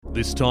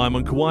This time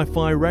on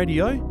Kawaii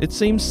Radio, it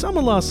seems some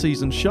of last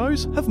season's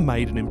shows have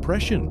made an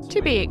impression.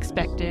 To be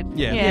expected.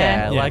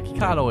 Yeah, like you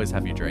can't always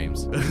have your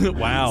dreams.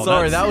 Wow.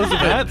 Sorry, that was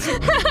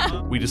a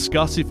bit... We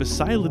discuss if a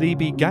sale at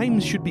EB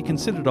Games should be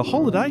considered a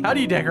holiday. How do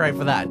you decorate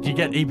for that? Do you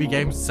get EB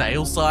Games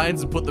sale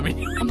signs and put them in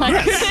your... Oh my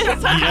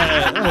goodness.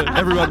 Yeah,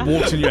 everyone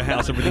walks in your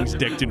house, everything's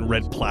decked in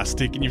red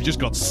plastic, and you've just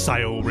got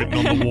sale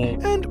written on the wall.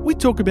 And we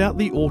talk about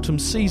the autumn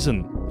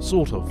season.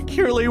 Sort of.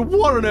 Kiralee,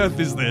 what on earth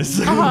is this?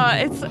 Oh,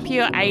 it's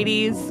pure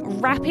 80s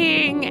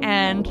rapping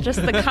and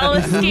just the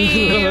colour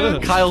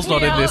scheme. Kyle's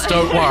not in this,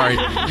 don't worry.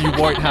 You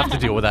won't have to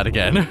deal with that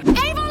again.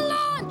 Avon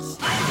launch!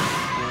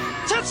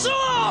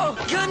 Tetsuo!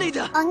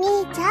 Ganida!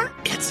 Onii-chan?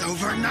 It's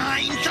over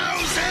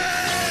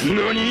 9,000!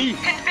 Nani?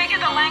 Configure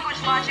the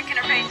language logic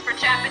interface for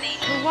Japanese.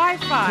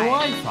 Wi-Fi.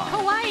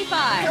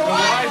 Kawaii-fi!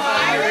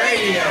 Wi-Fi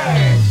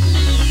radio!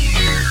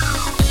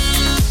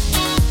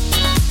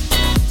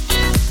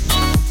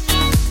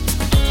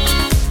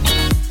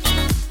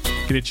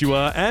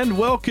 Konnichiwa and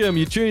welcome.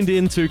 You're tuned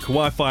in to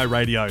Kawaii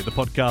Radio, the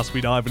podcast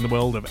we dive in the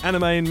world of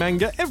anime and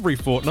manga every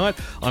fortnight.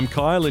 I'm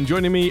Kyle, and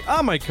joining me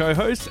are my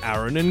co-hosts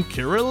Aaron and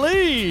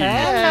Kiralee.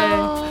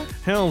 Hello.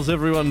 How's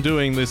everyone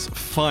doing this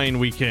fine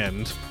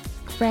weekend?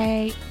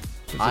 Great.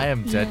 I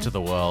am dead to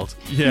the world.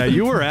 Yeah,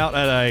 you were out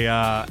at a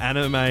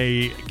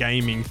anime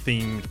gaming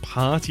themed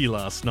party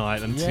last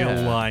night until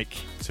Yeah. like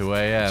 2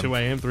 a.m. 2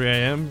 a.m., 3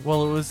 a.m.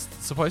 Well, it was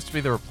supposed to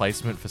be the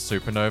replacement for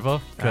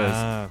Supernova, because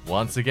Ah.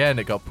 once again,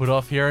 it got put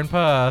off here in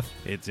Perth.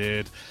 It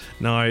did.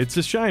 No, it's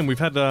a shame. We've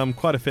had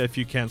quite a fair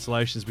few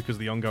cancellations because of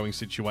the ongoing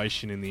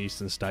situation in the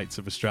eastern states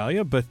of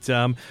Australia, but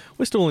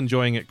we're still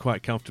enjoying it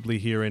quite comfortably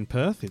here in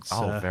Perth. It's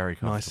Very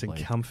nice and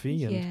comfortably.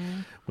 comfy,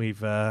 and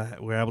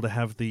we're able to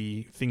have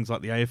the things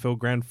like the AFL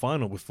Grand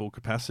Final with full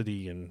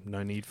capacity and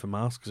no need for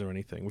masks or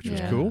anything, which was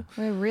cool.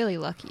 We're really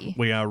lucky.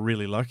 We are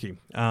really lucky.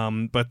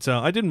 But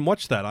I didn't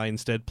watch that. I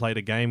instead played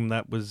a game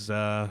that was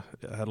had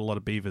a lot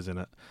of beavers in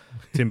it.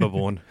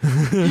 Timberborn.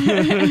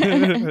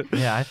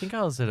 Yeah, I think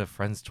I was at a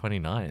friend's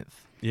 29th.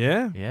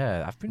 Yeah?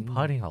 Yeah, I've been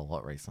partying a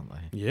lot recently.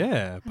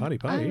 Yeah, party.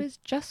 I was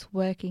just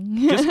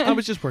working. I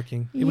was just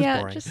working. It was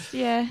boring.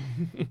 Yeah.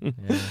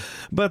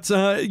 But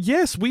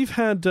yes, we've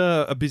had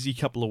a busy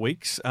couple of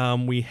weeks.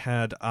 We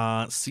had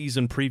our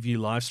season preview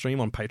live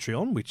stream on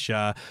Patreon, which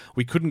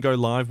we couldn't go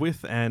live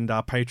with, and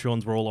our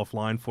Patreons were all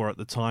offline for at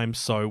the time,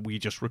 so we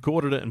just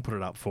recorded it and put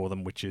it up for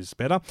them, which is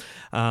better.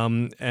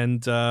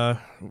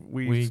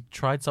 We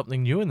tried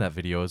something new in that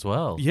video as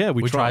well. Yeah,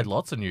 we tried tried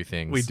lots of new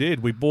things. We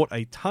did. We bought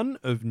a ton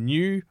of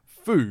new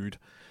food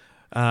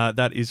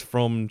that is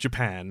from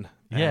Japan.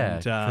 Yeah,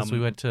 And, because we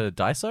went to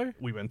Daiso.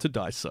 We went to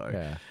Daiso.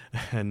 Yeah,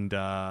 And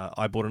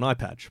I bought an eye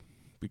patch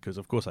because,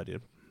 of course, I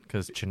did.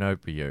 because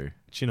Chernobyl.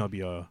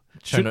 Chinobio.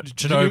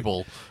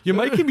 Chernobyl. You're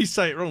making me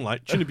say it wrong,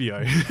 like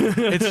Chinobio.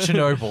 It's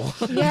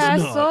Chernobyl. Yeah, I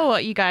not. saw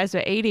what you guys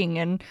were eating,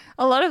 and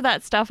a lot of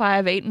that stuff I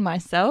have eaten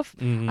myself.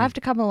 I have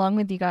to come along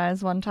with you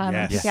guys one time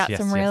and Yes. pick out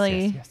some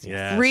really,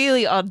 Yes.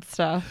 really odd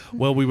stuff.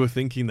 Well, we were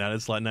thinking that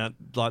it's like now,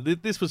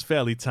 this was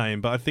fairly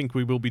tame, but I think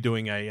we will be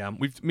doing a.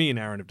 Me and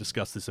Aaron have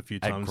discussed this a few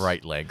At times.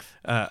 great length.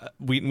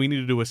 We need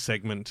to do a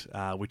segment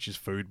which is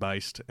food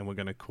based, and we're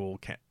going to call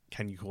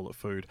Can You Call It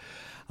Food?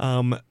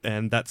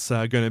 And that's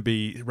going to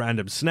be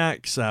random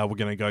snacks. We're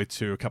going to go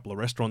to a couple of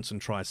restaurants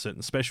and try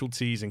certain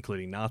specialties,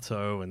 including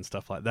natto and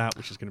stuff like that,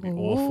 which is going to be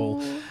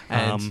awful.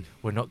 And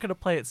we're not going to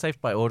play it safe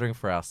by ordering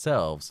for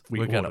ourselves.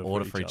 We're going to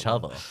order for each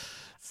other.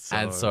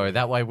 And so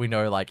that way we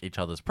know like each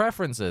other's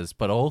preferences,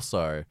 but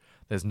also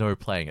there's no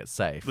playing it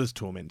safe. There's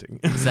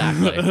tormenting.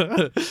 Exactly.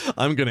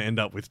 I'm going to end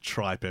up with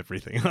tripe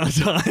everything,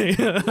 aren't I?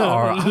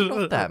 I'm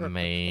not that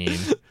mean.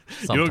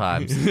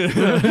 Sometimes.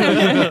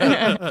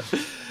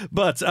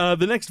 But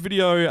the next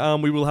video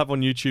we will have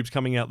on YouTube's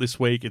coming out this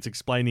week. It's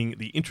explaining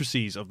the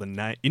intricacies of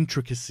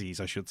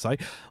the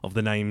of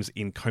the names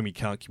in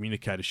Komi-Kan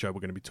Communicator Show. We're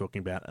going to be talking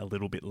about a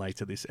little bit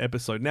later this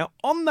episode. Now,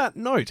 on that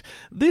note,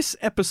 this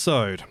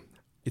episode,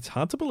 it's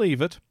hard to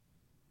believe it.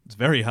 It's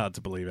very hard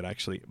to believe it,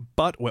 actually.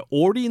 But we're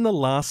already in the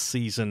last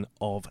season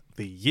of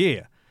the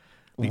year.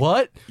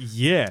 What?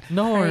 Yeah.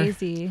 No.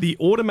 Crazy. The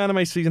autumn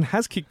anime season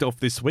has kicked off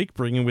this week,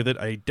 bringing with it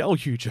a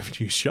deluge of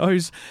new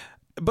shows,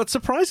 but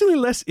surprisingly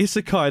less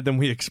isekai than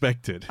we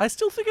expected. I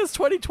still think it's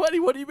 2020.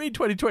 What do you mean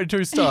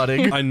 2022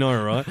 starting? I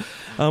know, right?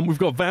 We've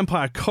got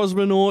Vampire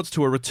Cosmonauts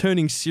to a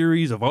returning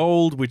series of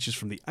old, which is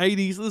from the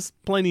 80s. There's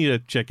plenty to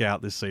check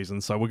out this season,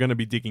 so we're going to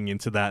be digging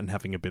into that and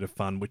having a bit of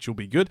fun, which will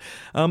be good.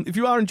 If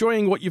you are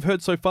enjoying what you've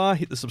heard so far,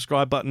 hit the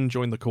subscribe button,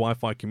 join the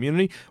Kawaii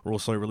community. We're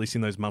also releasing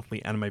those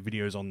monthly anime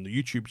videos on the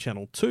YouTube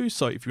channel too,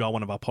 so if you are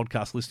one of our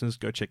podcast listeners,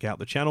 go check out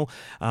the channel.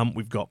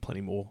 We've got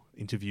plenty more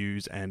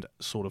interviews and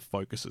sort of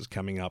focuses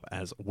coming up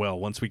as well,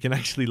 once we can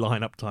actually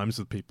line up times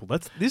with people.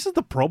 This is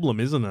the problem,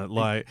 isn't it?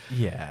 Like,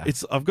 Yeah.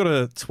 I've got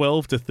a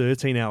 12 to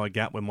 13 hour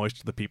gap with most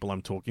of the people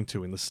I'm talking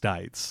to in the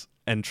States,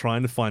 and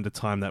trying to find a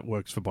time that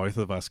works for both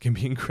of us can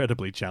be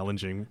incredibly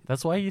challenging.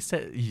 That's why you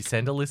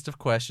send a list of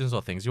questions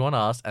or things you want to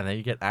ask, and then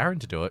you get Aaron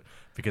to do it,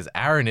 because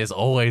Aaron is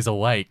always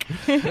awake.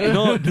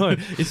 No,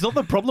 it's not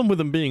the problem with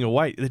them being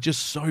awake. They're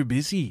just so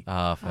busy.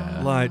 Fair.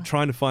 Like,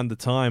 trying to find the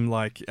time,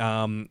 like...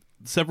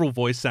 several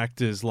voice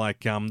actors,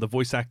 like the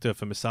voice actor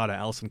for Masada,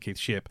 Alison Keith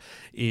Shipp,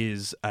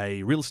 is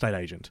a real estate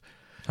agent.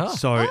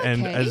 So,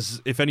 and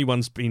as if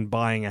anyone's been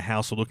buying a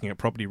house or looking at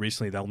property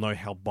recently, they'll know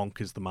how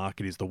bonkers the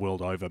market is the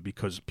world over,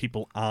 because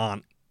people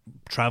aren't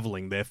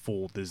traveling,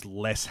 therefore there's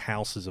less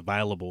houses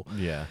available.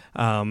 Yeah.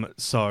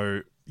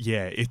 So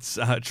yeah, it's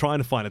trying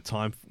to find a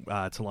time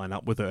to line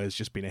up with her has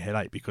just been a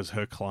headache, because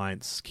her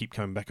clients keep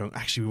coming back on,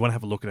 actually, we want to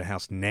have a look at a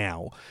house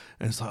now.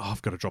 And it's like,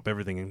 I've got to drop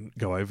everything and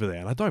go over there.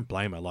 And I don't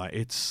blame her. Like,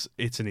 it's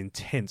an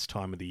intense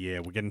time of the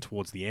year. We're getting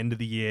towards the end of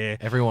the year.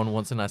 Everyone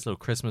wants a nice little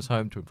Christmas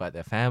home to invite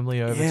their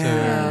family over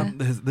to.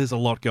 There's a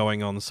lot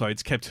going on. So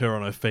it's kept her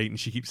on her feet, and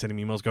she keeps sending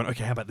me emails going,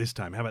 okay, how about this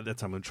time? How about that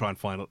time? And try and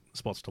find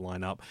spots to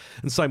line up.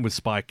 And same with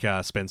Spike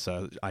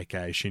Spencer,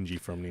 aka Shinji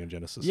from Neon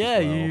Genesis. Yeah,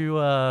 as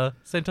well. you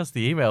sent us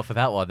the email for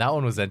that one. That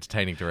one was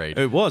entertaining to read.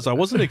 It was. I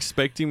wasn't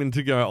expecting him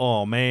to go,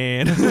 oh,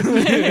 man.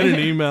 Get an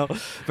email.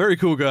 Very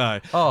cool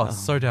guy. Oh,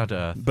 so down to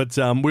earth. But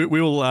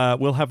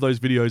we'll have those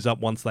videos up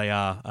once they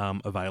are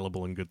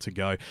available and good to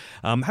go.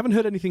 Haven't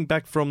heard anything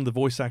back from the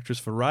voice actress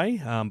for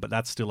Rei, but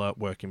that's still a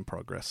work in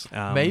progress.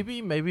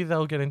 Maybe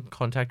they'll get in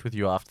contact with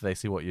you after they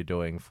see what you're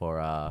doing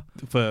for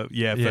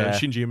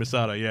Shinji and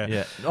Masada,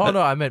 Yeah. Oh,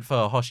 no, I meant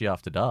for Hoshi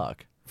After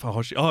Dark. For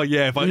Hoshi. Oh,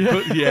 yeah. If I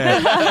could,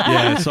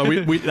 yeah. So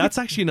we that's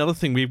actually another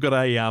thing. We've got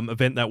a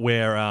event that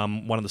we're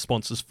one of the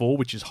sponsors for,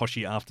 which is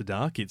Hoshi After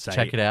Dark.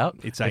 Check it out.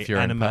 It's an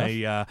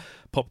anime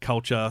pop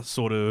culture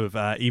sort of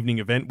evening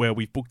event where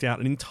we've booked out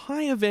an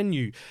entire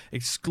venue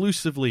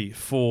exclusively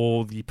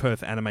for the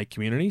Perth anime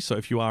community. So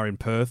if you are in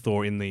Perth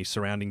or in the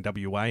surrounding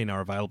WA and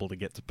are available to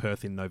get to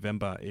Perth in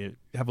November,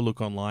 have a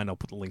look online. I'll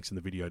put the links in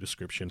the video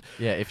description.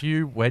 Yeah, if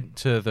you went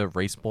to the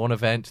Respawn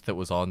event that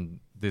was on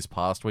this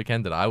past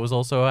weekend that I was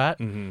also at,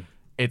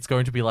 it's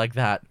going to be like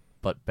that,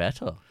 but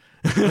better.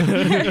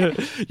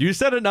 You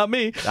said it, not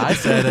me. I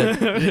said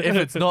it. If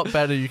it's not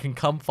better, you can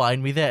come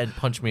find me there and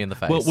punch me in the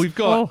face. Well, we've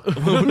got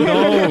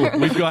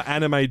we've got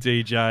anime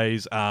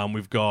DJs.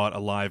 We've got a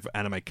live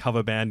anime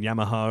cover band,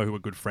 Yamaha, who we're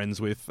good friends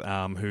with.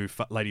 Who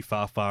Lady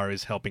Farfar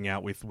is helping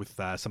out with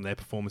some of their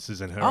performances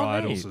and her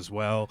idols as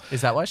well. Is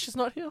that why she's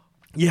not here?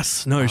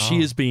 Yes, no, she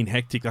has been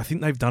hectic. I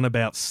think they've done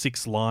about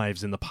 6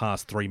 lives in the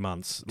past 3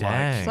 months.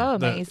 Dang. So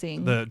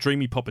amazing. The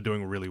Dreamy Pop are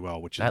doing really well,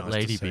 which is that nice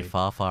lady to see. be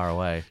far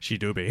away. She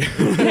do be.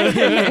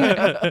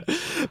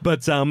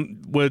 But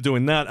we're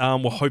doing that.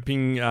 We're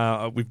hoping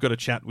we've got a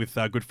chat with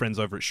our good friends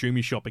over at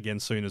Shumi Shop again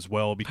soon as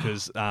well,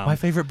 because my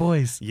favorite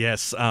boys.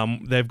 Yes,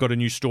 they've got a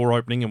new store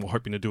opening, and we're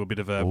hoping to do a bit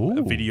of a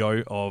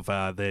video of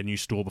their new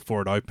store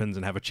before it opens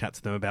and have a chat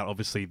to them about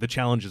obviously the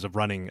challenges of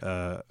running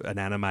an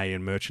anime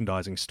and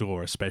merchandising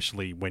store,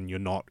 especially when you're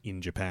not in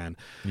Japan.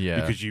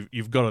 Yeah. Because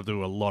you've got to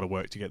do a lot of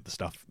work to get the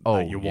stuff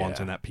that you want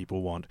and that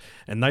people want.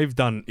 And they've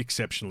done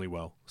exceptionally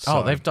well.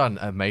 So, they've done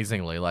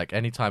amazingly. Like,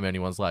 anytime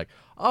anyone's like,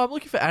 oh, I'm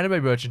looking for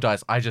anime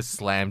merchandise, I just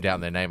slam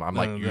down their name. I'm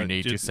like, you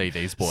need to see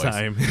these boys.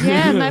 Same.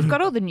 Yeah, and they've got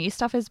all the new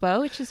stuff as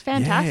well, which is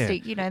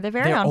fantastic. You know, they're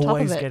very on top of it. They're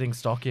always getting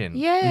stock in.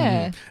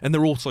 Yeah. And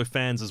they're also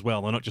fans as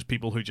well. They're not just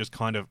people who just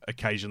kind of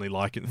occasionally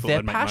like it and thought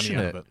they'd make money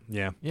out of it.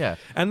 Yeah. Yeah.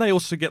 And they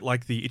also get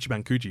like the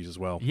Ichiban Kujis as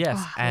well.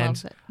 Yes,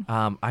 love it.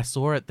 I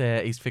saw at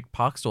their East Vic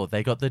Park store,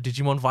 they got the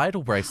Digimon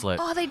Vital bracelet.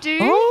 Oh, they do?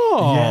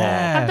 Oh.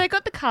 Yeah. Have they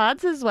got the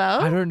cards as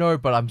well? I don't know,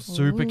 but I'm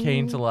super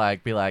keen to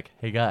be like,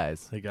 hey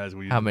guys,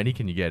 how many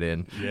can you get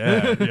in?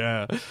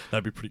 Yeah,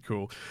 that'd be pretty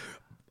cool.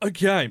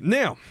 Okay,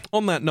 now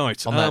on that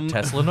note, on that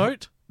Tesla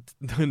note.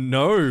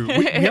 No,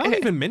 we aren't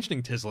even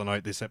mentioning Tesla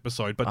Note this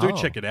episode, but do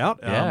check it out.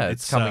 Yeah,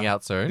 it's coming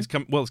out soon. It's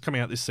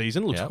coming out this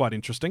season. It looks quite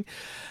interesting.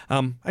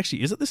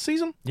 Actually, is it this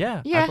season?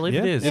 Yeah, I believe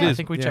it is. I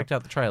think we checked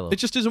out the trailer. It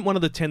just isn't one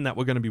of the 10 that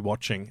we're going to be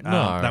watching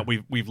that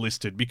we've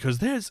listed, because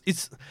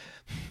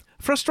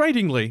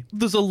frustratingly,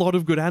 there's a lot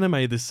of good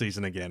anime this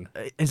season again.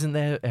 Isn't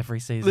there every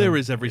season? There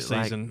is every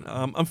season.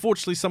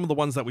 Unfortunately, some of the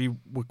ones that we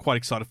were quite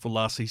excited for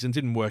last season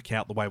didn't work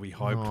out the way we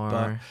hoped.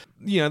 But,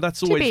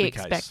 that's always the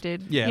case.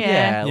 Expected.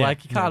 Yeah,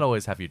 like you can't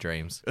always have your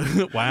dreams.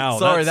 Wow.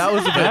 Sorry, that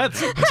was a bit...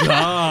 That's dark.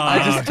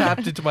 I just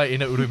tapped into my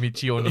inner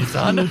Urumichi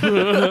Oni-san.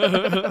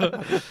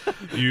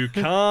 You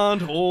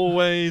can't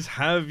always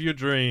have your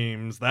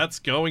dreams. That's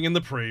going in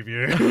the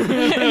preview.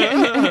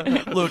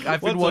 Look,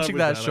 I've been watching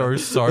that show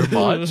so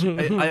much.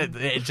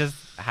 It just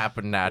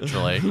happened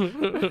naturally.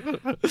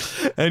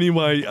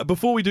 Anyway,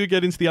 before we do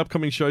get into the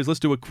upcoming shows, let's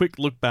do a quick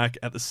look back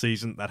at the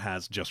season that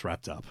has just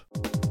wrapped up.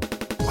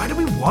 Why do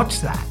we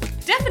watch that?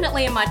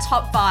 Definitely in my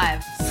top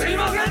 5.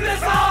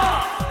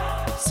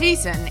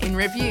 Season in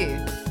review.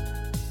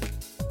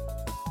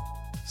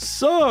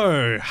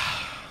 So,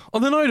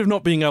 on the note of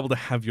not being able to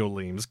have your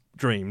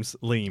dreams,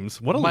 limbs.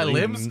 What a My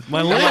limb. limbs? My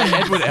Am limbs. I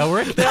Edward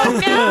Elric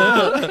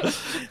now?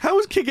 How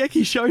was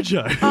Kigeki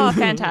Shoujo? Oh,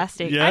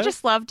 fantastic. Yeah? I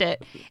just loved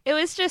it. It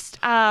was just,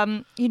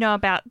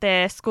 about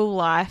their school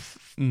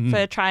life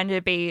for trying to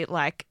be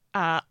like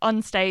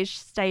on stage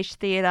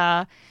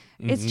theatre.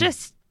 It's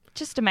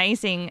just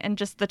amazing, and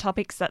just the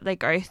topics that they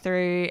go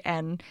through,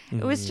 and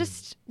it was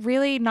just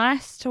really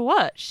nice to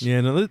watch. Yeah,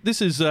 no, this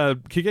is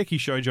Kigeki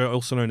Shoujo,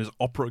 also known as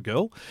Opera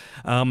Girl.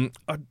 I'm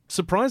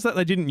surprised that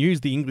they didn't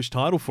use the English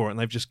title for it, and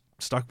they've just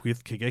stuck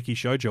with Kigeki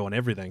Shoujo on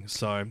everything.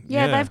 So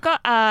Yeah, they've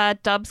got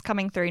dubs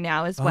coming through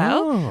now as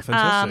well. Oh,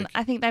 fantastic.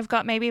 I think they've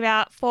got maybe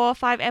about 4 or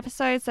 5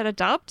 episodes that are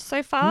dubbed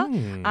so far.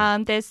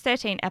 There's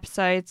 13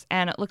 episodes,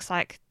 and it looks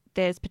like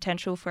there's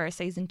potential for a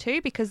season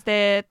 2 because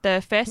they're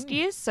the first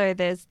years, so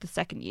there's the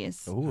second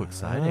years. Oh,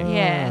 exciting.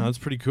 Yeah. That's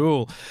pretty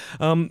cool.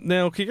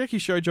 Now, Kigeki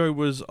Shoujo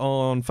was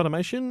on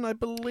Funimation, I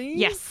believe?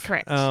 Yes,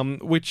 correct.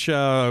 Which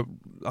I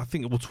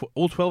think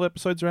all 12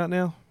 episodes are out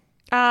now?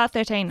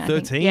 13, I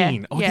think. 13.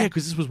 Yeah. Oh, yeah,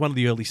 because this was one of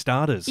the early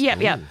starters.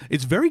 Yep.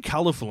 It's very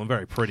colourful and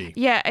very pretty.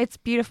 Yeah, it's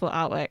beautiful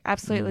artwork.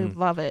 Absolutely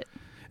love it.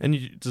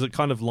 And does it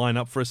kind of line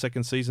up for a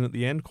second season at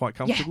the end quite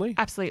comfortably? Yeah,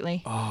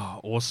 absolutely. Oh,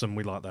 awesome.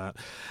 We like that.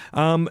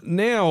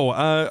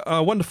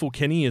 Now, wonderful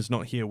Kenny is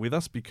not here with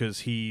us because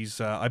he's,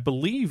 I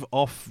believe,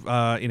 off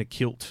in a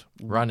kilt.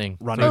 Running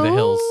Through through the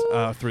hills.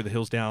 Through the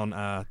hills down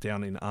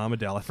in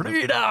Armadale.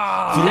 Freedom!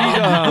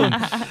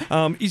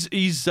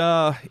 He's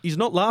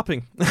not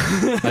LARPing.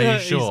 Are you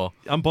sure?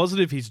 I'm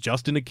positive he's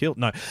just in a kilt.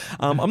 No,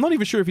 I'm not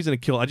even sure if he's in a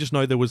kilt. I just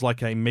know there was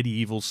like a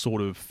medieval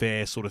sort of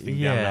fair sort of thing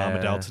down in Yeah.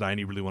 Armadale today, and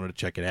he really wanted to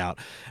check it out.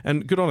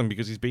 And good on him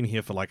because he's been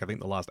here for like I think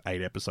the last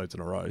 8 episodes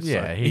in a row.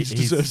 Yeah, so he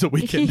deserves a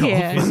weekend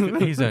Yeah.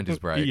 off. He's earned his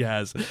break. He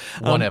has.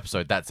 One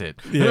episode, that's it.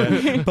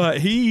 Yeah, but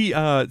he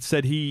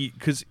said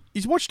because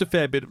he's watched a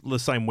fair bit the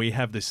same we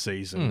have this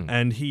season,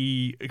 and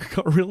he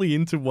got really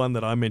into one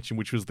that I mentioned,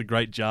 which was the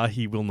Great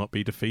Jahi Will Not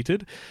Be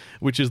Defeated,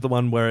 which is the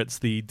one where it's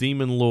the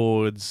Demon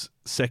Lord's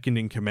second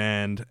in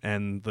command,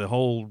 and the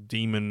whole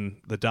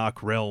the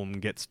Dark Realm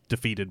gets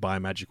defeated by a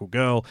magical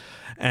girl,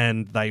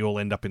 and they all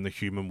end up in the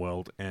human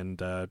world,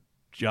 and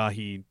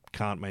Jahi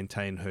can't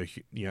maintain her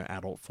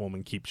adult form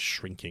and keeps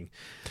shrinking.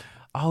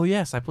 Oh,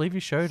 yes. I believe you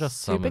showed us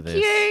some Super of this.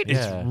 cute.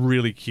 It's Yeah.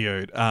 really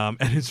cute, and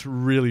it's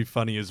really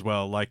funny as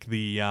well. Like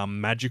the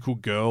magical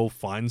girl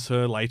finds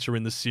her later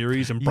in the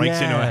series and breaks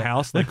into her Yeah.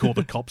 house. They call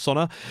the cops on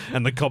her,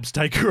 and the cops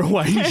take her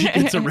away, and she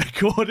gets a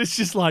record. It's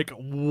just like,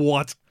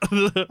 what?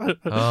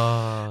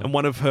 Oh. And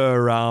one of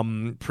her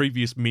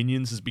previous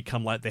minions has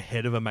become like the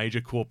head of a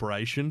major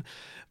corporation,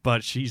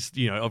 but she's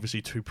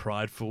obviously too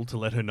prideful to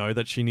let her know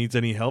that she needs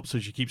any help, so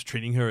she keeps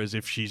treating her as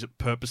if she's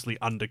purposely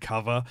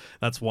undercover.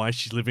 That's why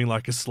she's living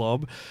like a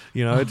slob,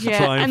 to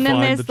try and and then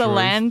find there's the the truth.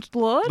 landlord.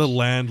 The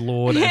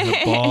landlord and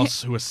her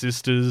boss, who are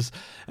sisters,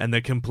 and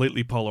they're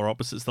completely polar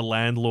opposites. The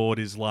landlord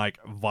is like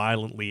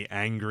violently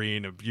angry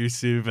and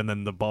abusive, and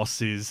then the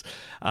boss is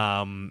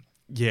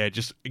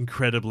just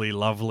incredibly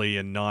lovely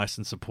and nice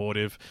and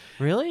supportive.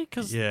 Really?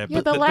 Because Yeah,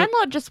 yeah, the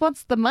landlord just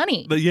wants the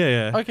money. But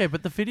yeah. Okay,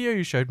 but the video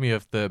you showed me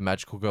of the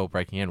magical girl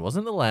breaking in,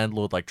 wasn't the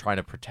landlord like trying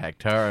to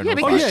protect her? And Yeah,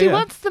 was because like, she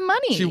wants the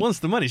money. She wants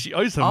the money. She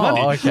owes her Oh,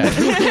 money. okay.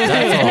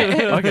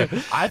 That's all. Okay.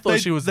 I thought They-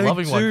 she was they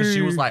loving one because she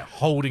do. was like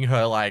holding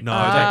her like No,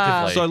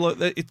 protectively. so look,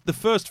 the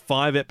first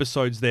 5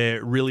 episodes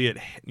they're really at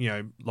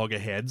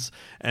loggerheads,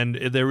 and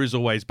there is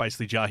always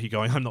basically Jahi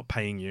going, "I'm not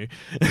paying you."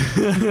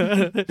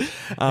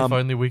 if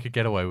only we could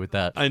get away with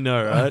that. I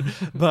know, right?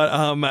 But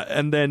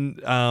and then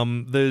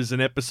there's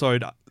an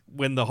episode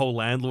when the whole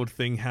landlord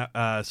thing,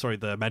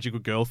 the magical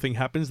girl thing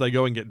happens. They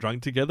go and get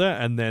drunk together,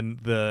 and then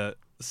the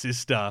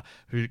sister,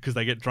 because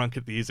they get drunk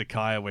at the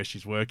izakaya where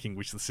she's working,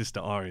 which the sister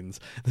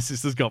owns. The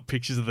sister's got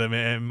pictures of them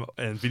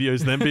and videos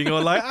of them being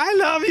all like, "I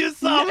love you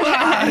so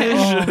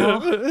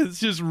much."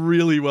 It's just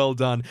really well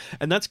done,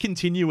 and that's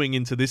continuing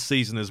into this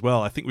season as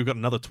well. I think we've got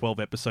another 12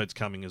 episodes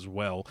coming as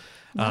well,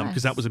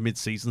 because that was a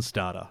mid-season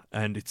starter,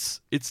 and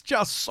it's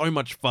just so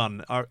much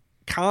fun. I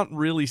can't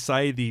really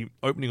say the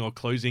opening or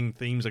closing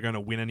themes are going to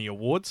win any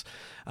awards,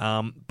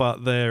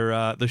 but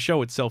the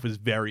show itself is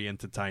very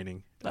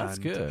entertaining. That's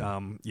And,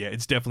 good.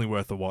 It's definitely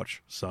worth a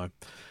watch. So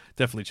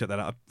definitely check that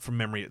out. From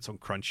memory, it's on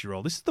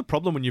Crunchyroll. This is the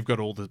problem when you've got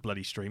all the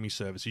bloody streaming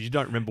services. You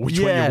don't remember which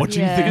one you're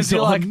watching Yeah. things Because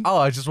you're on. like, oh,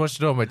 I just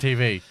watched it on my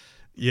TV.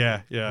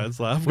 Yeah.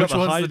 It's like, I've Which got the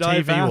one's high the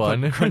dive TV app,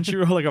 one? I've got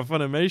Crunchyroll, I got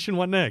Funimation.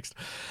 What next?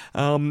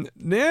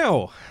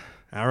 Now,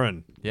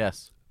 Aaron,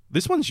 Yes.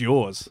 this one's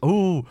yours.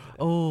 Oh,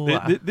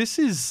 This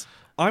is...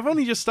 I've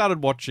only just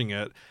started watching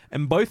it,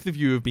 and both of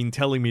you have been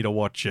telling me to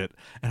watch it,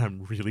 and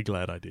I'm really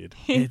glad I did.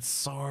 it's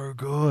so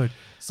good.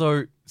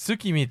 So,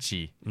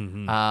 Tsukimichi,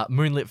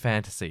 Moonlit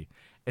Fantasy.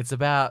 It's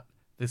about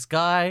this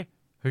guy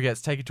who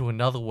gets taken to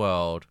another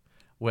world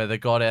where the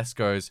goddess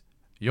goes,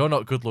 "You're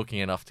not good looking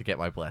enough to get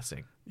my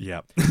blessing."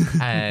 Yeah.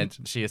 And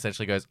she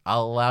essentially goes,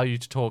 "I'll allow you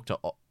to talk to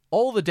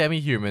all the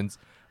demi-humans,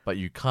 but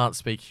you can't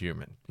speak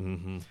human."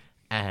 Mm-hmm.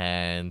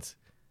 And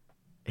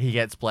he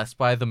gets blessed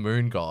by the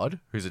moon god,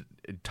 who's an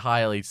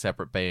entirely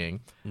separate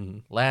being,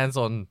 lands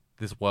on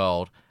this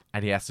world,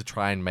 and he has to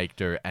try and make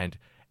do. And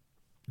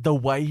the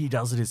way he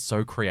does it is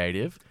so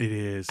creative. It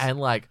is. And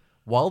like,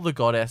 while the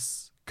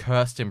goddess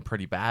cursed him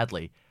pretty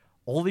badly,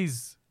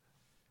 he's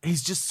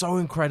just so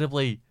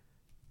incredibly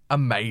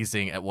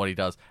amazing at what he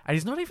does. And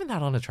he's not even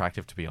that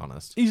unattractive, to be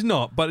honest. He's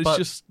not, but it's But-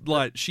 just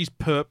like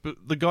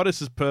the goddess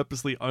has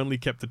purposely only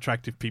kept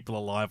attractive people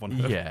alive on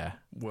her Yeah.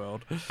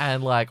 world.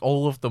 And like,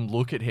 all of them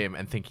look at him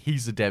and think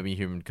he's a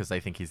demi-human because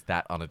they think he's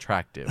that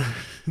unattractive.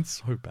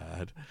 It's so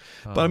bad.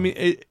 But I mean,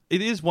 it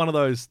is one of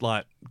those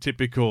like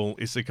typical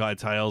isekai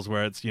tales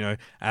where it's,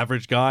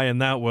 average guy in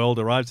that world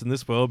arrives in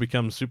this world,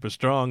 becomes super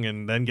strong,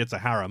 and then gets a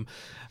harem.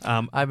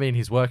 I mean,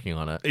 he's working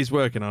on it. He's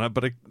working on it,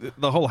 but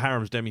the whole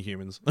harem's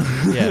demi-humans.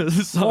 Yeah.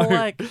 So- Or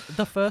like,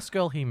 the first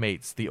girl he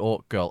meets, the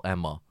orc girl,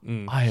 Emma.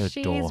 I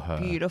She adore is her.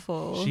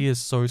 beautiful. She is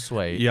so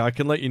sweet. Yeah, I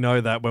can let you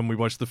know that when we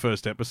watched the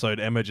first episode,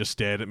 Emma just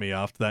stared at me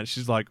after that.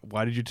 She's like,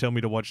 "Why did you tell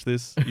me to watch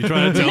this? You're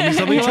trying to tell me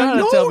something?" You're trying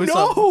to tell me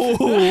no,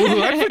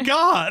 I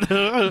forgot.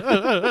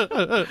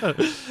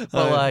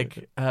 But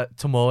like,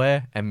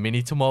 Tomoe and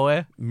Mini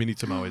Tomoe. Mini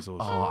Tomoe is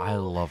awesome. Oh, I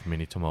love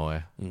Mini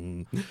Tomoe.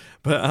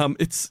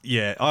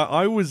 But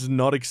I was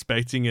not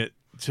expecting it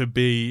to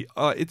be.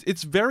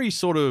 It's very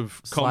sort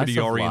of comedy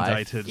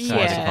orientated. Slice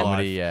Slice of of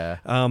comedy, yeah.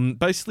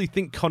 Basically,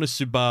 think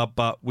Konosuba,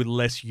 but with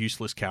less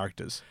useless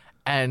characters.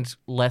 And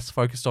less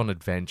focused on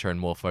adventure and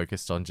more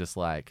focused on just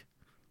like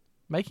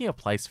making a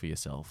place for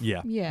yourself.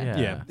 Yeah, Yeah.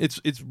 yeah. It's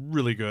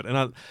really good,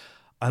 and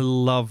I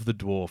love the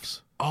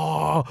dwarfs.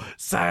 Oh,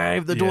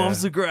 same. The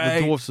dwarves Yeah. are great.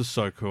 The dwarfs are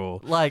so cool.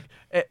 Like,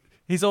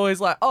 he's always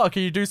like, "Oh,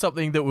 can you do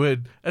something that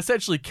would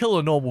essentially kill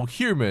a normal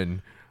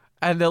human?"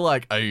 And they're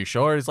like, "Are you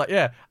sure?" He's like,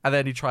 "Yeah." And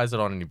then he tries it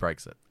on and he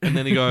breaks it. And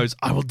then he goes,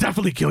 "I will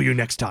definitely kill you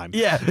next time."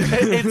 Yeah,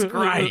 it's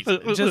great.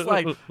 Just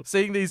like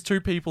seeing these two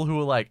people who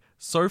are like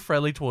so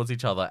friendly towards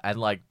each other, and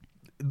like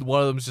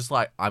one of them's just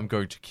like, "I'm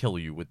going to kill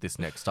you with this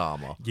next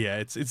armor." Yeah,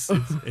 it's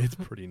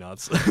pretty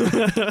nuts.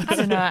 I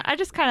don't know. I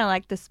just kind of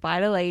like the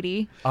spider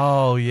lady.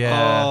 Oh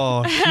yeah.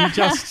 Oh, she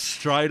just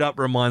straight up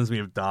reminds me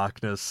of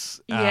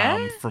Darkness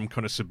Yeah? from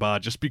Konosuba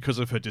just because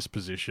of her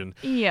disposition.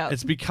 Yeah.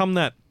 It's become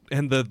that,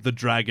 and the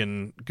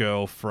dragon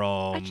girl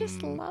from I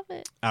just love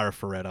it.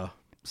 Arifureta,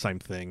 same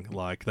thing.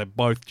 Like, they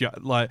both,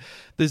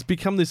 there's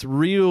become this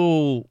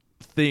real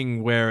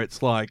thing where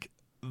it's like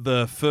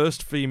the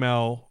first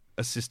female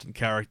assistant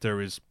character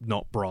is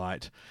not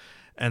bright.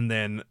 And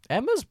then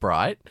Emma's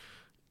bright.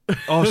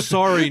 oh,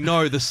 sorry,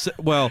 no. The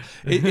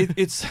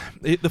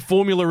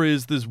formula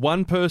is there's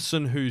one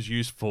person who's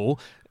useful,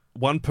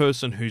 one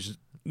person who's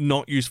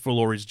not useful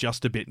or is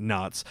just a bit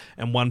nuts,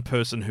 and one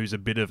person who's a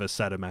bit of a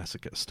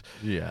sadomasochist.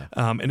 Yeah.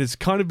 And it's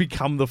kind of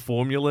become the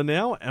formula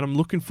now, and I'm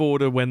looking forward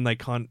to when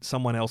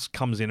someone else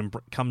comes in and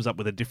comes up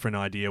with a different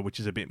idea, which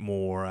is a bit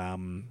more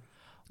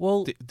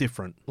Well,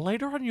 different.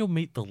 later on you'll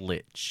meet the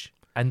Lich.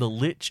 And the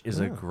Lich is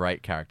a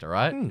great character,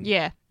 right?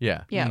 Yeah.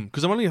 Yeah. Yeah.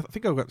 Because I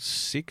think I've got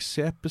 6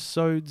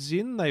 episodes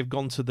in. They've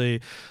gone to they've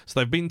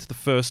been to the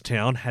first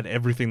town, had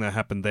everything that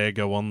happened there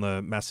go on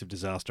the massive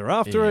disaster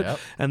after it, Yep.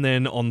 and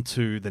then on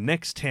to the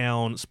next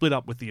town, split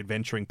up with the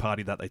adventuring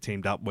party that they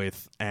teamed up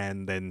with,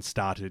 and then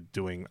started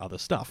doing other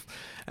stuff.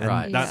 And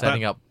Right. Yeah.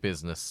 Setting up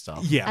business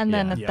stuff. Yeah, And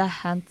then yeah. the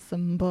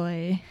handsome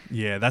boy.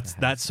 Yeah, that's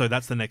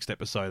the next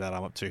episode that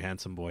I'm up to,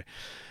 Handsome Boy.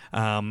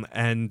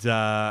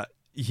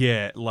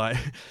 Yeah, like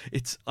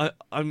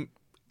I'm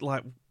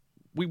like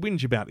we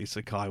whinge about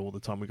isekai all the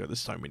time. We go, there's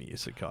so many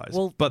isekais.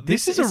 Well, but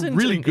this is a isn't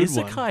really an good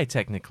isekai, one.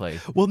 technically.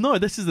 Well, no,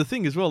 this is the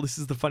thing as well. This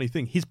is the funny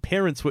thing. His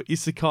parents were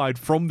isekai'd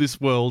from this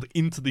world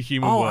into the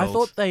human Oh, world. I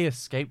thought they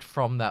escaped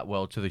from that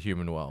world to the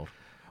human world.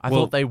 I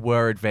Well- thought they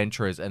were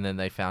adventurers and then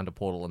they found a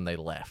portal and they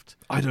left.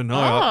 I don't know. Oh.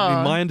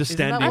 In my Isn't that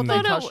understanding, what they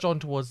thought it touched on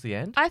towards the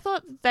end? I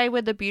thought they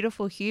were the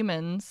beautiful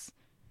humans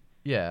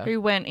Yeah. who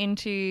went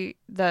into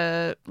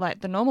the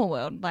normal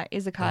world, like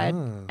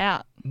isekai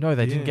out. No,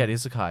 they didn't Yeah. get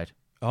isekai'd.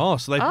 oh,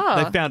 so they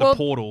found well, a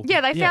portal. Yeah,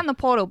 they Yeah. found the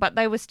portal, but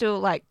they were still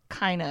like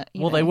kind of.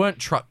 Well, they weren't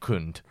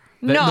truck-kunned.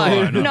 No,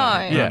 no, no, no,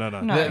 Yeah.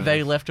 no.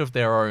 They left of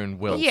their own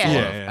will. Yeah. sort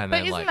Yeah, of, yeah. and But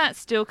then, isn't like, that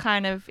still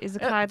kind of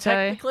isekai though?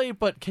 technically,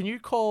 but can you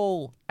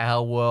call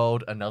our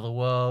world another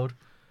world?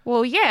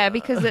 Well, yeah,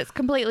 because it's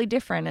completely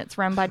different. It's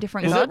run by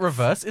different Is gods. it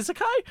reverse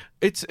isekai?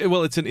 It's an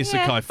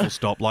isekai Yeah. full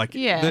stop. Like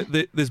Yeah.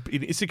 there's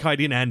been isekai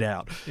in and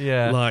out.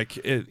 Yeah. Like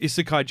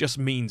isekai just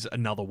means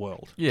another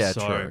world. Yeah,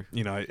 so, true.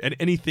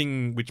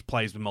 anything which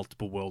plays with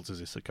multiple worlds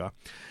is isekai.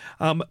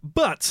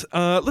 But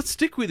let's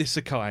stick with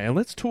isekai and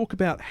let's talk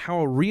about how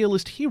a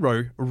realist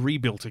hero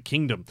rebuilt a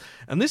kingdom.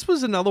 And this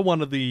was another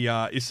one of the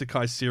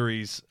isekai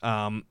series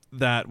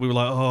that we were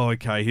like, oh,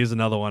 okay, here's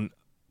another one.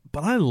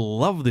 But I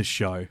love this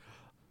show.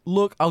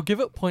 Look, I'll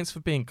give it points for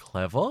being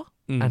clever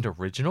and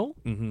original,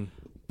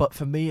 but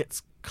for me,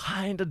 it's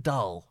kind of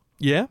dull.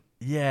 Yeah.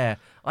 Yeah,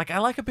 like I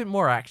like a bit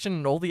more action,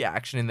 and all the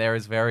action in there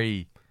is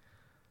very.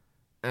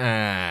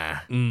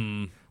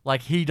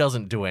 Like he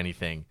doesn't do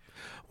anything.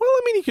 Well,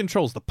 I mean, he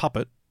controls the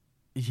puppet.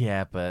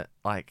 Yeah, but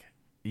like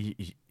you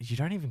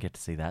don't even get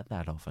to see that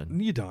often.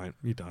 You don't.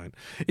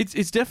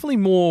 It's definitely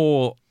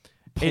more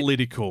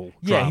political.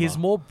 Yeah, drama. he's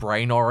more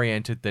brain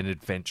oriented than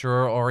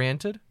adventurer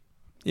oriented.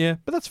 Yeah,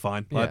 but that's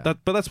fine. Like, Yeah.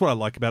 but that's what I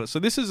like about it. So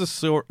this is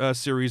a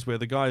series where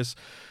the guy's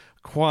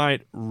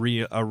quite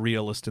a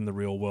realist in the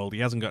real world. He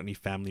hasn't got any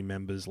family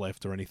members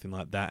left or anything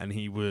like that, and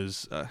he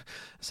was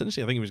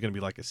essentially, I think he was going to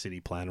be like a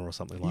city planner or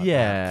something like that.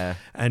 Yeah.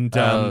 And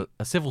A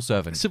civil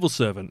servant. civil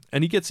servant,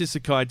 and he gets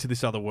isekai to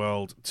this other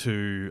world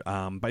to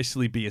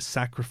basically be a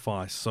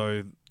sacrifice.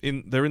 So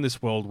they're in this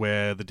world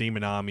where the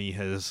demon army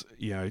has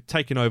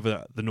taken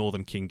over the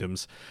northern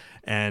kingdoms,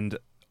 and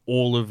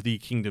all of the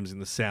kingdoms in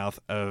the south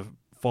are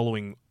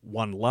following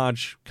one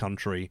large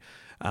country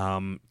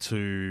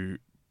to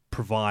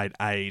provide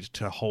aid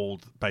to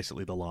hold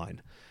basically the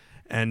line.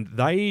 And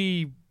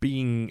they,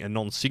 being a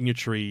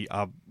non-signatory,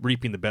 are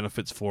reaping the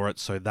benefits for it,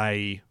 so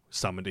they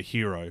summoned a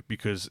hero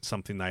because it's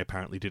something they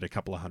apparently did a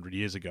couple of 100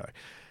 years ago.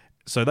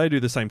 So they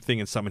do the same thing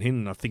and summon him,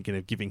 and are thinking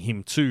of giving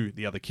him to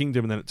the other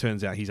kingdom, and then it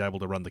turns out he's able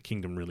to run the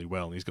kingdom really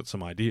well, and he's got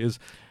some ideas.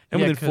 And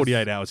Yeah, within 'cause-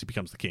 48 hours, he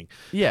becomes the king.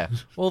 Yeah.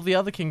 Well, the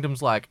other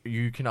kingdom's like,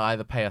 you can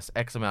either pay us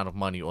X amount of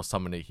money or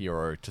summon a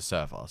hero to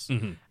serve us.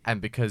 Mm-hmm.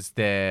 And because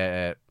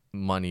their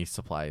money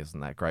supply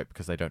isn't that great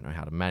because they don't know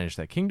how to manage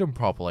their kingdom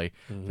properly,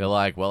 they're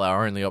like, well,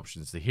 our only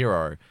option is the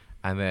hero.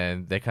 And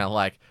then they're kind of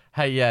like,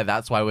 hey, yeah,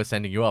 that's why we're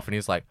sending you off. And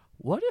he's like,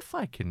 what if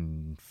I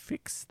can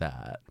fix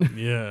that?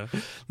 Yeah.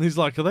 And he's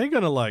like, are they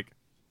going to, like,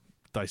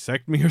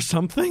 dissect me or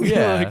something?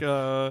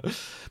 Yeah.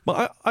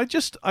 But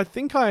I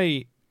think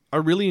I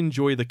really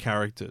enjoy the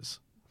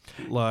characters.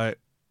 Like,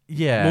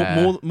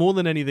 Yeah. more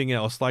than anything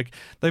else. Like,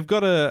 they've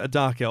got a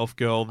dark elf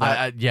girl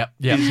that Yep.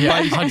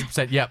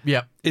 100%.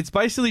 Yep. it's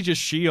basically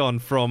just Shion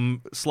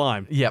from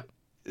Slime. Yep.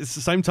 It's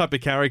the same type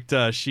of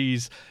character.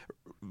 She's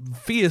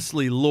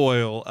fiercely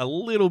loyal, a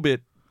little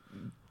bit,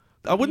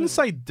 I wouldn't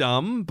say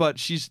dumb, but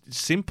she's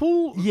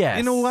simple Yes.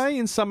 in a way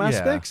in some Yeah.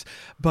 aspects.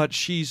 But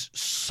she's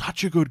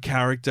such a good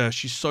character.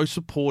 She's so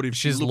supportive.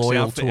 She She's looks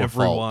loyal out for to a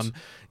everyone. fault.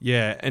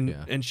 Yeah, and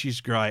Yeah.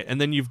 she's great. And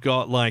then you've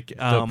got like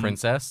The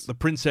princess. The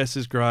princess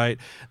is great.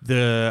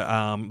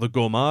 The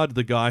gourmand,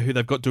 the guy who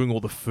they've got doing all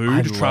the food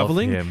I love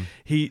traveling. him.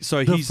 The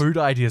The food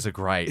ideas are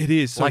great. It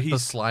is. So like the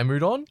he's- slime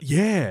udon,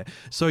 Yeah,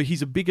 so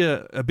he's a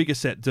bigger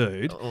set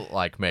dude.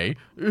 like me.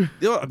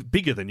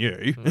 Bigger than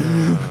you.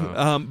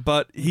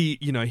 But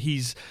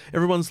he's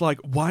everyone's like,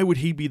 why would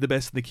he be the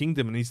best in the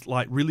kingdom? And he's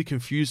like really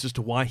confused as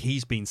to why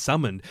he's been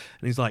summoned.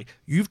 And he's like,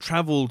 you've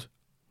traveled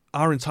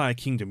our entire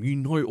kingdom. You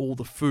know all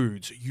the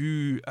foods.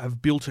 You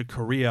have built a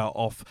career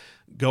off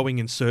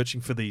going and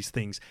searching for these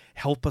things.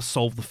 Help us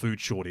solve the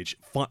food shortage.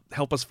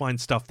 Help us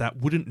find stuff that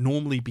wouldn't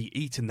normally be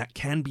eaten, that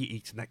can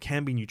be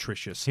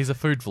nutritious. He's a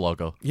food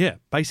vlogger. Yeah,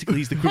 basically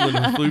he's the equivalent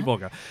of a food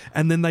blogger.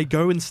 And then they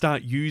go and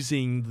start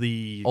using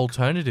the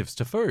Alternatives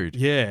to food.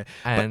 yeah,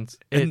 And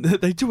and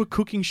they do a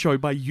cooking show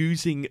by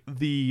using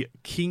the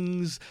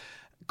king's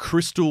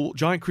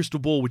giant crystal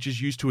ball, which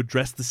is used to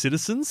address the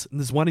citizens. And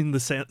there's one in the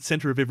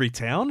center of every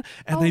town,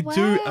 and Oh, they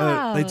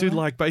wow. do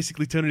like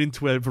basically turn it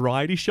into a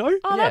variety show.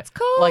 Oh, Yeah, that's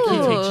cool. Like he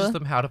teaches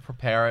them how to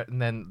prepare it,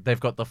 and then they've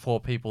got the 4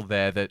 people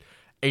there that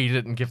eat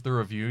it and give the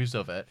reviews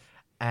of it.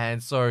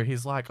 And so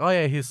he's like, "Oh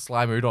yeah, here's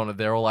slime udon," and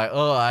they're all like,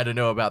 "Oh, I don't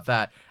know about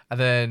that." And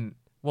then,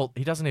 well,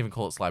 he doesn't even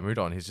call it slime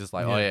udon. He's just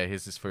like, "Oh yeah,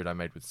 here's this food I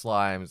made with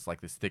slime. It's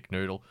like this thick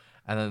noodle."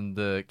 And then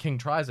the king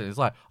tries it. And he's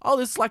like, "Oh,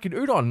 this is like an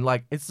udon.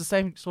 Like it's the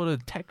same sort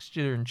of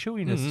texture and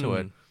chewiness to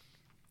it."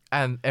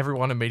 And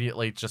everyone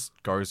immediately just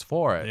goes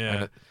for it. Yeah.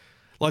 And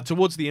Like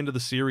towards the end of the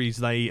series,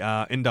 they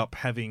end up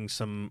having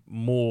some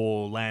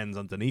more lands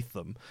underneath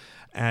them,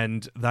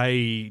 and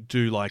they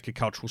do like a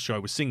cultural show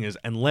with singers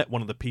and let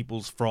one of the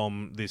peoples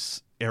from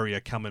this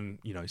area come and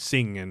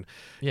sing and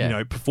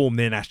perform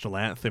their national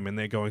anthem. And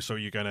they're going, so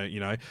you're gonna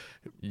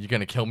you're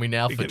gonna kill me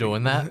now for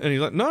doing that? And he's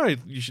like, no,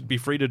 you should be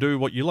free to do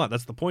what you like.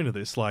 That's the point of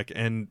this. Like,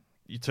 and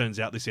it turns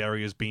out this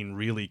area has been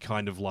really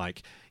kind of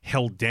like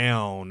held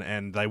down,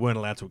 and they weren't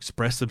allowed to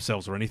express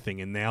themselves or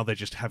anything. And now they're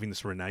just having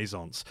this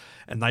renaissance.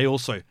 And they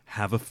also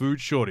have a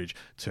food shortage.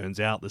 Turns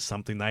out there's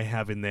something they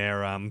have in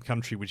their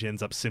country which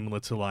ends up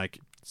similar to like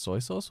Soy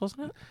sauce,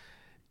 wasn't it?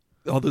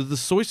 Oh, there's the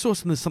soy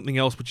sauce, and there's something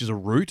else which is a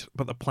root,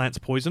 but the plant's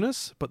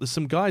poisonous. But there's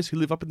some guys who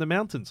live up in the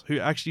mountains who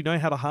actually know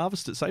how to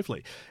harvest it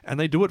safely, and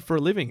they do it for a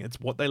living. It's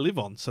what they live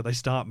on, so they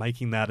start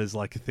making that as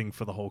like a thing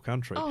for the whole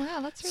country. Oh, wow,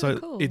 that's so really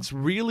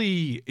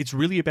cool. it's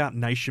really about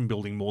nation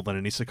building more than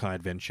an isekai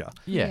adventure.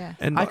 Yeah. Yeah.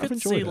 And I I've could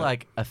enjoyed see it.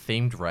 like a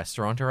themed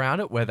restaurant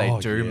around it where they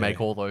Oh, do yeah. make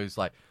all those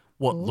like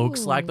what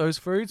looks like Ooh. those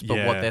foods, but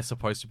Yeah. what they're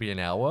supposed to be in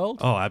our world.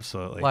 Oh,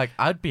 absolutely. Like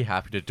I'd be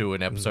happy to do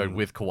an episode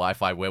with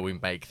Kawaii where we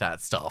make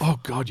that stuff.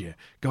 Oh, God, yeah.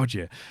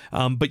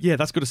 But yeah,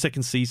 that's got a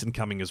second season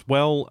coming as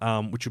well,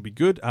 which will be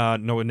good.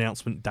 No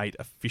announcement date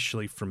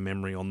officially from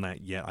memory on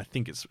that yet. I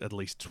think it's at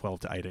least 12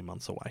 to 18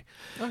 months away.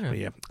 Okay. But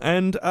yeah.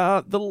 And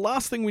the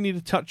last thing we need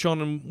to touch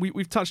on, and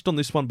we've touched on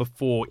this one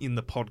before in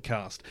the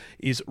podcast,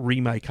 is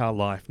Remake Our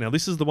Life. Now,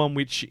 this is the one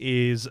which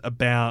is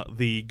about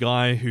the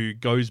guy who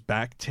goes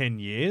back 10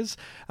 years.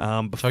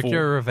 Before,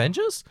 Tokyo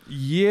Revengers?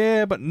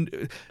 yeah, but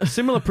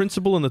similar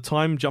principle in the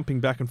time jumping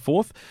back and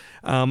forth.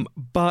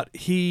 But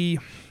he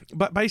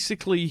But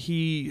basically,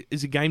 he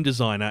is a game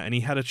designer, and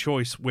he had a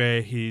choice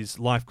where his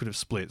life could have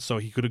split. So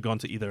he could have gone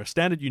to either a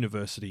standard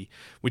university,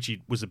 which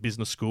he was a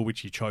business school,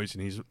 which he chose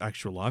in his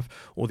actual life,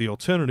 or the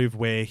alternative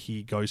where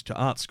he goes to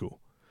art school.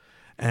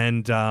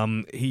 And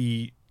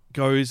he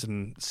goes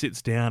and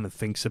sits down and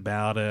thinks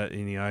about it.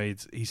 And, you know,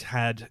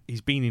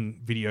 he's been in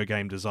video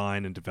game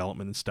design and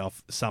development and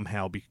stuff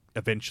somehow,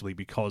 eventually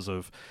because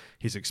of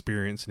his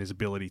experience and his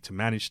ability to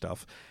manage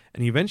stuff.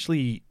 And he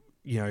eventually,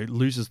 you know,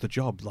 loses the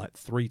job like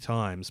 3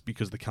 times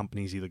because the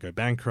companies either go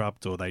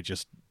bankrupt or they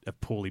just have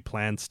poorly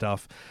planned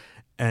stuff.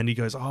 And he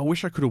goes, I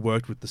wish I could have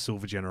worked with the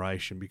Silver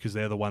Generation because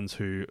they're the ones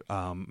who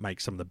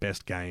make some of the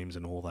best games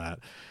and all that.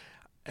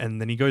 And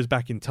then he goes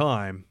back in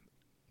time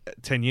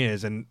 10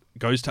 years and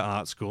goes to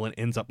art school and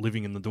ends up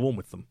living in the dorm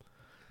with them.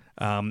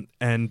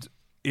 And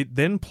it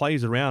then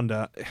plays around.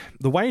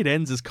 The way it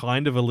ends is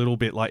kind of a little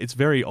bit like, it's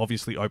very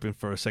obviously open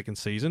for a second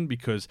season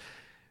because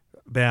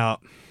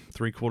about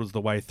 3/4 of the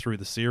way through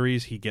the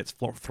series, he gets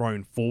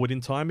thrown forward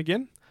in time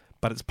again,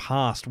 but it's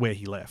past where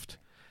he left.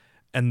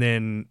 And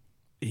then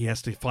he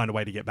has to find a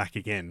way to get back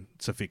again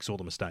to fix all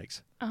the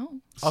mistakes. Oh.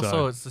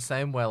 Also, it's the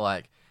same where,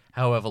 like,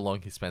 however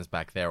long he spends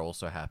back there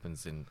also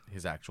happens in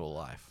his actual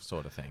life,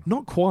 sort of thing.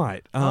 Not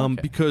quite,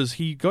 Okay. because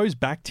he goes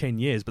back 10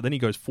 years, but then he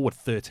goes forward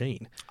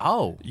 13.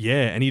 Oh.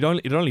 Yeah, and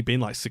it'd only been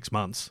like 6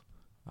 months.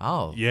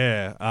 Oh.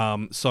 Yeah.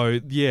 So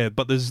yeah,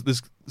 but there's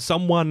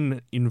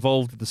someone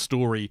involved in the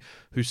story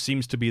who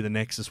seems to be the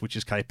nexus, which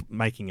is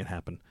making it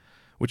happen,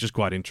 which is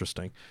quite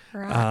interesting.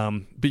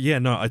 Right. But yeah,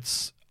 no,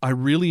 I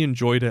really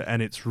enjoyed it,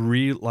 and it's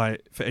real.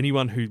 Like for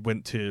anyone who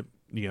went to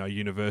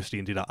university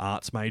and did an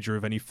arts major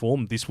of any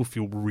form, this will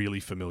feel really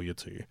familiar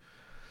to you.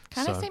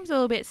 Kind of seems a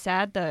little bit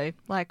sad though.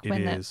 Like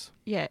when it is.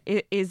 Yeah,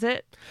 is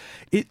it?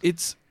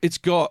 It's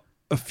got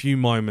a few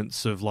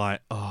moments of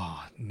like,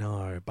 oh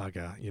no,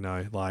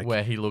 bugger, like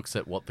Where he looks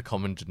at what the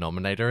common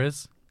denominator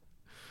is.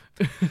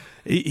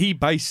 he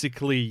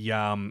basically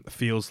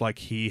feels like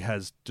he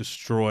has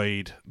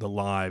destroyed the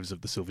lives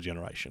of the Silver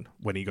Generation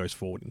when he goes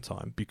forward in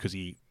time, because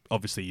he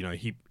obviously,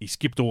 he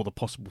skipped all the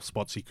possible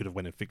spots he could have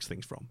went and fixed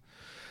things from.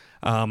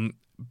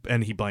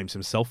 And he blames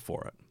himself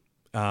for it.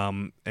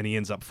 And he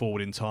ends up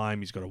forward in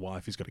time. He's got a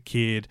wife, he's got a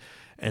kid.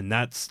 And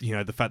that's,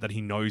 the fact that he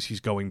knows he's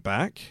going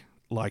back,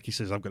 like he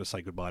says, I've got to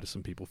say goodbye to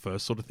some people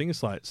first sort of thing.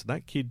 It's like, so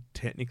that kid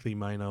technically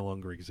may no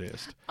longer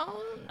exist.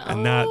 Oh no.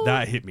 And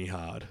that hit me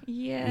hard.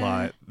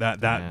 Yeah.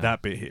 Like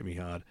that bit hit me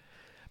hard.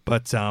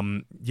 But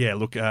yeah,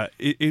 look,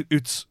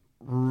 it's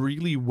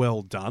really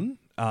well done.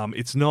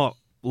 It's not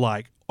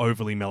like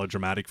overly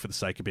melodramatic for the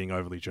sake of being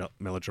overly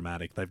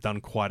melodramatic. They've done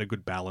quite a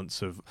good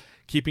balance of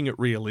keeping it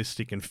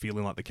realistic and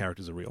feeling like the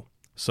characters are real.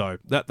 So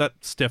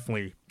that's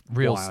definitely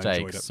Real why I enjoyed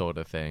stakes it. sort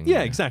of thing.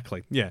 Yeah,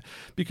 exactly. Yeah,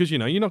 because you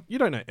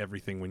don't know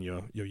everything when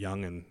you're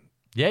young, and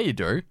Yeah, you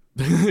do.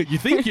 you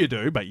think you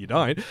do, but you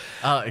don't.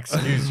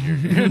 Excuse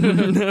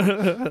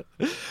you.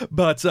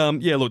 But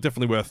yeah, look,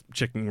 definitely worth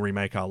checking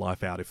Remake Our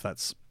Life out if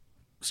that's,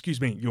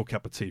 your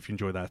cup of tea, if you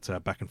enjoy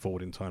that back and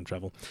forward in time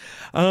travel.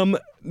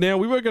 Now,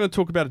 we were going to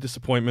talk about a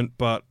disappointment,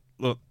 but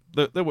look,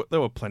 there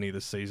were plenty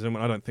this season,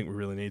 and I don't think we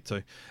really need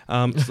to.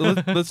 So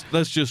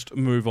let's just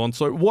move on.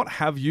 So what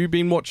have you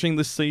been watching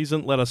this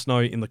season? Let us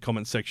know in the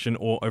comment section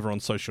or over on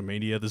social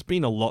media. There's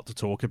been a lot to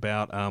talk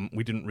about.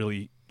 We didn't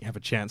really have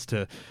a chance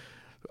to,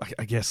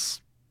 I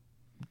guess,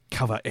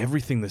 cover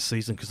everything this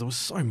season because there was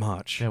so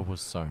much. There was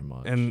so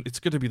much. And it's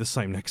going to be the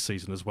same next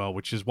season as well,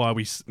 which is why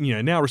we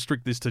now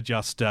restrict this to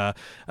just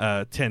 10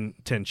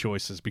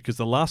 choices, because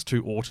the last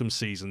 2 autumn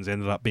seasons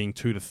ended up being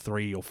 2 to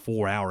 3 or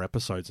 4 hour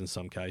episodes in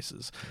some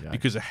cases. Yikes.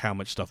 Because of how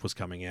much stuff was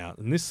coming out.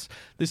 And this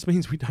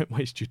means we don't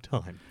waste your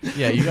time.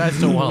 Yeah, you guys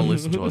don't want to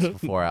listen to us for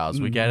 4 hours.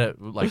 We get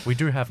it. Like, we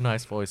do have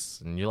nice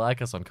voice and you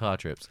like us on car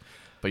trips.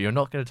 But you're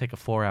not going to take a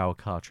 4-hour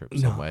car trip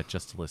somewhere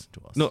just to listen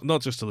to us. Not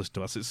just to listen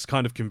to us. It's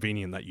kind of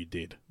convenient that you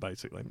did,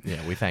 basically.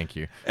 Yeah, we thank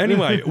you.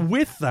 Anyway,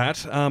 with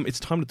that, it's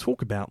time to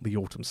talk about the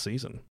autumn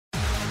season.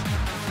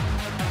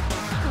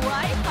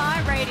 Wi-Fi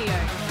Radio.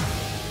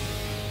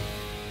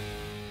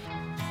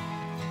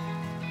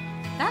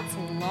 That's a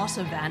lot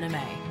of anime.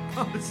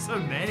 Oh, there's so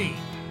many.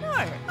 No,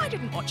 I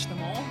didn't watch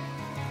them all.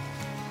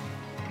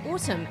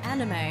 Autumn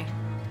anime.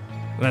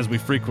 And as we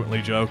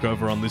frequently joke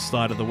over on this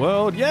side of the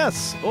world,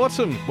 yes,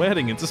 autumn, we're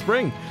heading into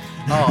spring.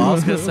 Oh, I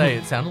was going to say,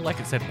 it sounded like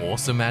it said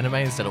awesome anime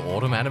instead of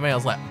autumn anime. I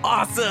was like,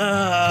 awesome!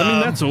 I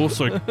mean, that's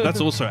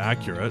also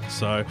accurate,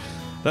 so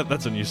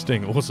that's a new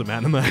sting, awesome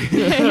anime.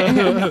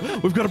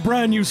 We've got a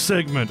brand new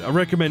segment, a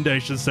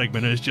recommendation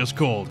segment, and it's just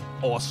called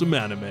Awesome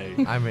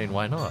Anime. I mean,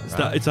 why not?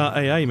 Right? It's our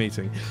AA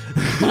meeting.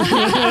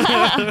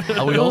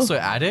 Are we also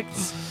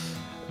addicts?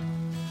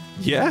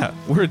 Yeah,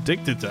 we're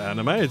addicted to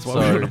anime. It's why So,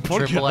 we're on a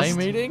podcast. AAA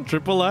meeting?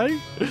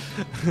 AAA?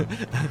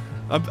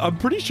 I'm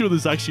pretty sure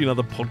there's actually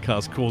another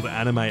podcast called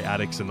Anime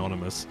Addicts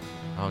Anonymous.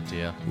 Oh,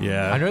 dear.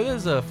 Yeah. I know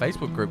there's a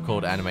Facebook group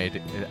called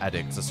Anime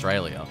Addicts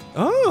Australia.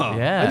 Oh,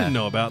 Yeah. I didn't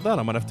know about that.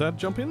 I might have to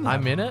jump in there.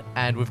 I'm in it,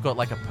 and we've got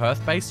like a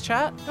Perth-based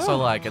chat. Oh. So,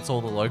 like, it's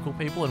all the local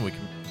people, and we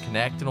can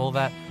connect and all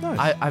that.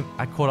 Nice.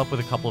 I caught up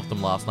with a couple of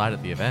them last night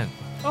at the event.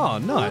 Oh,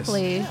 nice.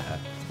 Lovely. Yeah.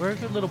 We're a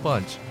good little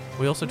bunch.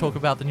 We also talk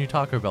about the new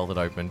Taco Bell that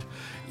opened.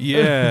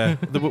 Yeah,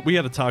 we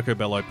had a Taco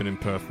Bell open in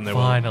Perth, and there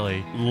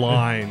Finally. were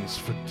lines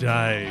for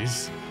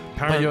days.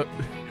 But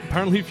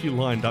Apparently, if you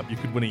lined up, you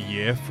could win a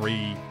year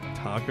free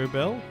Taco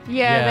Bell.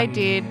 Yeah, Yeah. they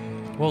did.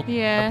 well,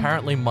 Yeah.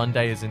 apparently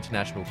Monday is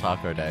International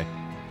Taco Day.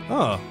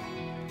 Oh,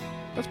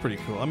 that's pretty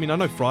cool. I mean, I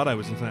know Friday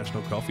was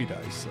International Coffee Day,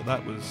 so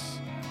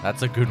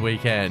That's a good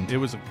weekend. it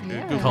was a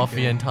Yeah. good Coffee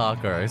weekend. and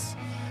tacos.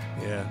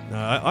 Yeah,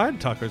 no, I had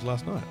tacos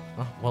last night.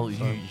 Oh, well,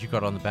 you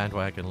got on the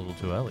bandwagon a little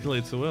too early.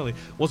 Really too early.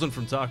 Wasn't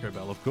from Taco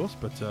Bell, of course,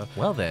 but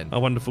Well then, a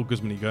wonderful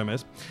Guzmani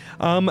Gomez.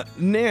 Now,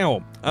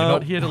 you're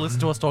not here to listen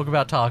to us talk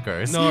about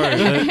tacos.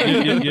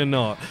 No, you're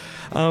not.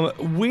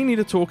 We need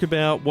to talk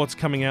about what's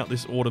coming out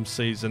this autumn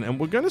season, and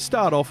we're going to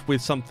start off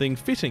with something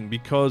fitting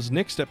because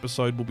next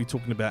episode we'll be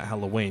talking about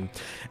Halloween.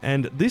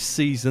 And this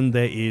season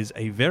there is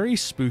a very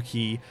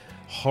spooky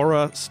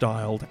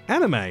horror-styled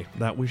anime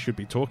that we should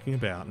be talking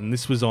about, and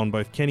this was on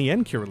both Kenny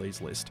and Kiralei's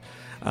list,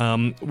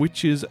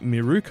 which is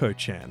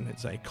Miruko-chan.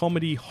 It's a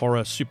comedy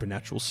horror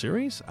supernatural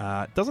series.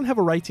 It doesn't have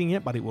a rating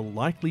yet, but it will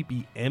likely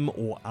be M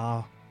or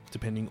R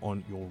depending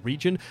on your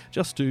region,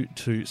 just due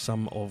to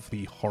some of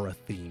the horror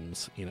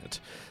themes in it.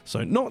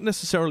 So not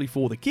necessarily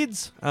for the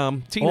kids,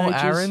 teenagers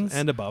Aarons.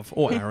 and above,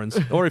 or Aarons,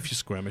 or if you're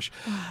squirmish.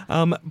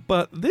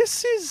 But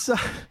this is...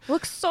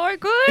 Looks so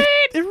good.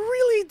 it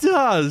really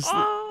does.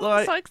 Oh,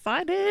 I'm so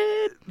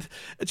excited.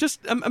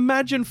 Just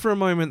imagine for a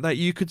moment that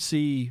you could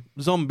see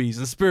zombies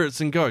and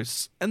spirits and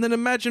ghosts, and then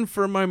imagine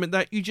for a moment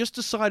that you just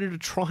decided to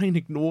try and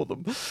ignore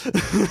them.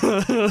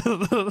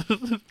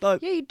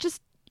 Like, Yeah,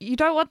 you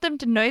don't want them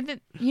to know that,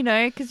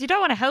 because you don't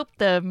want to help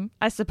them,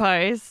 I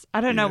suppose. I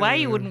don't know why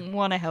you wouldn't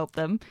want to help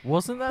them.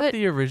 Wasn't that But-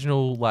 the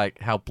original, like,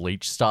 how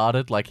Bleach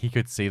started? Like, he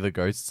could see the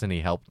ghosts and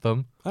he helped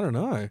them? I don't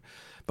know.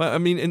 But I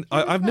mean,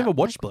 I've never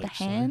watched Like Bleach.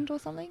 the hand or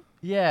something?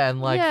 Yeah,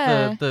 and, like,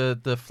 Yeah.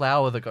 the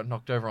flower that got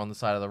knocked over on the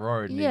side of the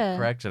road, and Yeah. he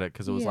corrected it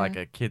because it was, Yeah. like,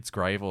 a kid's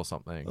grave or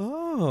something.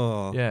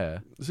 Oh. Yeah.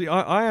 See,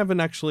 I haven't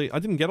actually... I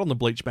didn't get on the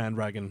Bleach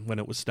bandwagon when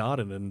it was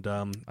started, and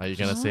Are you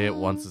going to see it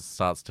once it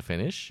starts to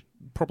finish?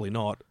 probably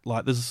not.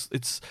 Like, there's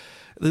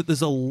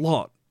a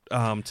lot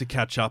to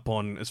catch up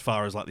on as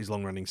far as, like, these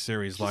long-running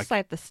series. Just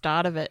like the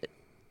start of it.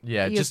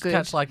 Yeah, You're just good.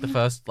 catch, like, the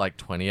first, like,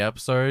 20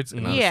 episodes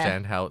and Yeah.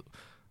 understand how...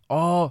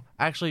 Oh,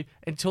 actually,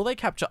 until they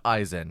capture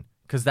Aizen,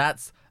 because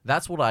that's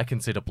what I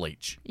consider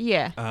Bleach.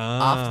 Yeah.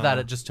 After that,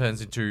 it just turns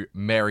into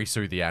Mary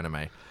Sue the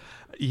anime.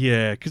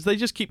 Yeah, because they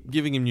just keep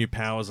giving him new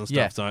powers and stuff,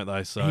 Yeah. don't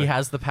they? So He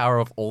has the power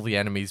of all the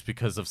enemies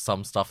because of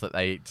some stuff that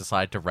they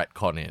decide to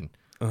retcon in.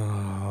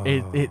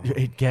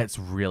 It gets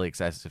really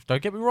excessive.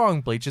 Don't get me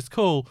wrong, Bleach is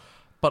cool,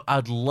 but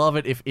I'd love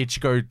it if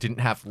Ichigo didn't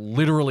have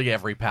literally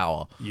every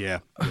power. Yeah,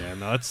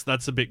 no,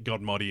 that's a bit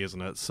godmoddy,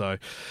 isn't it? So,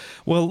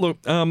 well,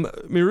 look,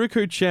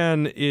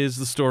 Miruko-chan is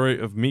the story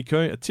of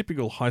Miko, a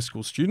typical high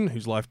school student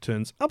whose life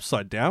turns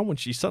upside down when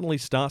she suddenly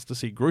starts to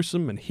see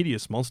gruesome and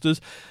hideous monsters.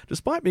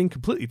 Despite being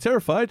completely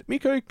terrified,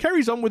 Miko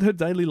carries on with her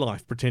daily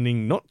life,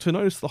 pretending not to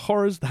notice the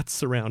horrors that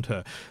surround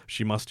her.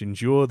 She must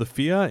endure the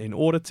fear in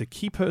order to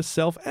keep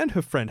herself and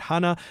her friend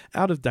Hana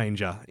out of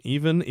danger,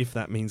 even if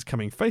that means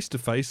coming face to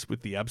face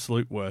with the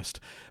absolute worst.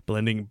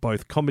 Blending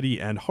both comedy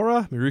and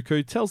horror,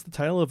 Miruko tells the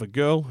tale of a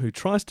girl who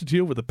tries to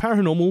deal with the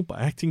paranormal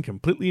by acting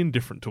completely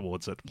indifferent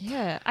towards it.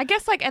 Yeah. I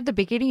guess, like, at the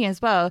beginning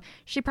as well,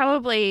 she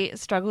probably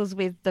struggles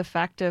with the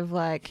fact of,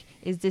 like,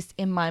 is this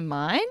in my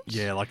mind?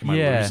 Yeah, like, am I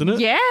Yeah. losing it?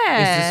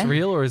 Yeah. Is this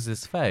real or is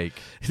this fake?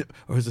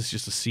 Or is this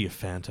just a sea of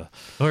Fanta?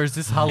 Or is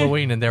this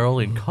Halloween and they're all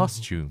in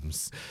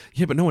costumes?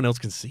 Yeah, but no one else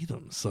can see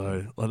them.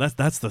 So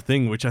that's the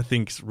thing, which I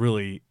think is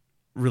really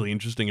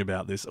interesting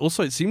about this.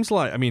 Also, it seems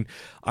like, I mean,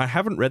 I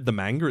haven't read the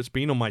manga. It's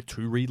been on my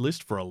to-read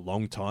list for a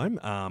long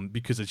time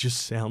because it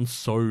just sounds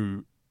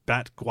so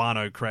bat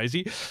guano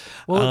crazy.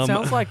 Well, it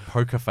sounds like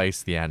Poker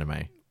Face the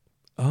anime.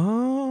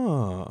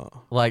 Oh.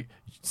 Like,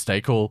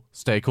 stay cool,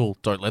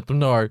 don't let them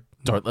know.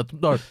 Don't let them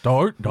know.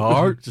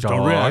 Don't. Just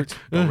don't react.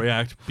 Don't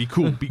react. Be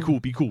cool.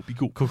 Cool.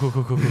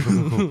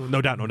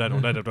 No doubt.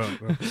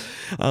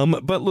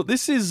 But look,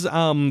 this is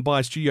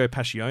by Studio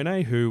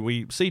Passione, who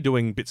we see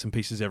doing bits and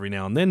pieces every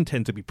now and then,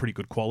 tend to be pretty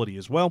good quality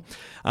as well.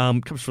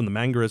 Comes from the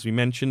manga, as we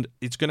mentioned.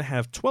 It's going to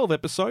have 12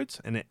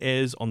 episodes, and it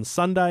airs on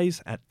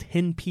Sundays at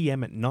 10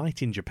 p.m. at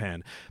night in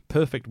Japan.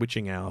 Perfect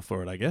witching hour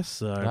for it, I guess.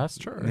 So, That's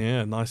true.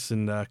 Yeah, nice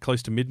and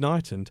close to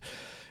midnight, and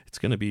it's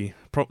going to be...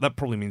 that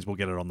probably means we'll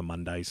get it on the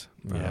Mondays,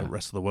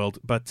 rest of the world.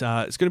 But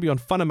it's going to be on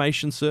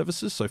Funimation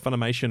services, so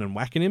Funimation and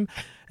Wakanim,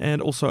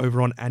 and also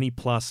over on Annie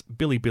Plus,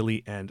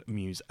 Bilibili, and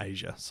Muse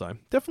Asia. So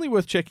definitely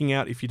worth checking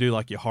out if you do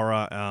like your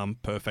horror.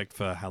 Perfect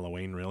for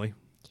Halloween, really.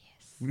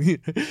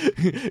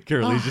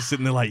 Currently's just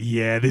sitting there like,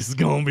 yeah, this is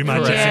going to be my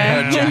Caressing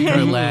Yeah. her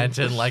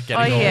jack-o'-lantern, like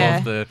getting Oh, yeah. all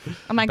of the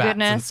Oh my bats and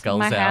goodness, skulls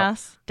my out.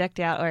 house decked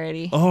out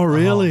already. Oh,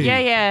 really? Yeah,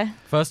 yeah.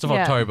 1st of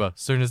Yeah. October,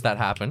 soon as that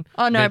happened.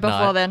 Oh no, midnight.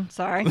 before then.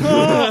 Sorry.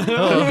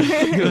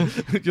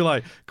 You're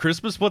like,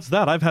 Christmas? What's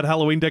that? I've had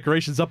Halloween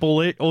decorations up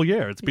all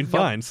year. It's been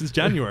fine since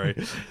January.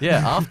 Yeah,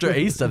 after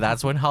Easter,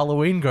 that's when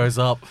Halloween goes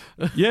up.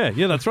 yeah,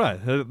 that's right.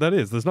 That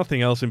is. There's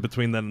nothing else in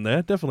between then and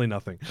there. Definitely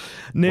nothing.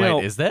 Now,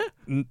 Wait, is there?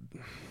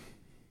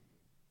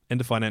 end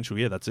of financial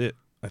year. That's it,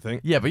 I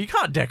think. Yeah, but you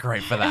can't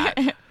decorate for that.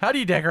 How do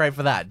you decorate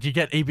for that? Do you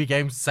get EB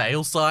Games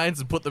sale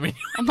signs and put them in?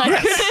 Oh my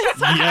goodness.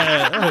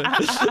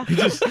 Yeah. You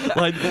just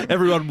like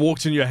everyone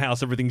walks in your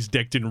house, everything's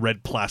decked in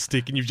red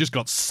plastic, and you've just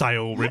got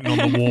sale written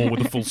on the wall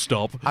with a full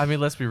stop. I mean,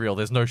 let's be real.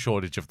 There's no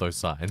shortage of those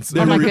signs.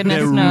 Oh my goodness,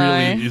 there no.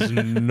 really is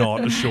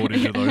not a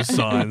shortage of those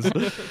signs.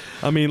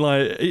 I mean,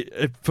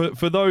 like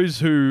for those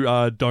who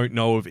don't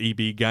know of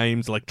EB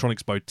Games,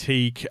 Electronics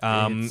Boutique,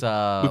 It's, we've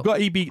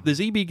got EB.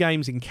 There's EB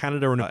Games in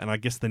Canada, and I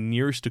guess the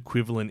nearest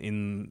equivalent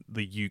in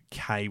the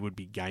UK would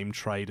be Game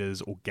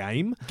Traders or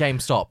Game.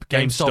 GameStop.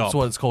 GameStop's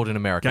what it's called in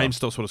America.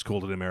 GameStop's what it's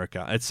called in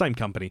America. It's the same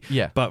company.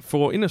 Yeah. But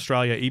in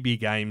Australia, EB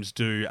Games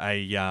do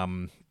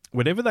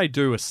whenever they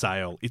do a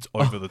sale, it's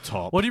over the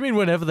top. What do you mean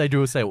whenever they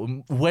do a sale?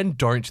 When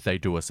don't they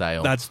do a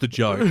sale? That's the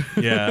joke.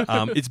 Yeah.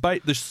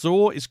 The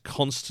store is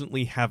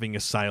constantly having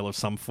a sale of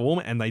some form,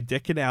 and they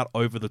deck it out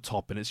over the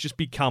top, and it's just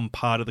become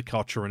part of the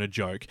culture and a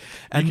joke.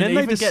 And you then can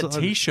they even get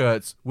decide-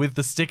 T-shirts with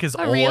the stickers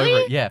all really?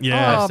 over it. Yeah.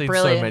 Yeah. I've Oh, seen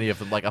brilliant. so many of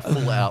them, like a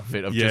full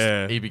outfit of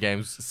Yeah. just EB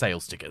Games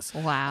sale stickers.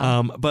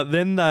 Wow. But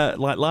then,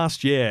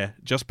 last year,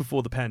 just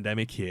before the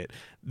pandemic hit,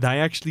 they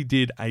actually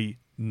did a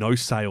no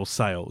sale.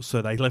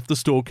 So they left the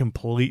store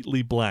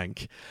completely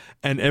blank,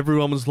 and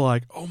everyone was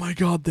like, "Oh my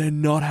god, they're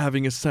not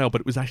having a sale!"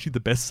 But it was actually the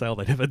best sale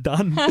they'd ever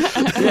done.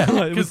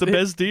 It was the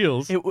best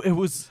deals. It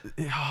was,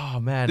 oh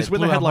man. It's it when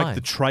blew they had our like mind.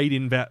 the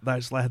trade-in, they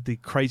had the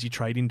crazy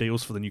trade-in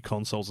deals for the new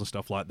consoles and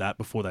stuff like that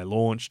before they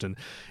launched, and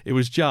it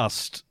was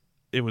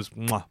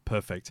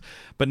perfect.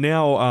 But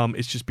now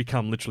it's just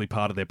become literally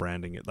part of their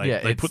branding. They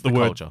it's put the the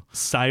word culture.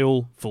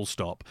 sale full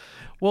stop.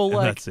 Well, and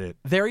like, that's it.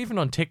 they're even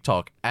on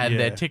TikTok, and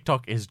their Yeah.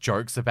 TikTok is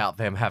jokes about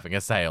them having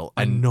a sale.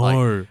 I And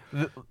know.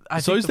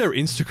 I So think is their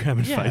Instagram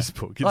and Yeah.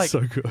 Facebook. It's Like-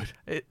 so good.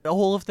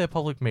 all of their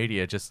public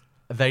media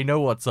they know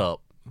what's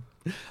up.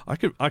 I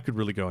could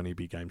really go on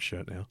EB Games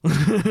shirt now.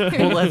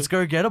 Well, let's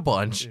go get a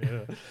bunch.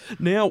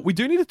 Now, we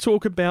do need to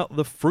talk about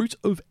the fruit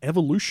of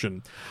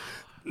evolution.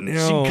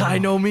 Now, Shinkai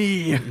no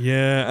Mi.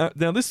 yeah.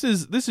 Now, this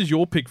is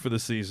your pick for the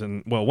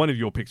season. Well, one of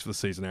your picks for the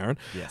season, Aaron.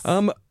 Yes.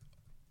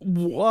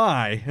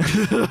 Why?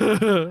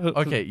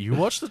 Okay, you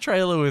watched the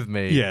trailer with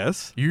me.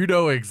 Yes. You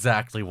know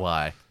exactly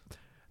why.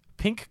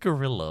 Pink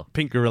Gorilla.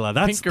 Pink Gorilla.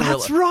 That's Pink Gorilla.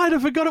 That's right. I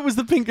forgot it was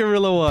the Pink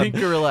Gorilla one. Pink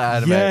Gorilla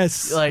anime.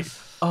 Yes. Like,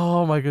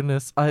 oh my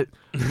goodness. At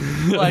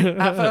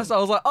first I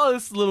was like, oh,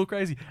 this is a little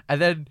crazy.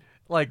 And then,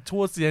 like,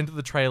 towards the end of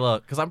the trailer,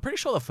 because I'm pretty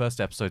sure the first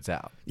episode's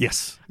out.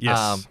 Yes.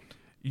 Yes.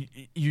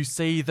 You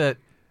see that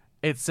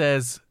it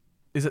says,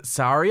 is it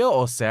Saria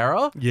or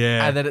Sarah?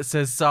 Yeah. And then it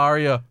says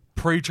Saria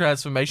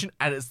pre-transformation,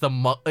 and it's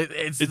it's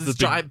It's this the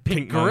giant big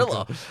pink pink gorilla.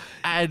 monkey.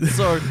 And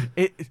so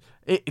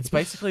it's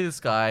basically this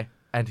guy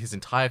and his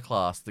entire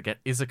class that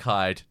get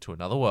isekai'd to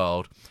another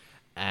world,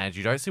 and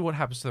you don't see what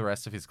happens to the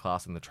rest of his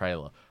class in the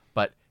trailer,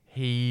 but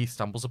he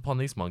stumbles upon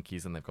these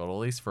monkeys, and they've got all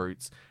these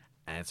fruits,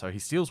 and so he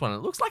steals one, and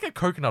it looks like a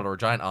coconut or a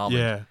giant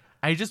almond. Yeah.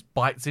 And he just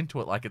bites into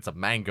it like it's a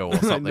mango or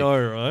something. know,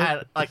 right?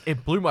 And like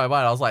it blew my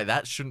mind. I was like,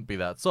 that shouldn't be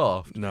that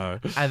soft. No.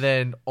 And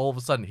then all of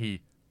a sudden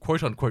he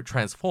quote unquote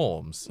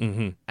transforms,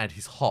 Mm-hmm. and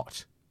he's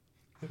hot.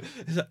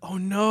 He's like, oh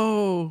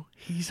no,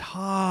 he's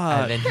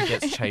hot. And then he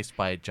gets chased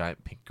by a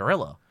giant pink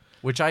gorilla,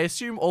 which I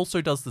assume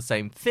also does the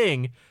same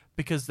thing,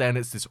 because then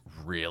it's this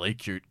really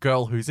cute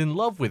girl who's in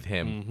love with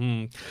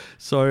him.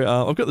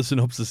 So I've got the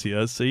synopsis here.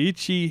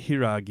 Seiichi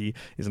Hiragi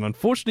is an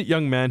unfortunate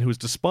young man who is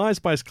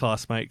despised by his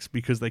classmates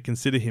because they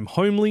consider him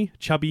homely,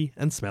 chubby,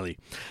 and smelly.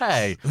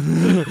 Hey,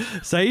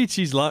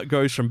 Seiichi's luck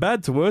goes from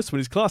bad to worse when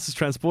his class is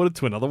transported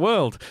to another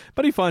world,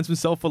 but he finds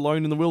himself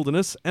alone in the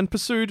wilderness and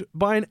pursued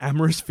by an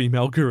amorous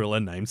female gorilla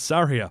named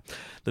Saria.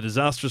 The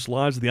disastrous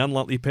lives of the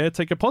unlikely pair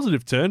take a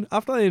positive turn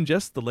after they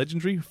ingest the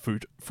legendary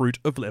fruit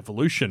of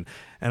evolution,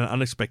 and an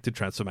unexpected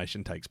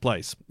transformation takes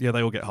place. Yeah,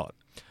 they all get hot.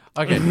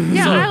 okay.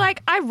 Yeah, so,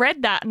 I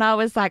read that and I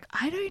was like,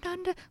 I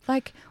don't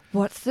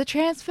what's the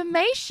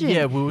transformation?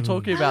 yeah, we were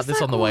talking about was this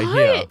like, on the way what?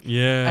 here.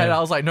 Yeah. And I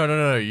was like,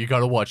 no, you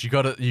gotta watch. You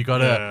gotta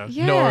Yeah.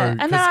 Yeah, know. and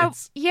 'cause then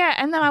it's-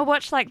 and then I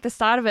watched like the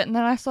start of it, and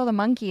then I saw the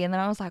monkey, and then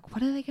I was like,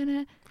 what are they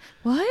gonna?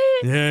 What?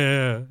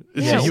 Yeah.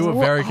 yeah, Yeah, you were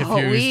very oh, confused,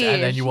 and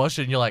then weird. you watched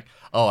it and you're like,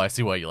 oh, I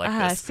see why you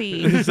like this.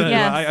 See, So,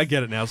 yes. I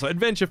get it now. So,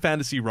 adventure,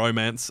 fantasy,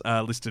 romance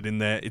listed in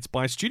there. It's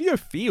by Studio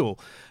Feel,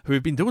 who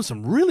have been doing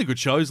some really good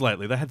shows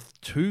lately. They had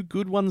 2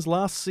 good ones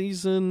last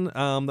season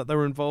that they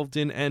were involved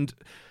in, and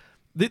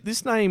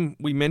This name,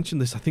 we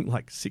mentioned this, I think,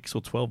 like 6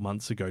 or 12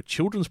 months ago.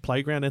 Children's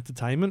Playground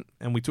Entertainment,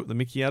 and we took the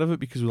mickey out of it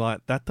because we're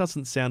like, that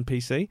doesn't sound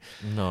PC.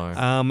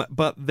 No.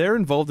 But they're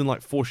involved in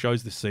like 4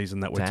 shows this season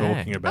that we're Dang.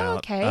 talking about. Oh,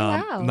 okay,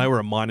 wow. And they were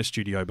a minor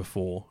studio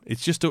before.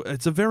 It's just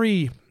it's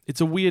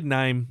a weird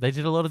name. They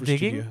did a lot of for a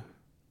digging. studio.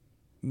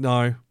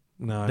 No.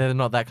 They're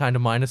not that kind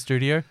of minor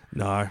studio.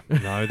 No.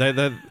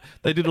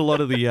 They did a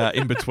lot of the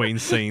in-between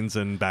scenes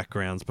and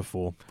backgrounds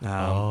before.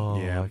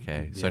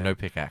 Okay. So yeah. no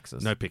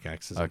pickaxes. No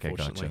pickaxes, Okay,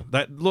 unfortunately.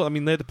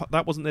 gotcha.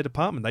 That wasn't their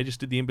department. They just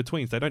did the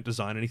in-betweens. They don't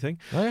design anything.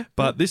 Oh, yeah?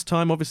 But this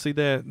time, obviously,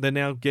 they're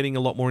now getting a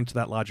lot more into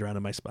that larger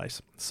anime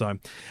space. So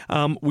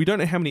we don't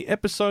know how many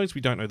episodes. We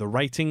don't know the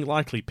rating.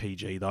 Likely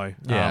PG, though.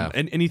 Yeah.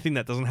 And anything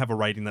that doesn't have a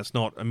rating that's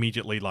not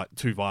immediately like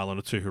too violent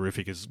or too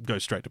horrific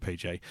goes straight to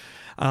PG.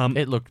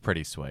 It looked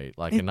pretty sweet.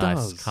 Like a It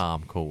nice, does.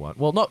 calm, cool one.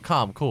 Well, not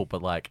calm, cool,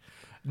 but like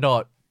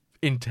not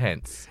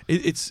intense.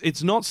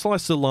 It's not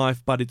slice of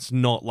life, but it's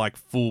not like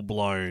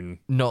full-blown...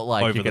 Not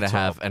like Over you're the going to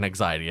top. have an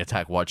anxiety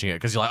attack watching it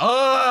because you're like,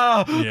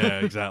 oh! Yeah,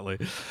 exactly.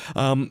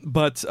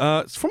 But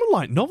it's from a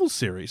light novel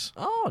series.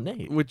 Oh,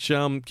 neat. Which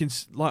I'm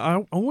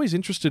always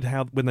interested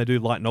how when they do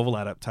light novel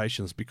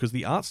adaptations because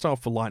the art style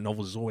for light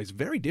novels is always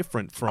very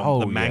different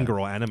from the manga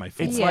or anime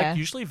form. It's Yeah. like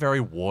usually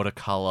very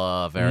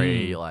watercolor,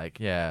 very like,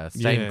 stained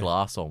Yeah.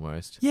 glass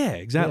almost. Yeah,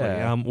 exactly.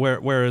 Yeah.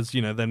 Whereas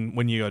then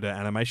when you go to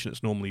animation,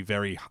 it's normally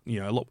very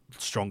a lot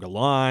stronger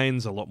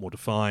lines, a lot more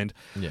defined.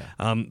 Yeah.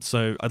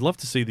 So I'd love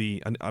to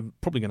see and I'm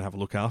probably going to have a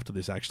look after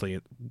this actually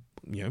at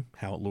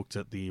how it looked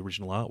at the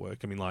original artwork.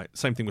 I mean, like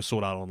same thing with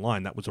Sword Art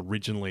Online. That was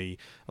originally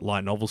a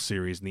light novel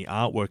series, and the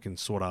artwork in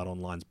Sword Art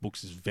Online's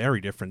books is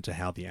very different to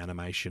how the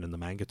animation and the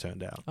manga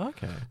turned out.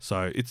 Okay.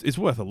 So it's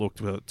worth a look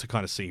to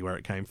kind of see where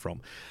it came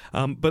from.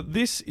 But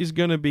this is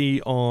going to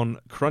be on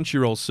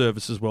Crunchyroll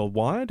services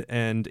worldwide,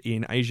 and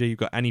in Asia you've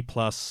got Annie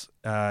Plus,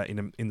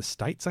 in the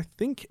States, I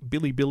think,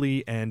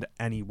 Bilibili and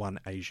Annie One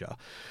Asia.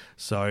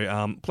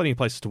 So plenty of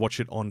places to watch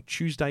it on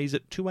Tuesdays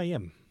at 2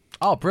 a.m.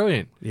 Oh,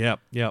 brilliant. Yep.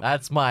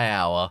 That's my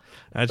hour.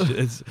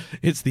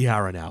 It's the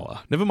Aaron hour.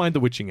 Never mind the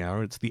witching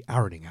hour, it's the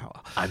Aaroning hour.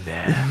 I'm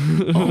there.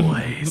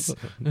 Always.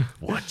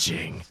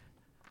 Watching.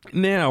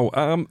 Now,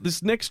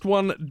 this next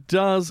one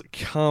does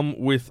come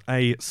with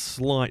a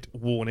slight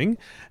warning,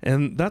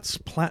 and that's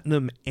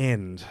Platinum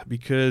End,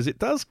 because it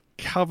does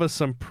cover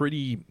some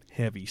pretty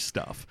heavy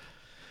stuff.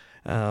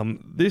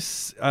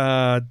 This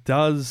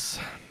does...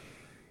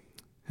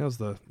 How's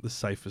the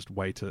safest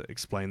way to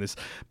explain this?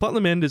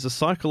 Platinum End is a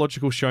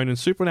psychological shonen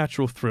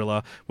supernatural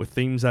thriller with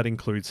themes that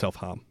include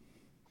self-harm.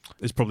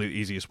 It's probably the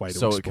easiest way to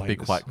explain So it can be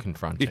this. quite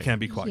confronting. It can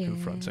be quite Yeah.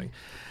 confronting.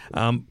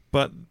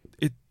 But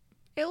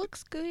It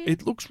looks good.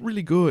 it looks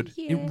really good.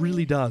 Yeah. It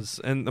really does.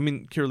 And, I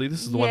mean, Kiralee,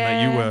 this is the one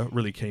that you were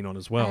really keen on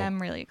as well. I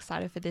am really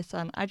excited for this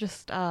one. I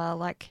just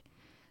like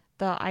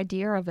the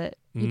idea of it,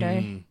 you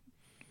know,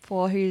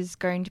 for who's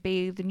going to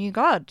be the new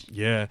god.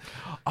 Yeah.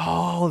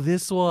 Oh,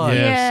 this one.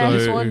 Yeah,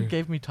 This so- one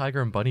gave me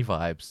Tiger and Bunny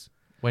vibes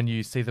when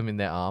you see them in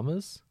their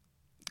armors.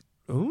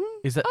 Ooh.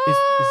 Is this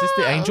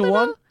the angel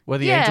little- one? Where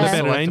the yeah. angel About an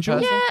select a angel?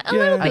 person? Yeah, a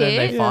little And then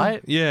they bit.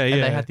 fight? Yeah, And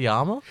yeah. they had the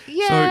armor?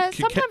 Yeah,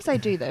 So, sometimes they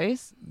do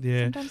those.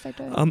 Yeah. Sometimes they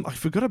don't. I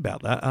forgot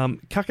about that.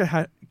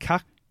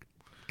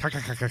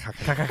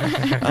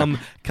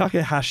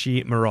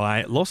 Kakahashi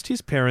Mirai lost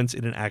his parents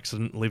in an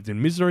accident and lived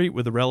in misery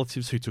with the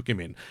relatives who took him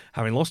in.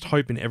 Having lost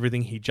hope in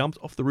everything, he jumped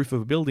off the roof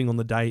of a building on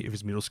the day of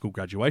his middle school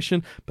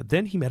graduation, but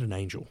then he met an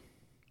angel.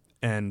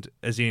 And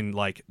as in,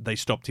 like, they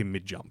stopped him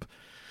mid-jump.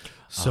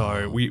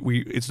 So we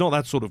it's not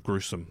that sort of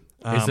gruesome.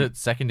 Is it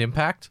Second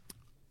Impact?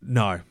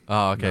 No.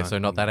 Oh, okay. No. So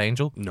not that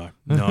angel? No.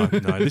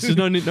 This is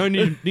no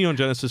Neon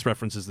Genesis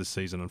references this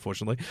season,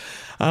 unfortunately.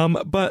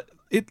 But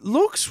it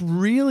looks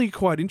really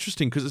quite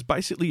interesting because it's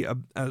basically,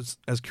 as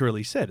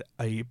Kiralee said,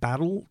 a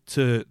battle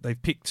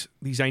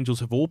these angels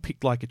have all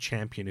picked like a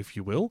champion, if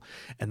you will,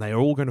 and they are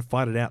all going to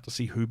fight it out to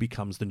see who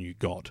becomes the new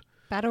god.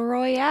 Battle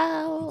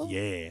Royale.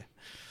 Yeah.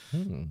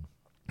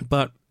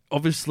 But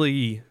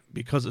obviously,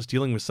 because it's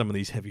dealing with some of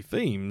these heavy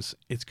themes,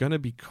 it's going to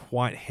be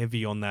quite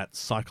heavy on that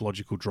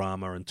psychological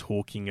drama and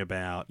talking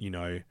about,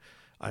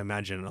 I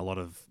imagine a lot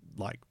of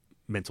like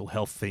mental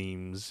health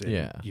themes and,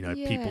 Yeah.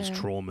 people's Yeah.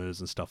 traumas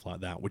and stuff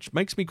like that, which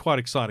makes me quite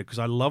excited because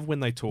I love when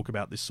they talk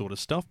about this sort of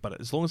stuff, but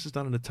as long as it's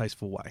done in a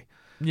tasteful way,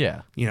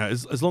 Yeah.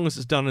 as long as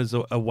it's done as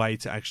a way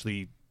to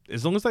actually,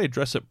 as long as they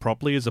address it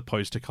properly as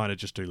opposed to kind of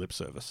just do lip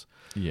service.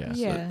 Yeah.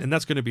 Yeah. And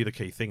that's going to be the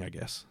key thing, I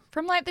guess.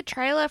 From like the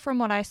trailer, from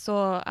what I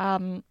saw,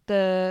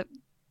 the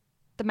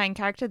main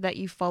character that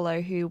you follow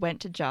who went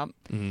to jump,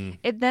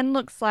 it then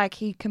looks like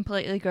he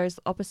completely goes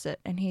opposite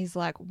and he's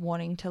like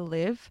wanting to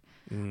live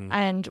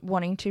and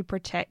wanting to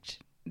protect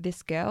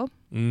this girl.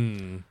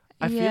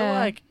 I feel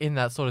like in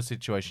that sort of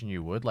situation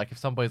you would. Like if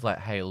somebody's like,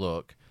 hey,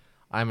 look,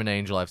 I'm an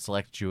angel. I've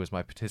selected you as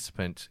my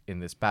participant in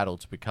this battle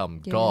to become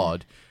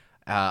God.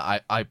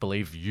 I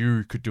believe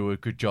you could do a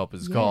good job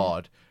as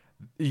God.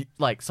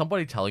 Like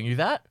somebody telling you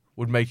that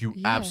would make you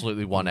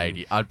absolutely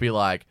 180. I'd be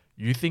like,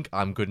 you think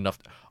I'm good enough?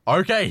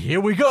 Okay,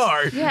 here we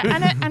go.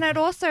 Yeah, and it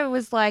also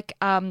was like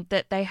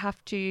that they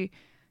have to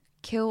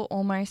kill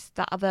almost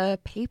the other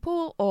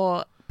people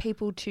or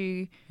people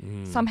to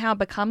somehow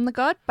become the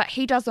god, but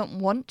he doesn't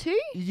want to.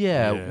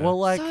 Yeah. Well,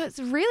 like, So it's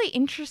really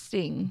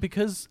interesting.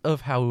 because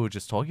of how we were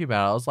just talking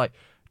about it, I was like,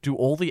 do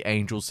all the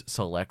angels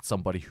select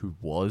somebody who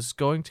was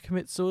going to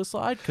commit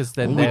suicide? Because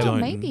then We they're, don't-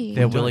 maybe.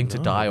 they're we willing don't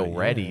to die know,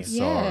 already.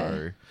 yeah. So,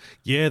 Yeah.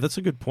 Yeah, that's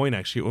a good point,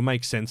 actually. It would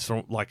make sense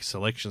from like a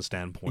selection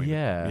standpoint.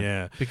 yeah.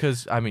 Yeah.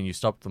 Because, I mean, you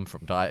stop them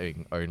from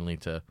dying only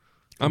to.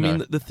 I you mean,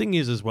 know- the thing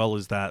is, as well,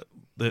 is that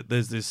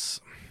there's this.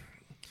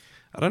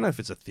 I don't know if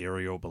it's a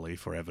theory or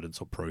belief or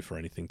evidence or proof or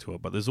anything to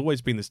it, but there's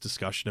always been this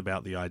discussion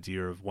about the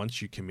idea of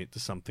once you commit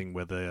to something,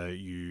 whether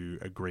you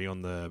agree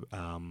on the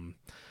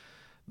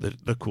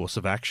course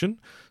of action.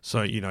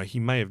 So, you know,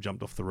 he may have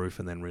jumped off the roof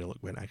and then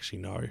went, actually,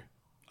 no,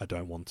 I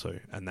don't want to.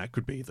 And that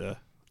could be the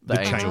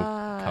angel change.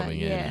 coming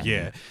yeah. in.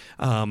 Yeah,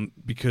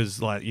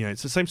 because like, you know,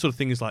 it's the same sort of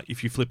thing as like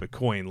if you flip a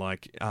coin.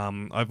 Like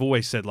I've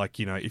always said, like,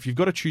 you know, if you've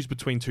got to choose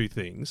between two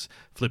things,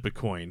 flip a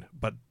coin.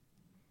 But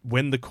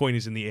when the coin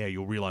is in the air,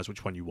 you'll realize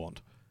which one you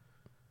want.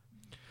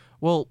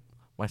 Well,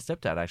 my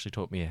stepdad actually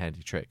taught me a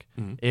handy trick.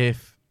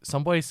 If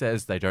somebody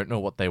says they don't know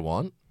what they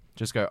want,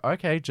 just go,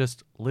 okay,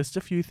 just list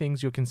a few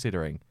things you're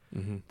considering.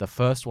 The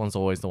first one's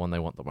always the one they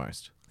want the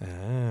most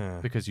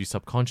because you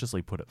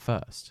subconsciously put it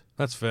first.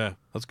 That's fair.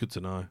 That's good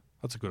to know.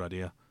 That's a good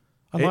idea.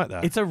 I like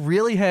that. It's a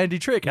really handy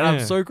trick, and I'm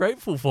Yeah. so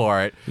grateful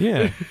for it.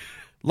 Yeah.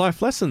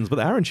 Life lessons with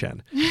Aaron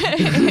Chan.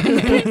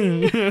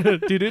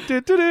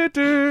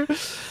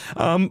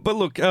 But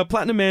look,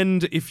 Platinum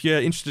End, if you're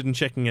interested in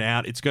checking it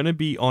out, it's going to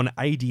be on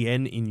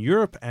ADN in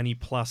Europe, Annie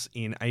Plus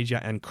in Asia,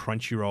 and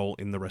Crunchyroll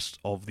in the rest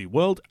of the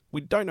world.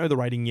 We don't know the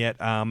rating yet.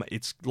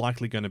 It's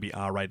likely going to be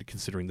R-rated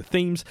considering the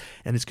themes,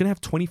 and it's going to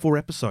have 24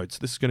 episodes.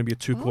 This is going to be a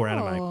 2-core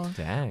anime.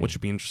 Dang. Which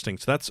would be interesting.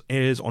 So that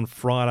airs on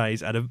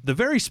Fridays at the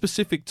very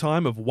specific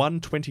time of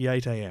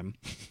 1:28 a.m.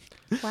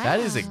 That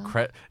is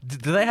incredible.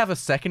 Do they have a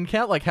second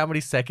count? Like how many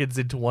seconds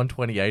into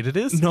 128 it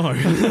is? No.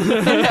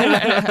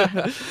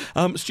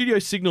 Studio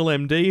Signal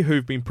MD,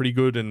 who've been pretty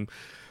good and,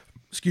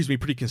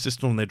 pretty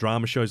consistent on their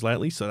drama shows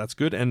lately, so that's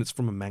good. And it's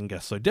from a manga,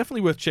 so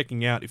definitely worth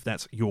checking out if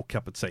that's your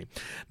cup of tea.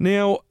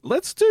 Now,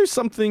 let's do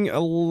something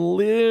a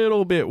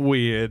little bit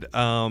weird,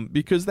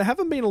 because there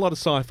haven't been a lot of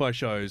sci-fi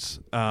shows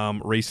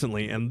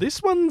recently, and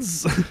this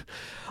one's...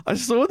 I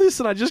saw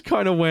this and I just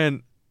kind of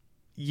went...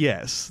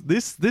 Yes,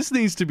 this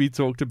needs to be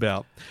talked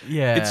about.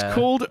 Yeah. It's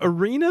called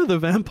Arena the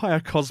Vampire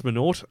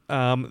Cosmonaut.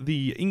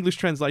 The English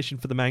translation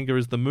for the manga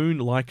is The Moon,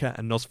 Laika,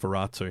 and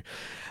Nosferatu.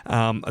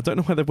 I don't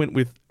know why they went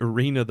with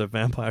Arena the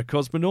Vampire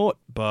Cosmonaut,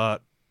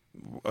 but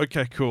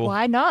okay, cool.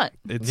 Why not?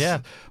 It's, Yeah.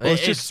 Well,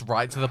 it's just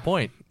right to the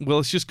point. well,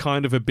 it's just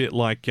kind of a bit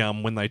like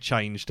when they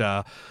changed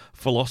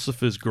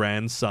Philosopher's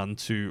grandson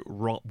to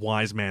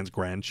Wise Man's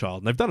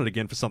grandchild. And they've done it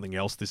again for something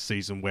else this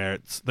season where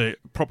it's the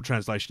proper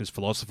translation is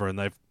Philosopher and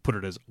they've put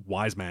it as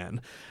Wise Man.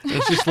 And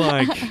it's just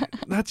like,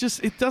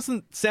 it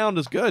doesn't sound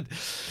as good.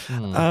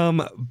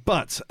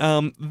 But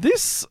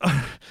this...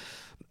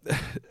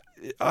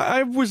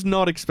 I was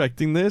not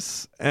expecting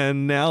this,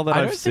 and now that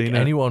I I've don't seen think it,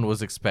 anyone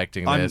was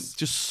expecting I'm this.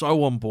 just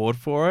so on board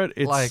for it.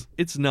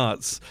 It's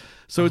nuts.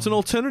 So it's an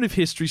alternative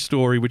history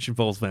story which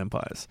involves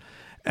vampires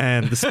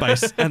and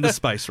the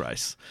space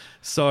race.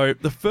 So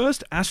the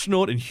first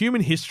astronaut in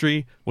human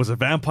history was a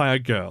vampire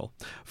girl.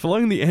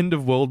 Following the end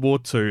of World War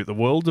II, the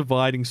world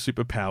dividing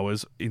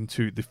superpowers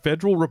into the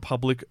Federal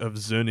Republic of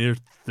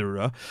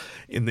Zernithura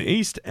in the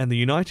east and the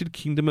United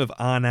Kingdom of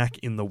Arnak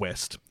in the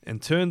west,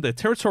 and turned their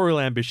territorial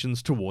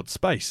ambitions towards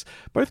space.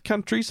 Both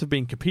countries have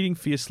been competing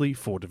fiercely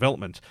for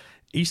development.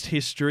 East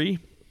History,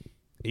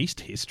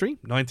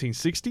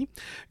 1960,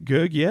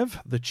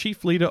 Gergiev, the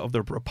chief leader of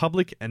the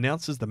Republic,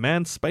 announces the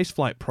manned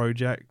spaceflight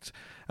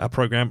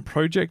program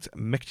Project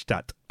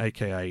Mechtat,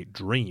 aka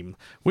DREAM,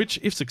 which,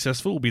 if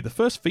successful, will be the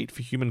first feat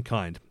for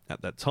humankind.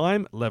 At that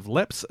time, Lev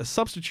Leps, a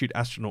substitute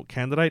astronaut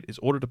candidate, is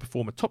ordered to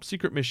perform a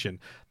top-secret mission,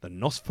 the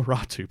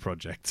Nosferatu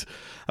Project.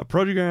 A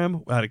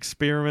program that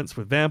experiments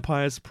with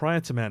vampires prior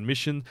to manned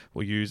mission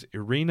will use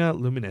Irina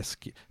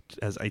Luminescu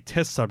as a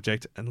test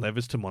subject, and Lev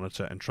is to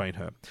monitor and train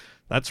her.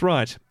 That's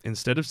right,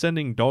 instead of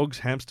sending dogs,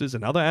 hamsters,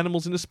 and other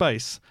animals into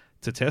space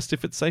to test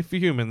if it's safe for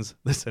humans,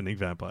 they're sending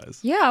vampires.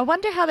 Yeah, I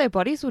wonder how their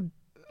bodies would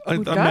I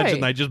go. imagine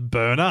they just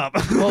burn up.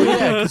 Well,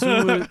 yeah,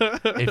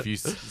 because if you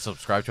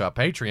subscribe to our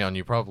Patreon,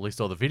 you probably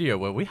saw the video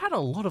where we had a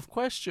lot of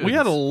questions. We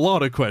had a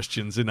lot of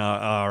questions in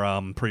our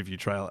preview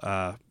trail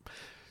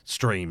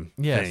stream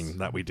Yes. thing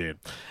that we did.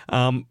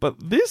 But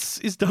this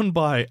is done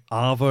by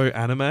Arvo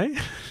Anime.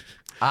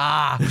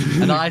 a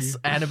nice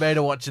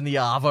animator watching the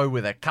Arvo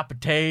with a cup of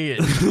tea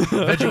and a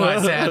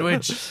Vegemite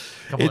sandwich,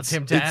 a couple of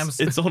Tim Tams.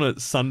 It's on at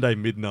Sunday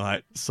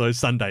midnight, so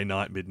Sunday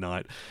night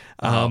midnight.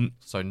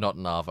 So not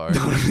an Arvo.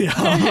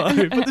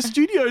 Yeah, but the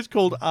studio is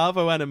called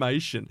Arvo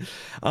Animation,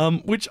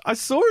 which I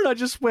saw and I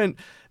just went,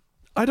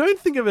 I don't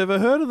think I've ever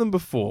heard of them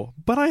before,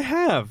 but I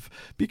have,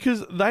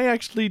 because they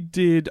actually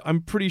did,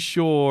 I'm pretty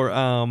sure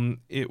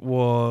it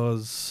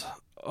was...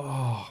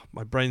 Oh,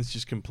 my brain's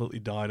just completely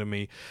died on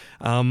me.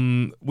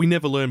 We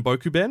Never Learn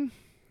Bokuben.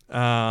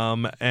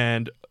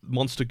 and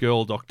Monster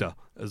Girl Doctor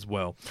as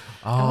well.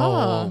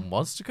 Oh,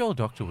 Monster Girl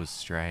Doctor was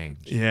strange.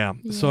 Yeah.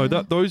 So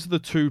those are the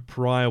two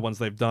prior ones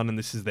they've done, and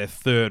this is their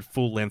third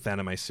full-length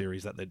anime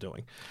series that they're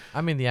doing. I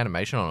mean, the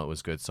animation on it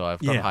was good, so I've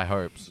got high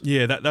hopes.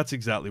 Yeah, that's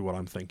exactly what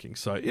I'm thinking.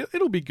 So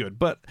it'll be good,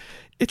 but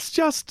it's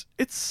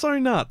so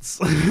nuts.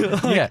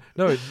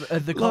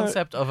 The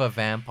concept of a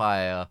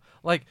vampire,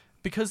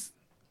 because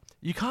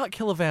you can't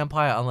kill a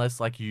vampire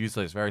unless you use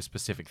those very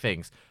specific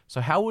things.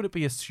 So how would it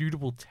be a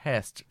suitable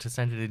test to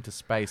send it into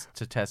space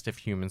to test if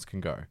humans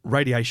can go?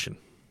 Radiation.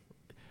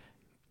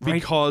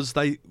 Because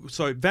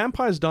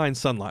vampires die in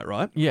sunlight,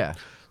 right? Yeah.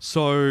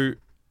 So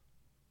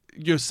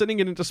you're sending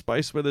it into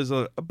space where there's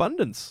an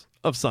abundance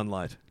of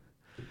sunlight.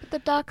 The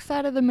dark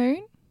side of the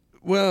moon?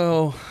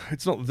 Well,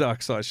 it's not the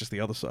dark side, it's just the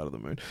other side of the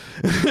moon.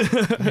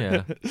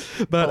 Yeah.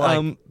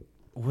 But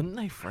wouldn't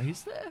they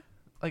freeze there?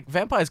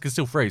 Vampires can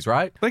still freeze,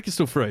 right? they can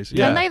still freeze. Can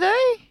Yeah. they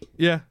though?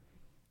 Yeah.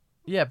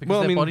 Yeah,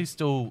 because their body's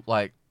still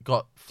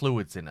got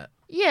fluids in it.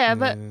 Yeah,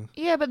 but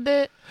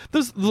the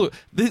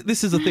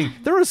This is the thing.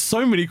 There are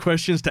so many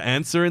questions to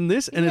answer in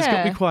this, and it's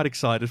got me Yeah. quite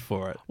excited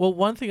for it. Well,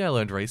 one thing I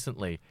learned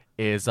recently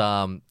is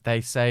they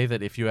say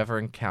that if you ever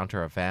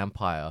encounter a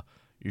vampire,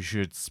 you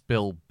should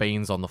spill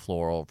beans on the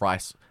floor or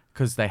rice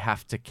because they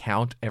have to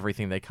count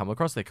everything they come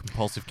across. They're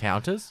compulsive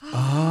counters.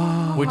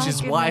 Which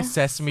is why goodness.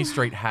 Sesame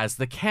Street has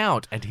the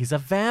count, and he's a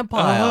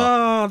vampire.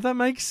 Oh, that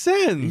makes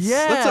sense.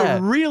 Yeah.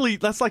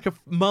 That's like a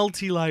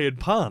multi-layered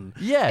pun.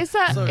 Yeah. is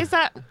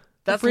that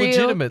That's real?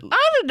 legitimate.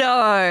 I don't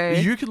know.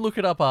 You can look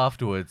it up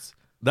afterwards.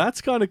 That's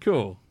kind of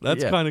cool.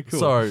 That's Yeah. kind of cool.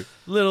 So,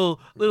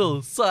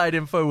 little side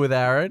info with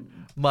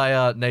Aaron.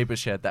 My neighbor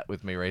shared that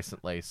with me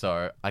recently,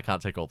 so I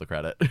can't take all the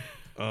credit.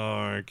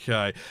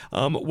 Okay.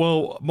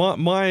 Well, my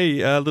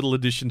little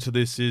addition to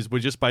this is we're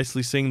just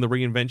basically seeing the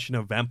reinvention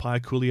of Vampire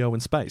Coolio in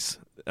space,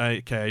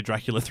 aka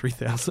Dracula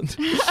 3000.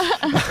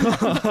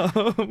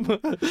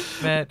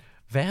 Man,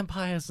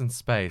 vampires in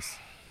space.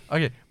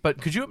 Okay, but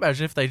could you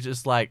imagine if they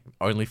just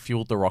only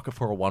fueled the rocket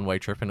for a one-way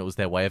trip and it was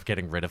their way of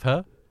getting rid of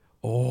her?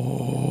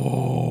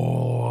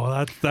 Oh,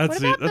 that's What it.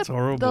 about That's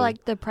horrible.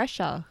 the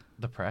pressure,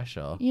 The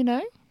pressure. you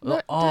know?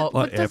 Well, What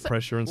like air does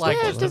pressure and like-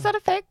 stuff. Yeah, like does that.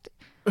 that affect?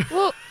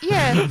 Well,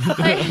 yeah.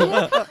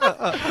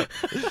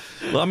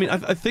 Well, I mean,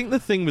 I think the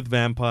thing with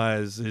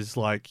vampires is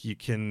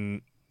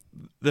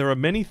there are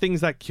many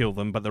things that kill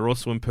them, but they're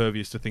also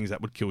impervious to things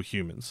that would kill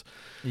humans.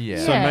 Yeah.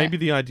 So Yeah. maybe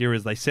the idea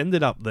is they send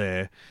it up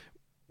there.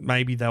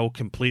 Maybe they'll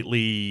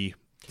completely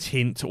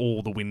tint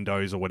all the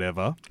windows or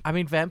whatever. I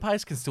mean,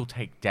 vampires can still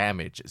take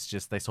damage. It's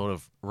just they sort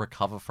of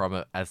recover from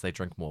it as they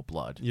drink more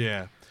blood.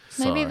 Yeah.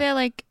 Maybe So- they're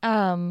like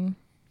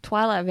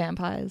Twilight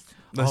vampires.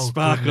 The Oh,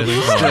 sparkle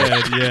goodness.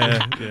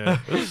 instead. Yeah.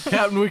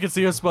 Captain, we can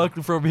see her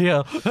sparkling from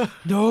here.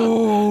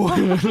 No.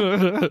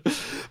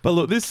 But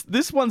look,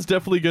 this one's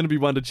definitely going to be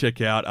one to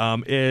check out.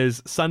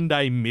 Airs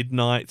Sunday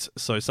midnight,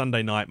 so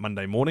Sunday night,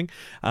 Monday morning.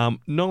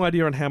 No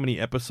idea on how many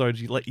episodes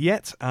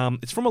yet.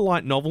 It's from a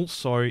light novel,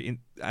 so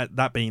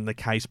that being the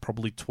case,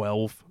 probably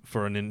 12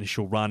 for an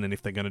initial run. And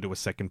if they're going to do a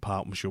second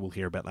part, I'm sure we'll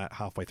hear about that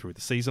halfway through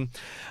the season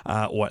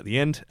or at the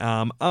end.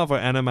 Arvo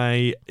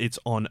Anime, it's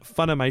on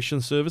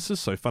Funimation services,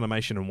 so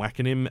Funimation and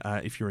Wakanim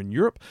if you're in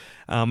Europe.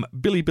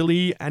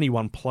 Bilibili, Annie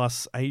One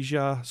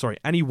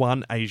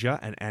Asia,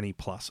 and Annie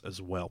Plus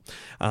as well.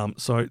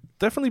 So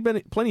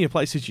definitely plenty of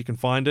places you can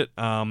find it.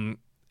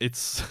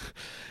 It's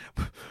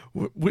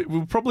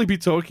we'll probably be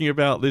talking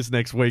about this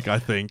next week, I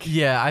think.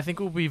 Yeah, I think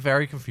we'll be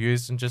very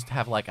confused and just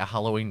have a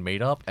Halloween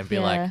meetup and be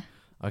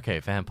okay,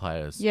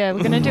 vampires. Yeah,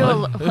 we're gonna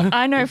do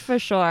I know for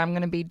sure I'm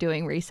gonna be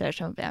doing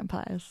research on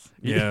vampires.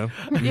 Yeah.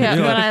 Yeah,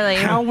 You're when like, I leave.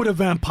 how would a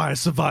vampire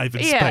survive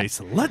in Yeah. space?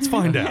 Let's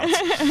find out.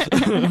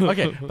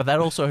 Okay, but that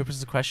also opens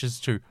the questions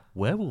to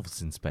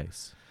werewolves in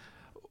space.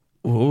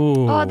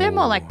 Ooh. Oh, they're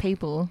more like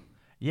people.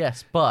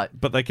 Yes, but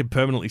But they can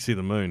permanently see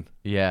the moon.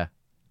 yeah,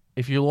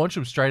 if you launch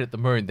them straight at the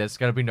moon, there's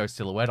going to be no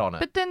silhouette on it.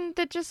 But then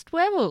they're just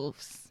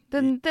werewolves.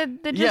 Then they're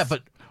just Yeah,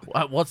 but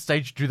at what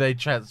stage do they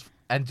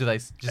and do they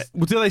just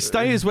Well, do they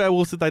stay as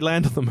werewolves if they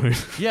land on the moon?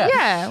 yeah?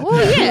 yeah,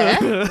 well, yeah,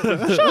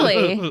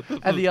 surely,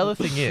 And the other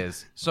thing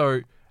is,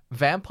 so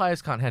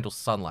vampires can't handle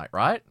sunlight,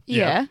 right?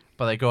 yeah.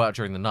 But they go out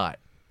during the night.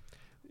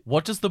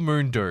 What does the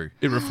moon do?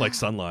 It reflects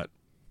sunlight.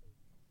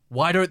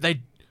 Why don't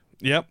they?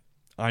 Yep.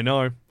 I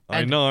know.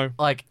 I know.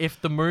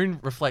 If the moon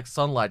reflects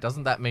sunlight,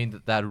 doesn't that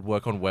mean that would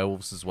work on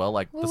werewolves as well?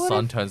 Well, The what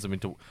sun if- turns them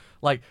into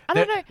I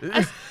don't know,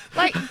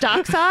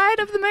 dark side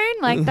of the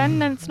moon.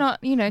 Then it's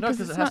not, No, because because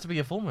it's it has not. to be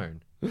a full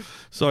moon.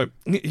 So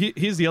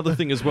here's the other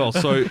thing as well.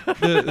 So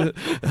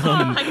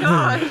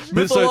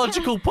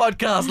Mythological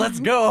podcast. Let's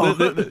go.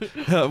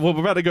 well, we're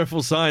about to go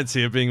full science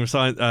here, being a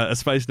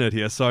space nerd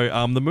here. So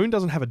the moon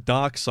doesn't have a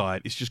dark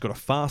side; it's just got a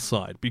far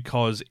side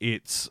because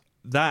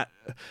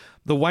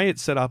the way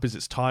it's set up is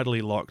it's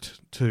tidally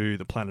locked to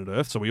the planet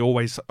Earth, so we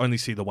always only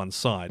see the one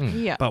side.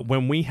 Yeah. But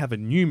when we have a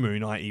new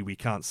moon, i.e. we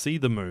can't see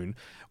the moon,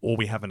 or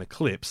we have an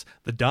eclipse,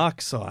 the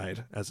dark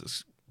side, as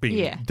it's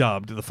being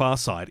dubbed, the far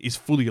side, is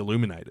fully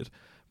illuminated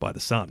by the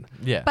sun.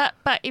 Yeah.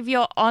 But if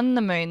you're on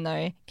the moon,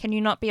 though, can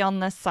you not be on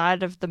the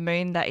side of the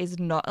moon that is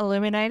not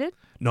illuminated?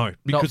 No,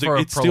 because for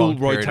a it still prolonged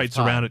period of rotates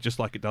time. around it just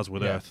like it does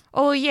with Yeah. Earth.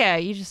 Oh, yeah,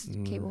 you just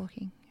keep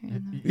walking.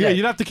 around Yeah,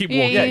 you'd have to keep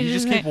walking. Yeah, you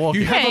just keep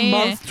walking. You have a Yeah,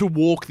 yeah. month to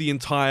walk the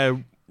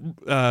entire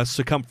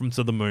circumference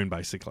of the moon,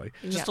 basically.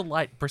 Just a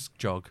light, brisk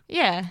jog.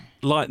 Yeah.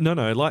 Light,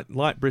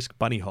 brisk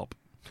bunny hop.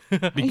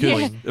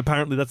 Because Yeah.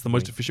 apparently that's the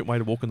most efficient way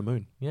to walk on the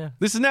moon. Yeah.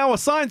 This is now a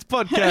science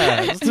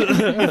podcast.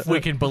 If we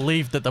can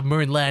believe that the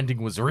moon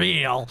landing was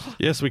real,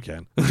 Yes, we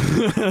can.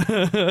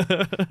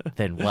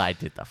 then why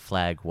did the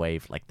flag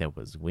wave like there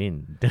was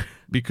wind?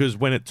 Because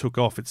when it took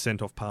off, it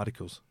sent off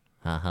particles.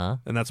 Uh-huh.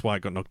 And that's why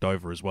it got knocked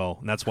over as well.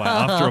 And that's why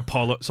after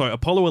Apollo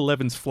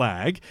 11's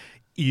flag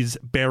is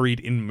buried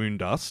in moon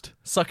dust,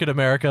 Suck it,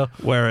 America.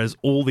 whereas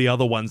all the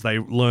other ones, they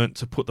learnt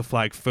to put the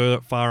flag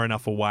far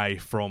enough away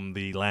from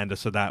the lander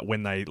so that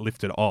when they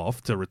lifted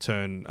off to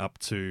return up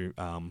to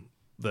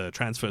the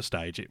transfer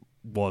stage, it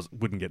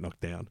wouldn't get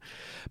knocked down.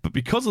 But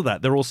because of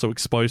that, they're also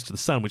exposed to the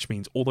sun, which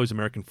means all those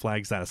American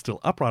flags that are still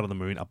upright on the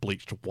moon are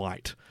bleached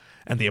white.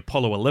 And the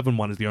Apollo 11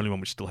 one is the only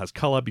one which still has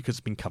color because it's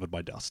been covered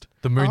by dust.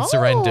 The moon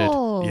surrendered.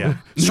 Oh. Yeah.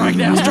 Strike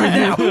now, strike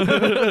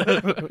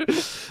now.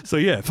 So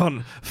yeah,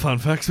 fun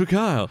facts for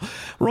Kyle.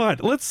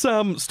 Right, let's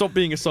stop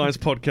being a science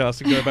podcast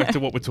and go back to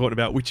what we're talking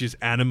about, which is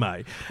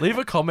anime. Leave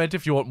a comment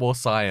if you want more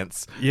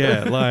science.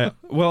 Yeah,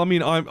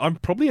 I'm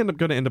probably going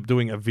to end up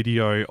doing a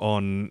video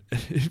on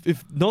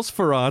if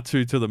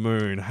Nosferatu to the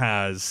Moon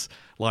has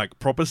like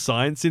proper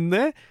science in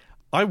there.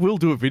 I will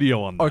do a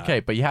video on that.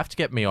 Okay, but you have to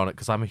get me on it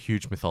because I'm a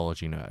huge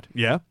mythology nerd.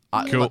 Yeah.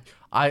 Cool.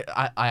 I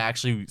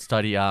actually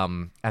study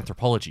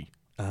anthropology.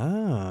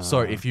 Ah. So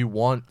if you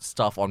want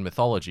stuff on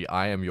mythology,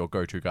 I am your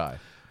go-to guy.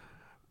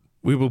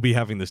 We will be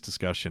having this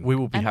discussion. We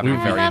will be And having a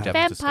I very love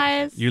in-depth discussion.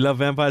 vampires. You love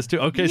vampires too?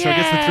 Okay, so I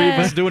guess the three of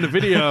us are doing a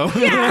video.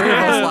 Three of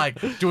us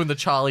like doing the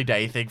Charlie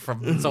Day thing from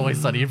It's Always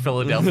Sunny in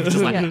Philadelphia. Just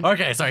like,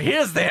 okay, so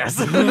here's this.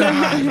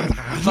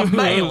 The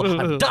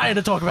male. I'm dying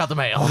to talk about the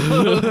male.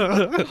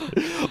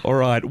 All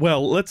right,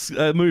 well, let's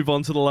move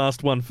on to the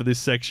last one for this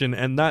section,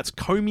 and that's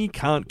Comey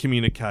Can't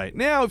Communicate.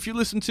 Now, if you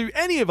listen to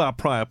any of our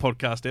prior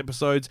podcast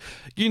episodes,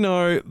 you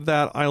know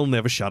that I'll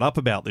never shut up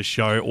about this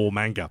show or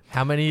manga.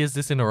 How many is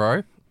this in a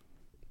row?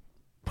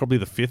 Probably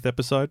the 5th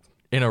episode.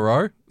 In a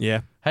row?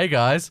 Yeah. Hey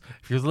guys,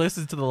 if you've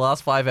listened to the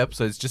last 5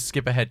 episodes, just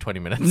skip ahead 20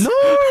 minutes.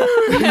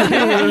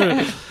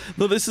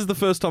 No, this is the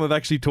first time I've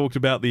actually talked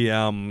about the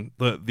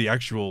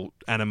actual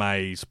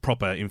anime's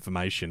proper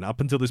information. Up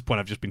until this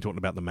point, I've just been talking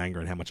about the manga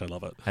and how much I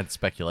love it. And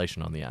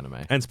speculation on the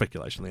anime. And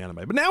speculation on the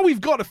anime. But now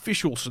we've got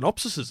official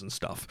synopsises and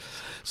stuff.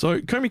 So,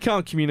 Comey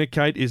Can't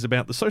Communicate is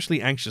about the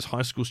socially anxious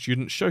high school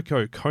student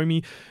Shoko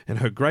Comey, and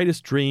her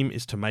greatest dream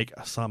is to make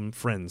some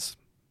friends.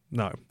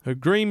 No, her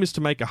dream is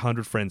to make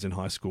 100 friends in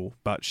high school,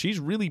 but she's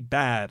really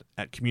bad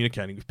at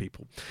communicating with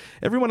people.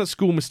 Everyone at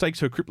school mistakes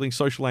her crippling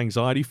social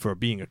anxiety for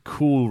being a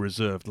cool,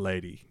 reserved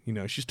lady. You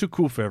know, she's too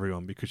cool for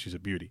everyone because she's a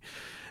beauty.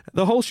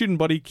 The whole student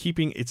body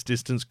keeping its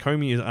distance,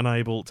 Comey is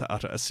unable to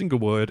utter a single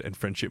word, and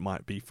friendship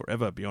might be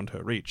forever beyond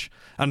her reach.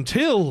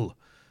 Until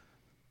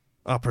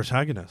our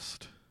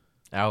protagonist,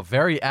 Our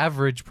very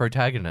average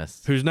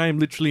protagonist. whose name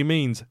literally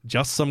means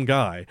just some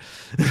guy,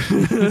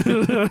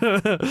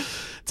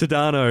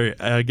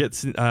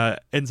 Tadano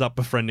ends up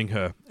befriending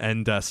her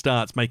and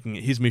starts making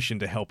it his mission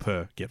to help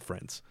her get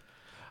friends.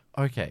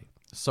 Okay,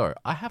 so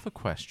I have a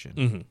question.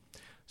 Mm-hmm.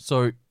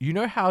 So, you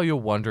know how you're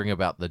wondering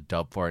about the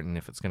dub for it and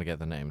if it's going to get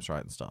the names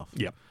right and stuff?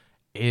 Yep.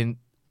 In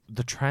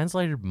the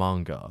translated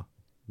manga,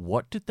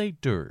 what did they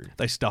do?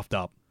 They stuffed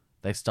up.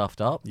 They stuffed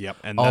up? Yep.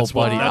 And Oh, that's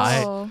what buddy,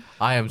 that's-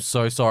 I am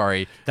so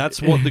sorry.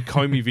 that's what the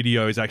Comey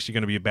video is actually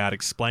going to be about,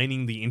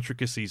 explaining the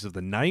intricacies of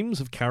the names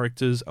of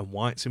characters and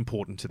why it's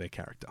important to their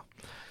character.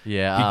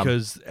 Yeah.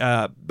 Because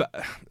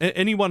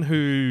anyone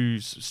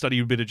who's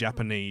studied a bit of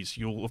Japanese,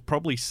 you'll have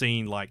probably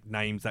seen like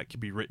names that could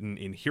be written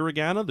in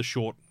hiragana, the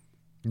short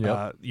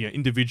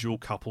individual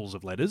couples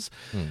of letters,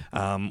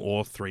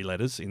 or 3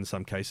 letters in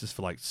some cases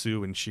for like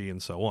su and shi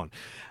and so on.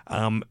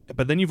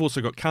 But then you've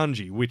also got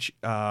kanji, which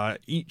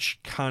each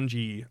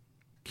kanji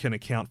can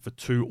account for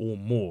 2 or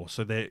more.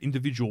 So they're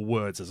individual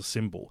words as a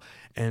symbol.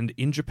 And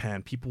in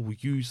Japan, people will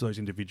use those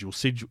individual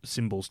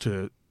symbols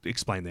to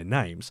explain their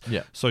names.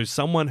 Yeah. So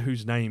someone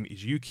whose name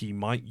is Yuki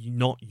might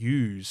not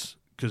use,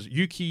 because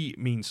Yuki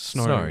means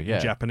snow yeah.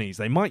 in Japanese.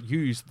 They might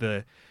use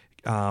the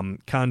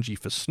kanji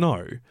for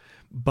snow,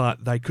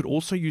 but they could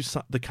also use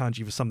the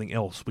kanji for something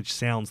else which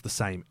sounds the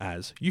same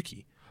as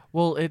Yuki.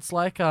 Well, it's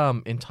like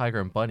in Tiger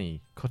and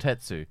Bunny,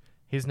 Kotetsu.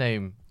 His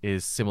name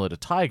is similar to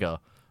Tiger,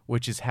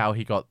 which is how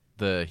he got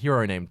the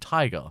hero named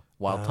Tiger,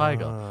 Wild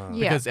Tiger.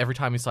 Yeah. Because every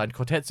time he signed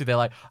Kotetsu, they're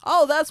like,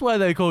 oh, that's why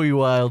they call you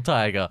Wild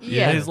Tiger.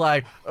 Yeah. And he's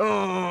like,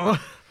 oh.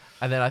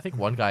 And then I think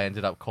one guy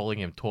ended up calling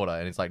him Tora,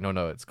 and he's like,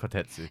 no, it's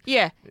Kotetsu.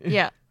 Yeah.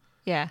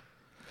 Yeah,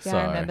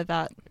 Sorry. I remember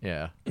that.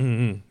 Yeah.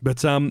 Mm-hmm.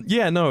 But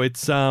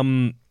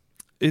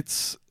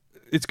it's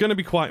it's going to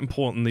be quite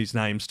important, these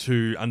names,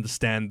 to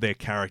understand their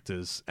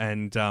characters.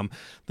 And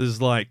there's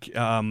one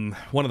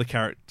of the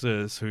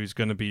characters who's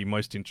going to be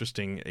most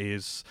interesting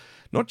is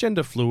not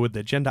gender fluid,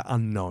 they're gender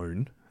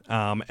unknown.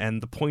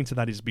 And the point of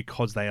that is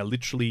because they are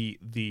literally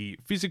the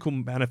physical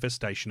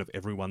manifestation of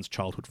everyone's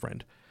childhood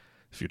friend.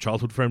 If your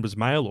childhood friend was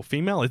male or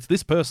female, it's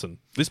this person.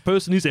 This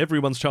person is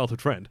everyone's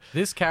childhood friend.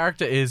 This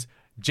character is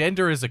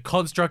gender is a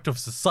construct of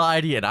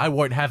society and I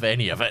won't have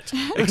any of it.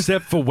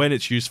 Except for when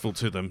it's useful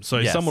to them. So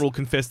Yes. someone will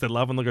confess their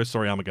love and they'll go,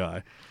 sorry, I'm a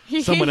guy.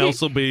 Someone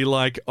else will be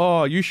like,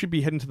 oh, you should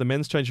be heading to the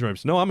men's changing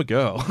rooms. No, I'm a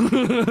girl.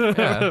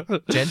 Yeah.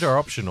 Gender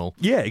optional.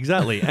 Yeah,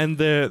 exactly. And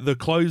the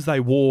clothes they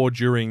wore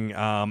during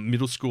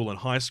middle school and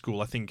high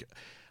school, I think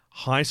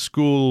high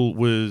school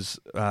was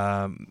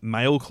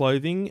male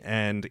clothing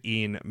and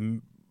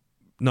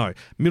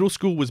middle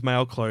school was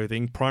male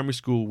clothing, primary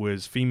school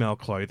was female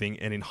clothing,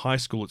 and in high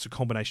school it's a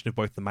combination of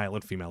both the male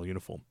and female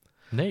uniform.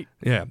 Neat.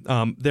 Yeah,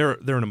 they're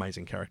an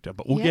amazing character,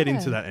 but we'll get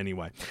into that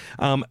anyway.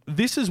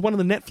 This is one of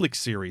the Netflix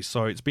series,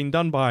 so it's been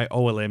done by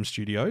OLM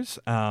Studios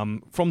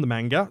from the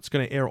manga. It's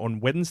going to air on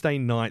Wednesday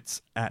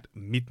nights at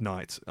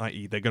midnight,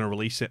 i.e. they're going to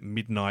release it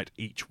midnight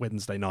each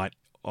Wednesday night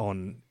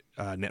on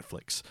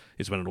Netflix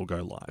is when it'll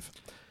go live.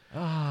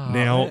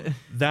 Now,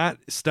 that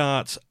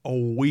starts a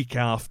week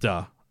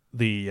after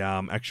the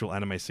actual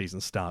anime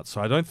season starts. So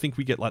I don't think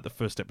we get like the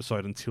first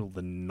episode until the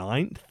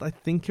 9th, I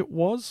think it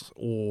was.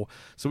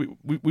 So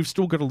we've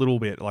still got a little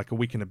bit, like a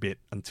week and a bit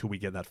until we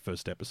get that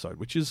first episode,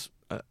 which is,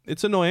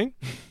 it's annoying,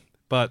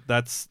 but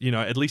that's,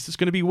 at least it's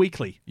going to be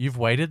weekly. You've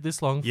waited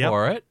this long Yep,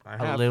 for it. I A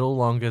have. little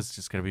longer is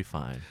just going to be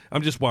fine.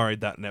 I'm just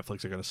worried that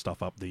Netflix are going to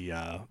stuff up the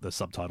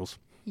subtitles.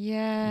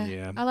 Yeah.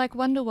 Yeah. I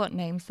wonder what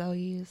names they'll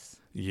use.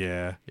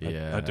 Yeah,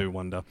 Yeah. I do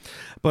wonder.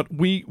 But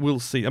we will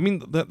see. I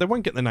mean, they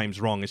won't get the names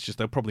wrong. It's just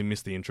they'll probably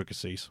miss the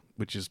intricacies,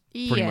 which is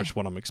pretty Yeah. much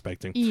what I'm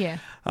expecting. Yeah.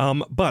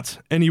 But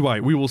anyway,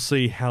 we will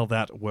see how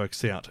that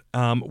works out.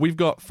 We've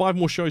got 5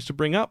 more shows to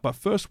bring up, but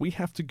first we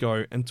have to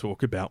go and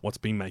talk about what's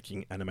been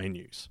making anime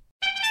news.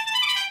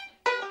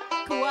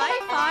 Kawaii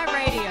Fi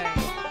Radio.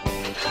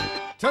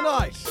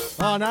 Tonight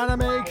on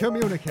Anime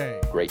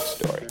Communique. Great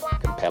story,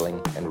 compelling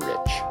and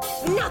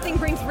rich. Nothing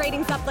brings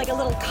ratings up like a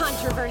little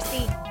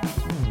controversy.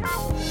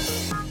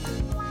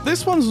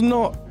 This one's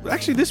not...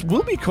 Actually, this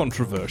will be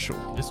controversial.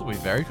 This will be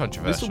very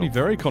controversial. This will be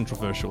very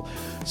controversial.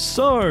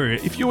 So,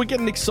 if you were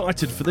getting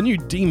excited for the new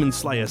Demon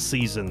Slayer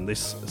season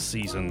this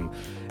season,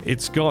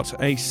 it's got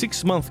a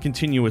 6-month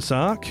continuous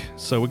arc.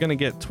 So we're going to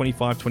get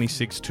 25,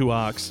 26, 2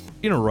 arcs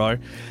in a row.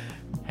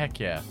 Heck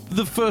yeah.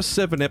 The first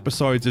 7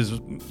 episodes is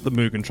the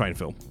Mugen Train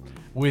film,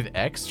 With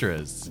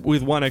extras.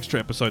 with 1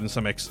 extra episode and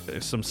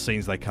some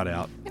scenes they cut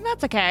out. And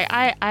that's okay.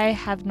 I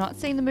have not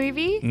seen the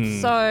movie,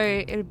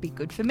 so it would be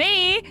good for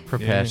me.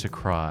 Prepare Yeah. to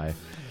cry.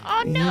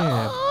 Oh,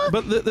 no.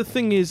 But the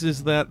thing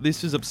is that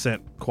this has upset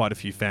quite a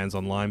few fans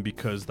online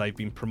because they've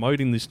been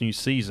promoting this new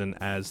season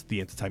as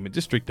the Entertainment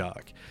District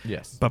arc.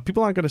 Yes. But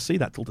people aren't going to see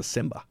that till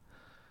December.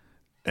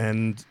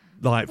 And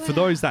like for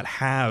those that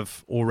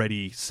have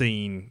already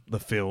seen the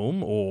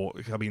film, or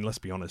I mean, let's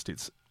be honest,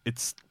 it's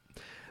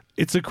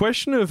a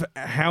question of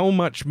how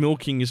much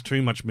milking is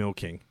too much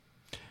milking.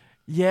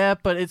 Yeah,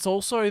 but it's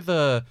also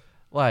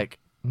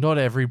not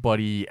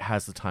everybody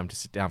has the time to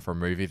sit down for a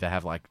movie. They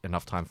have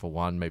enough time for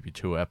 1, maybe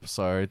 2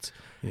 episodes.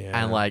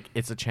 Yeah. And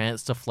it's a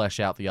chance to flesh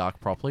out the arc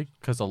properly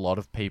because a lot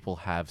of people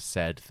have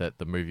said that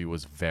the movie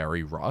was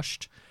very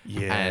rushed.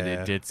 Yeah. And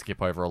it did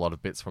skip over a lot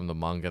of bits from the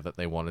manga that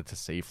they wanted to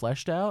see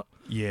fleshed out.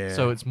 Yeah.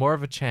 So it's more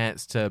of a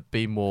chance to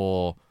be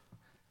more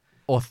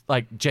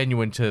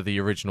genuine to the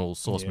original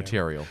source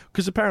material.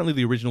 Because apparently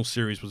the original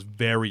series was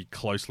very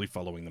closely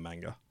following the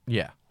manga.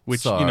 Yeah.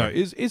 Which So-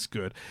 is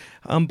good,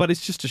 but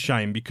it's just a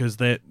shame because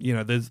they've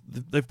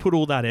put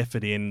all that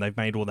effort in, they've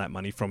made all that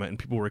money from it, and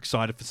people were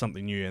excited for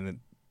something new, and then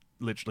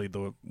literally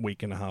the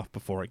week and a half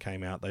before it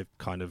came out, they've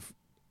kind of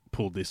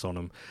pulled this on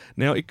them.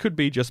 Now it could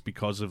be just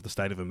because of the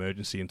state of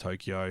emergency in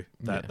Tokyo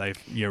that they've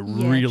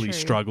really true.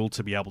 struggled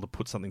to be able to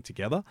put something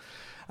together,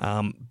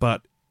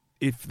 but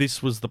if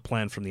this was the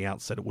plan from the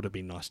outset, it would have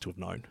been nice to have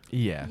known.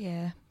 Yeah.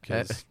 Yeah.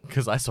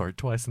 Because I saw it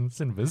twice in the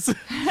cinemas.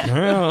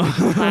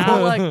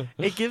 Yeah.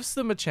 It gives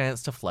them a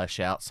chance to flesh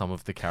out some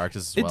of the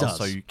characters as It well, does.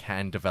 so you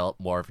can develop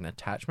more of an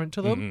attachment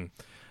to them.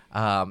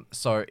 Mm-hmm.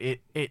 So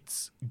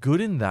it's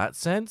good in that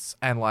sense,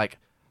 and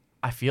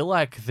I feel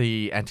like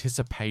the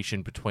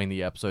anticipation between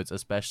the episodes,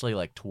 especially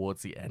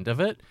towards the end of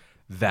it,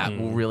 that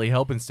will really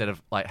help instead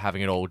of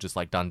having it all just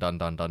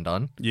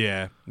done.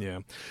 Yeah.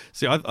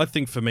 See, I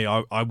think for me,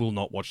 I will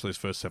not watch those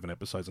first 7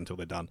 episodes until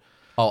they're done.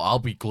 Oh, I'll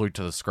be glued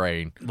to the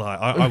screen.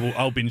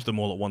 I'll binge them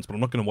all at once, but I'm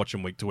not going to watch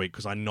them week to week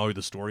because I know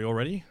the story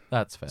already.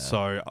 That's fair.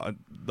 So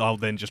I'll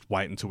then just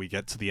wait until we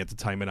get to the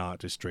Entertainment Art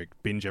District,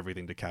 binge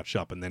everything to catch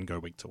up, and then go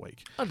week to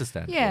week.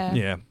 Understandable. Yeah.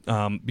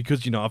 Yeah,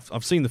 because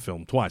I've seen the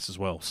film twice as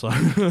well. So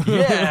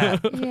Yeah.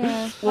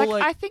 Yeah. Well,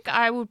 I think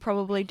I would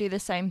probably do the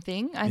same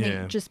thing. I Yeah.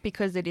 think just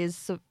because it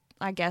is,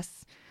 I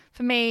guess,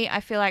 for me, I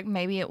feel like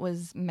maybe it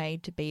was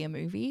made to be a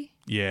movie.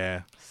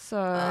 Yeah. So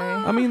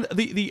I mean,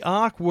 the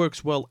arc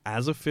works well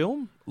as a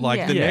film. Like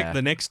Yeah.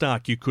 the next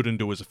arc you couldn't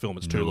do as a film.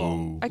 It's too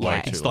long. Okay.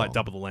 Like Too it's like long.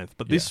 double the length.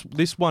 But this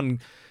one,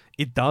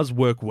 it does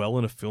work well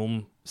in a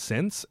film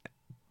sense.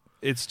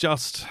 It's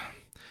just,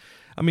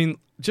 I mean,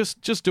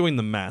 just doing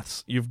the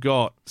maths. You've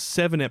got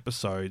 7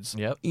 episodes.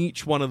 Yep.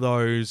 Each one of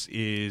those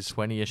is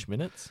 20-ish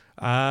minutes.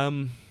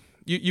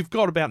 you've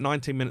got about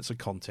 19 minutes of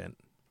content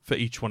for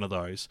each one of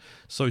those.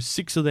 So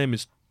 6 of them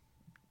is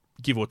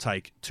give or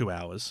take 2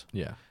 hours.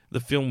 Yeah. The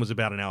film was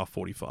about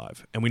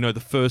 1:45, and we know the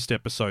first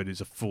episode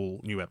is a full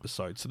new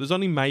episode. So there's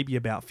only maybe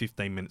about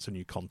 15 minutes of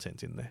new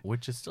content in there.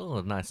 Which is still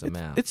a nice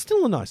amount. It's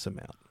still a nice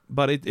amount,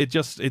 but it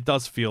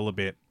does feel a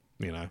bit,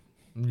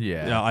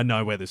 yeah. I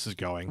know where this is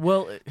going.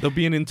 Well, There'll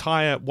be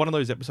one of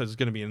those episodes is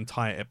going to be an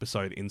entire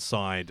episode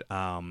inside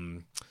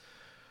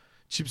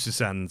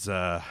Chipsu-san's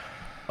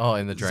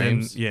in the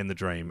dreams. in the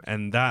dream,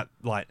 and that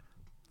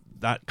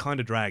kind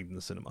of dragged in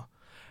the cinema.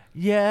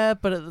 Yeah,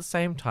 but at the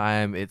same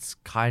time, it's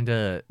kind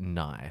of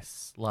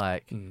nice.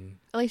 Like,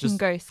 at least you can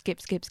go skip.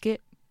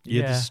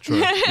 Yeah, this is true.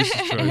 This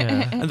is true.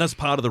 Yeah. And that's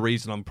part of the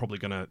reason I'm probably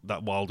going to,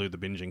 while I'll do the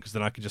binging, because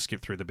then I can just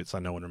skip through the bits I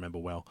know and remember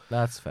well.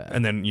 that's fair.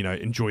 And then,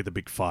 enjoy the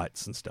big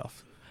fights and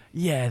stuff.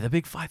 yeah, the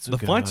big fights are The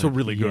good. fights are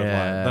really good.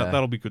 Yeah. Like,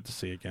 that'll be good to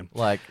see again.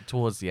 Like,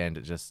 towards the end,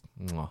 it just...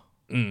 mwah.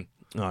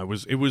 No, it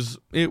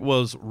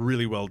was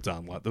really well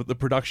done. Like the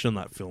production on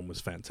that film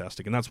was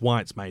fantastic, and that's why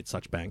it's made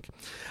such bank.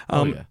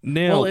 Yeah.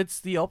 Now, Well, it's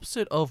the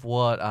opposite of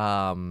what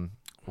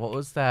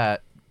was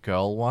that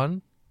girl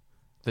one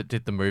that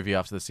did the movie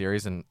after the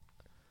series and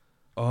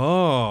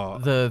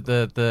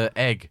the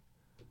egg.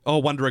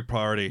 Wonder Egg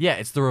Priority. Yeah,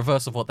 it's the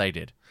reverse of what they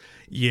did.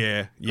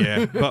 Yeah.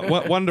 But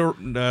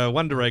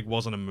Wonder Egg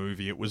wasn't a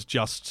movie. It was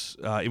just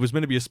it was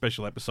meant to be a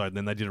special episode, and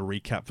then they did a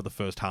recap for the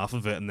first half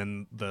of it, and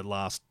then the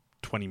last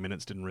 20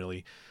 minutes didn't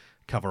really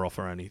cover off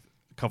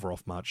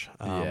much.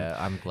 Yeah,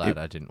 I'm glad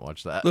I didn't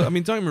watch that. Look, I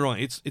mean, don't get me wrong.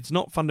 It's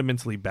not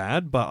fundamentally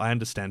bad, but I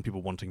understand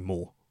people wanting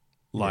more.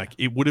 Like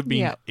it would have been,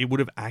 Yeah. it would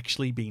have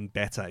actually been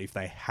better if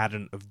they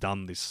hadn't have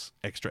done this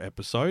extra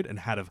episode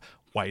and had have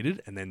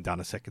waited and then done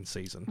a second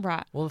season.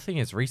 Right. Well, the thing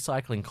is,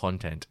 recycling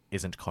content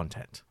isn't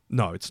content.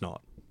 No, it's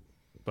not.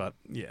 But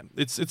yeah,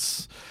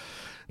 it's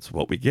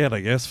what we get,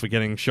 I guess, for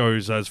getting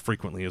shows as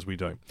frequently as we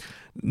do.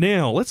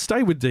 Now, let's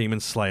stay with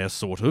Demon Slayer,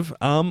 sort of.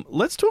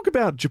 Let's talk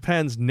about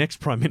Japan's next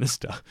Prime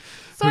Minister.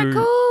 So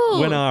cool!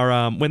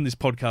 When this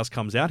podcast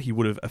comes out, he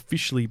would have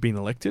officially been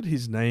elected.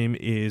 His name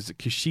is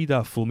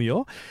Kishida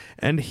Fumio,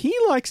 and he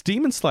likes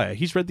Demon Slayer.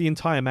 He's read the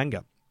entire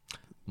manga.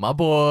 My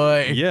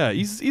boy. Yeah,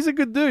 he's a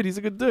good dude. He's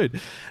a good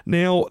dude.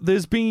 Now,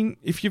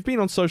 if you've been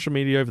on social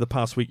media over the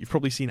past week, you've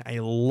probably seen a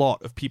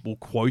lot of people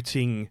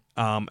quoting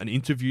an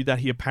interview that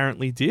he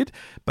apparently did,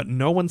 but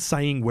no one's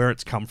saying where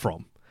it's come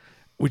from,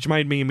 which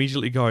made me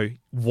immediately go,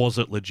 was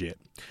it legit?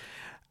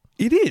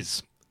 It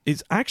is.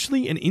 It's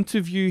actually an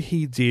interview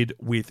he did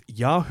with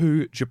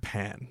Yahoo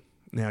Japan.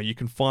 Now, you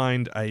can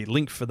find a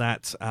link for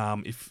that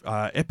if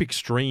Epic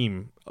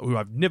Stream, who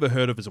I've never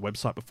heard of as a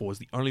website before, is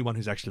the only one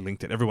who's actually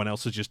linked it. Everyone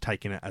else has just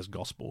taken it as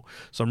gospel.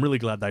 So I'm really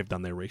glad they've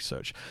done their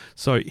research.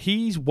 So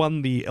he's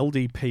won the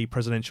LDP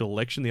presidential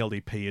election. The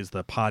LDP is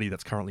the party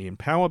that's currently in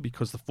power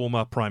because the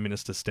former prime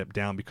minister stepped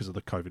down because of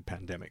the COVID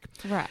pandemic.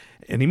 Right.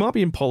 And he might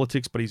be in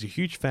politics, but he's a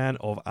huge fan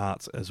of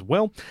arts as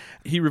well.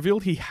 He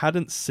revealed he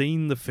hadn't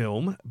seen the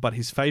film, but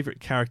his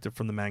favorite character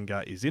from the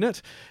manga is in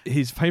it.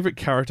 His favorite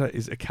character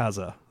is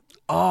Akaza.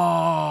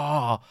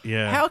 Oh,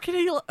 Yeah. How can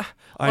he?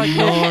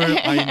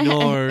 I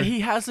know. He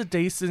has a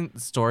decent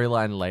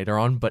storyline later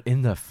on, but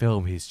in the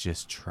film, he's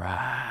just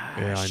trash.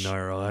 Yeah, I know,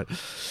 right?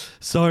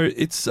 So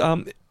it's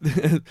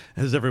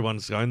as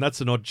everyone's going, that's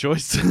an odd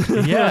choice.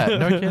 Yeah,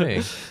 no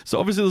kidding. So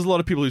obviously there's a lot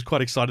of people who's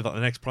quite excited that the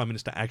next Prime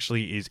Minister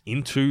actually is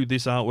into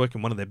this artwork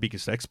and one of their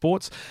biggest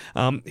exports.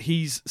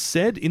 He's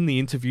said in the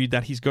interview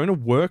that he's going to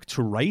work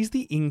to raise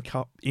the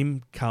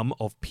income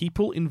of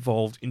people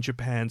involved in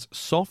Japan's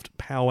soft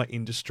power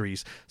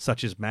industries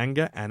such as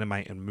manga, anime,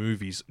 and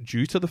movies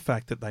due to the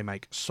fact that they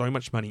make so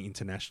much money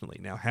internationally.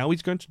 Now, how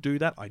he's going to do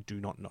that, I do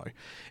not know.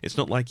 It's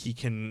not like he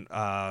can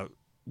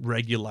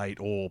regulate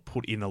or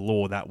put in a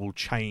law that will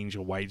change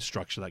a wage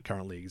structure that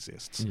currently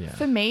exists. Yeah.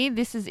 For me,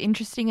 this is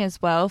interesting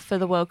as well for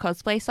the World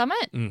Cosplay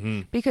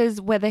Summit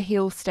because whether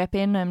he'll step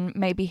in and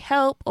maybe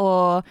help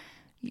or,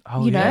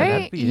 Oh, you know, yeah,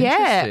 that'd be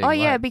interesting. Oh,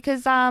 yeah, Like,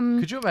 because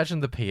could you imagine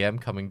the PM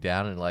coming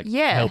down and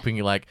helping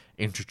you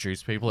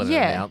introduce people and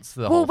announce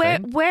the whole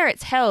thing? Where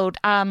it's held,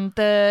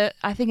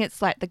 I think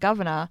it's like the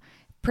governor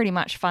pretty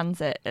much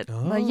funds it.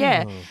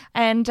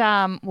 And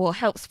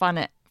helps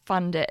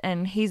fund it,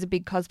 and he's a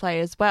big cosplayer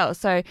as well.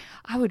 So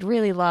I would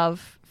really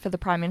love for the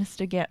Prime Minister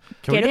to get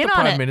Can we in get the on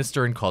Prime it.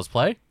 Minister in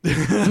cosplay?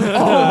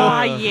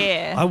 Oh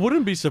yeah. I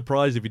wouldn't be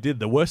surprised if he did.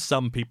 There were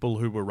some people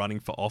who were running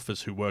for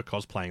office who were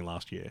cosplaying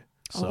last year.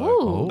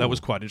 Ooh. that was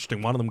quite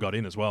interesting. One of them got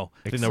in as well.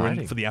 I think they were in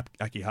Exciting. for the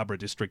Akihabara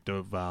district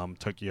of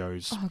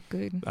Tokyo's Oh,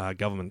 good.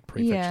 government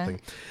prefecture Yeah.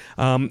 thing.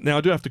 Now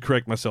I do have to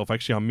correct myself.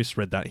 Actually, I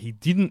misread that. He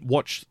didn't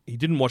watch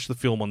the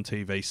film on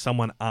TV.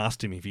 Someone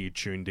asked him if he had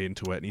tuned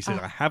into it, and he said,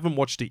 "I haven't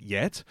watched it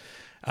yet,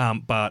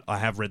 but I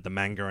have read the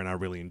manga and I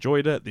really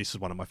enjoyed it. This is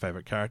one of my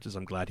favorite characters.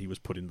 I'm glad he was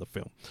put in the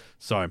film."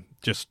 So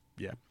just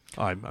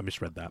I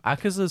misread that.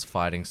 Akaza's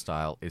fighting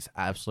style is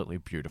absolutely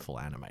beautiful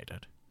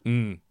animated.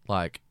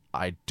 Like,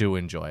 I do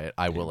enjoy it.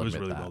 I will It was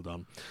admit really that.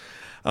 well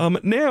done.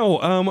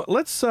 Now,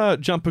 let's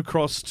jump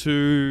across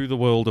to the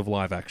world of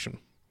live action,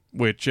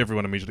 which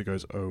everyone immediately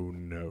goes, "Oh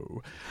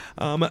no!"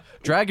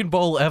 Dragon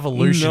Ball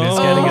Evolution is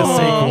getting a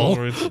sequel.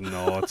 No, it's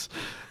not.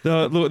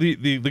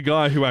 The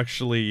guy who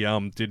actually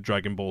did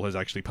Dragon Ball has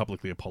actually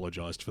publicly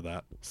apologized for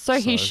that.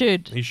 So he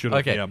should. He should have.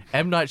 Okay, Yeah.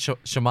 M. Night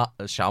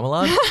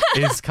Shyamalan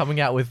is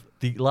coming out with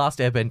The Last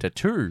Airbender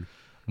 2.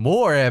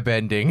 More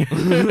airbending.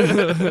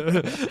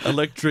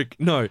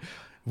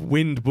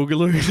 Wind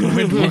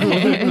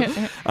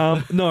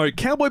Boogaloo. No,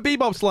 Cowboy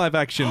Bebop's live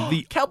action.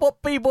 The Cowboy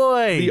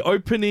B-Boy! The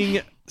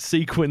opening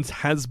sequence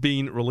has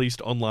been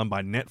released online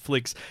by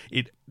Netflix.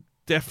 It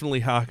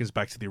definitely harkens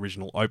back to the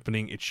original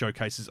opening. It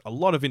showcases a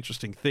lot of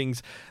interesting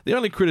things. The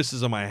only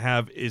criticism I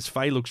have is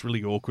Faye looks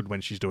really awkward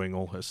when she's doing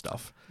all her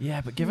stuff.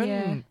 Yeah, but given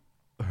Yeah.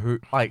 who,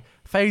 like,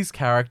 Faye's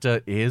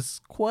character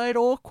is quite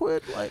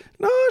awkward. Like,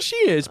 No, she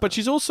is, but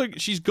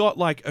she's got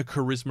like a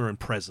charisma and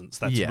presence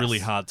that's Yes. really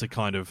hard to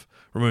kind of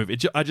remove.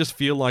 I just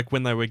feel like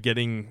when they were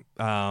getting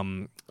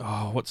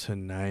what's her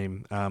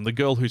name? The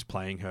girl who's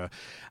playing her.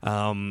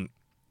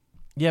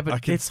 yeah,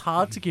 but it's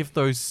hard to give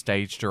those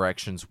stage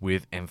directions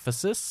with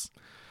emphasis.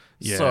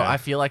 So Yeah. I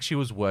feel like she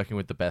was working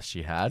with the best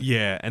she had.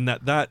 Yeah, and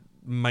that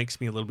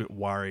makes me a little bit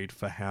worried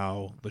for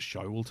how the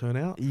show will turn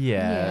out.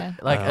 Yeah.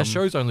 Like, a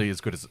show's only as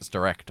good as its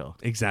director.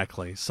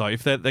 Exactly. So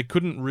if they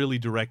couldn't really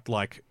direct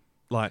like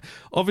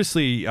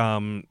obviously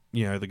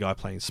the guy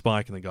playing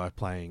Spike and the guy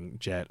playing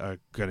Jet are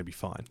going to be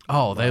fine.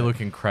 Oh, they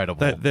look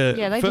incredible. Yeah,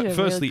 they did a really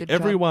firstly, good job.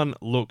 everyone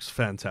looks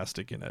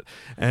fantastic in it,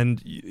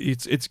 and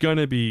it's going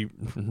to be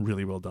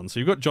really well done. So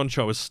you've got John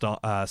Cho as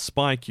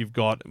Spike, you've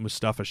got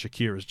Mustafa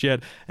Shakir as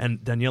Jet, and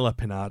Daniela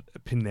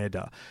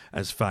Pineda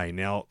as Faye.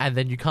 Now, And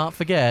then you can't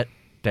forget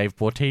Dave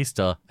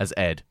Bautista as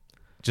Ed.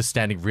 Just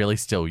standing really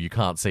still. You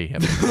can't see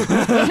him.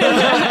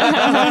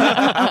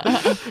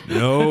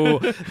 no,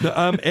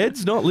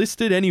 Ed's not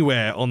listed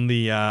anywhere on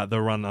the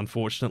run,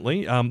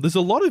 unfortunately. There's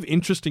a lot of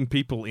interesting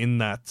people in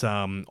that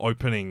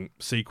opening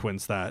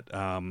sequence that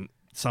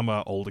some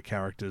are older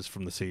characters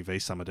from the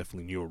CV, some are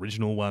definitely new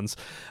original ones.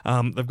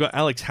 They've got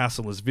Alex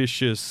Hassel as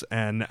Vicious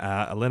and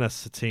Elena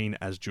Satine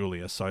as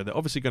Julia, so they're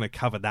obviously going to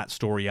cover that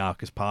story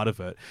arc as part of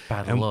it.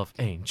 Battle of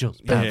Angels.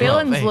 The Battle of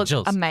villains Angels.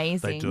 look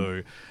amazing. They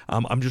do.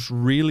 I'm just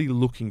really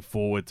looking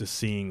forward to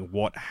seeing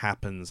what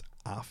happens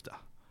after.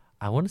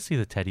 I want to see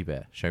the teddy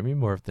bear. Show me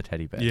more of the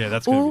teddy bear. Yeah,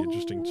 that's going to be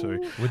interesting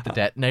too. With the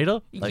detonator?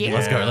 Like, Yeah.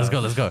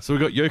 let's go. So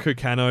we've got Yoko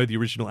Kanno, the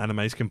original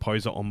anime's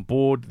composer, on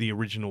board, the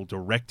original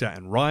director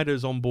and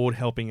writers on board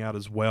helping out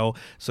as well.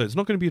 So it's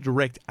not going to be a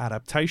direct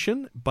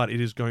adaptation, but it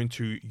is going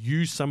to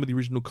use some of the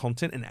original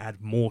content and add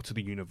more to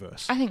the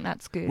universe. I think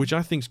that's good. Which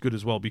I think is good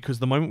as well, because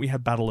the moment we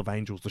had Battle of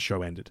Angels, the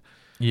show ended.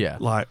 Yeah.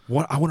 Like,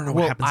 what? I want to know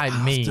what happens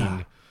after.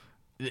 mean,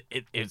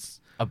 it's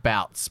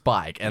about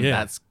Spike, and Yeah.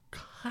 that's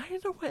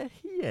kind of where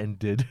he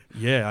ended.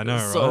 Yeah, I know,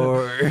 right?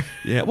 So,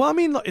 Yeah, well, I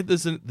mean, like,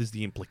 there's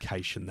the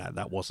implication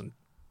that wasn't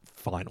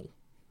final.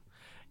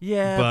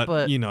 yeah,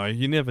 But, you know,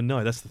 you never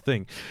know. That's the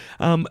thing.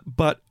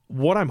 But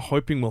what I'm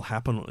hoping will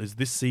happen is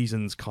this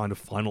season's kind of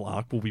final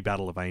arc will be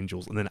Battle of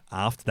Angels. And then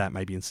after that,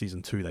 maybe in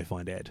season 2, they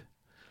find Ed.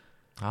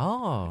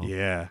 Oh.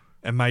 Yeah.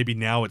 And maybe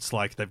now it's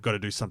like they've got to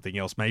do something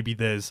else. Maybe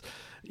there's,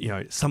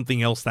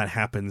 something else that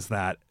happens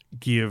that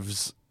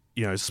gives,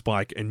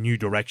 Spike a new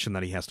direction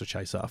that he has to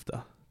chase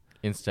after.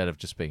 Instead of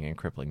just being in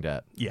crippling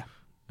debt. Yeah.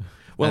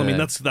 Well, I And mean,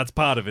 then- that's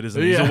part of it,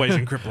 isn't it? He's Yeah. always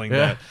in crippling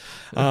Yeah.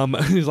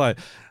 debt. He's like,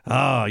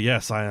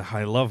 yes,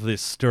 I love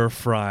this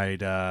stir-fried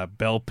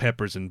bell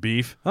peppers and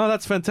beef. Oh,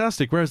 that's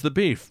fantastic. Where's the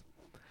beef?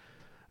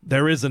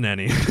 There isn't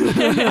any. It's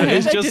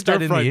They just did that in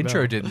the stir-fried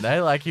intro, bell. didn't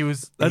they? Like, he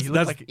was... That's- he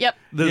looked that's- like... Yep.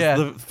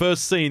 The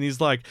first scene, he's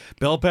like,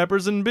 bell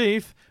peppers and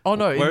beef. Oh,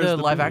 no, in Where's the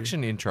the live beef?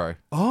 action intro.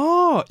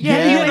 Oh,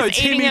 Yeah, yeah, he was it's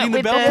him eating it eating the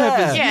with bell the-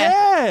 peppers. Yeah.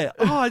 Yeah.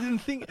 Oh, I didn't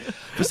think.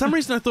 For some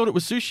reason, I thought it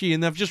was sushi,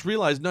 and they've just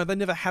realized no, they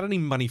never had any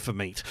money for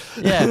meat.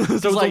 Yeah, So so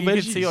it's like all you can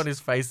veggies. see on his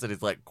face that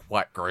he's like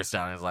quite grossed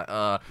out. He's like,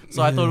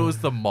 So I thought it was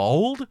the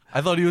mold.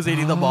 I thought he was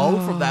eating the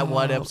mold from that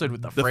one episode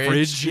with the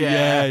fridge.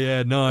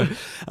 Yeah, no.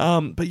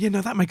 But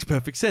no, that makes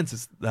perfect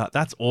sense.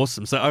 That's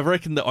awesome. So I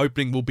reckon the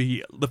opening will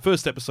be the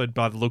first episode.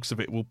 By the looks of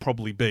it, will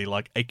probably be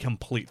like a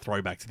complete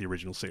throwback to the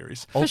original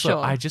series. Also, sure.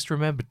 I just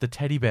remembered the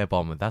teddy bear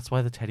bomber. That's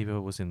why the teddy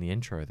bear was in the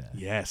intro there.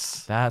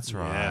 Yes, That's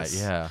right. Yes.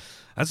 Yeah.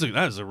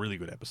 that is a really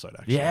good episode,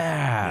 actually.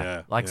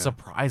 Yeah. Like yeah.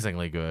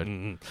 surprisingly good.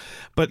 Mhm.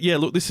 But yeah,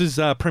 look, this is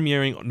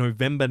premiering on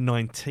November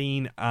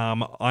 19.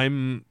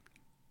 I'm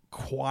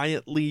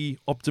quietly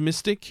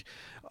optimistic.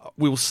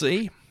 We'll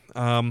see.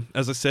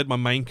 As I said, my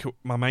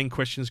main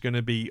question is going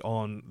to be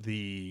on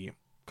the.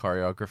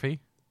 Choreography.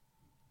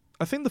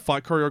 I think the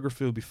fight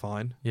choreography will be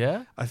fine.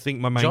 Yeah? I think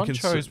my main John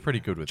concern. Cho's pretty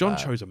good with John that.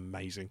 Cho's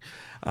amazing.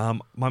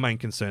 My main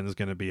concern is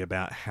going to be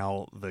about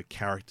how the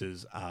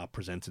characters are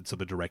presented to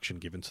the direction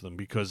given to them,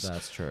 because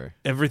That's true.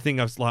 everything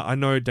I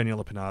know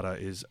Daniela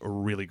Pinata is a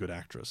really good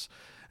actress,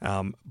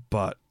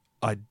 but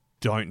I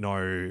don't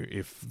know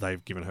if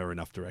they've given her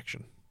enough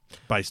direction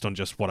based on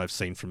just what I've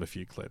seen from a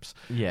few clips.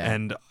 Yeah.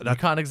 And You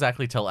can't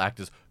exactly tell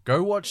actors,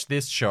 go watch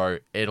this show,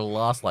 it'll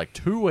last like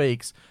 2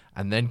 weeks,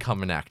 and then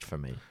come and act for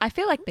me. I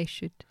feel like they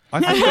should. I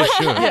think they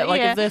should. Yeah,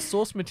 like Yeah. if there's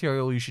source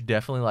material, you should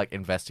definitely like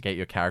investigate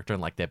your character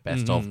and like their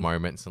best of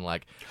moments and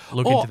like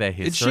look Oh, into their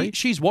history.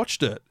 She's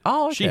watched it.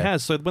 Oh, She okay.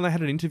 has. So when they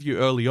had an interview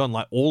early on,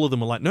 like all of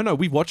them were like, no,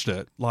 we've watched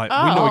it. Like we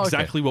Oh, know okay.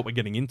 exactly what we're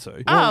getting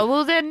into. Oh,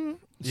 well then.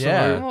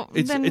 Yeah. Well,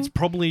 It's then- it's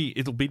probably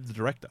it'll be the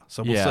director.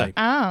 So we'll Yeah. see.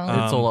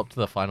 Oh. It's all up to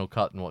the final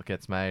cut and what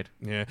gets made.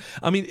 Yeah.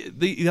 I mean,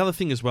 the other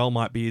thing as well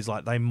might be is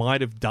like they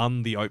might have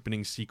done the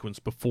opening sequence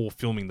before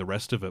filming the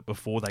rest of it,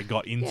 before they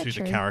got into the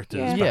true.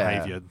 characters' Yeah.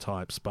 behavior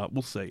types. But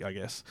we'll see, I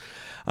guess.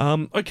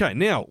 Okay,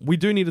 now we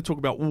do need to talk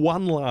about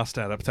one last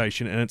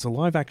adaptation, and it's a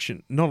live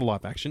action. Not a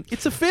live action.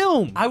 It's a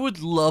film. I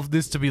would love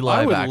this to be I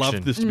live would action.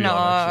 love this to be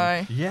live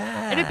action. No.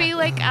 Yeah. It'd be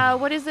like,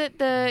 what is it?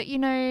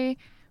 The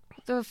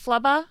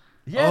flubber?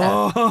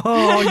 Yeah.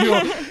 Oh,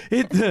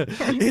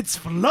 it's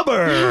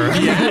Flubber.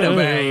 The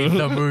anime,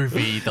 the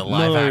movie, the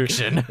live No.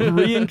 action.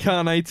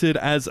 Reincarnated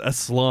as a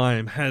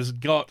slime has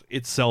got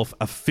itself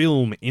a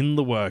film in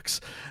the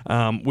works,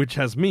 which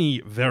has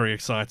me very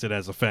excited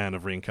as a fan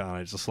of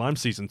Reincarnated as a Slime.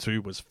 Season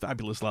 2 was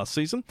fabulous last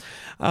season.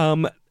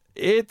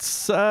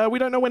 It's we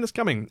don't know when it's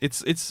coming.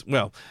 It's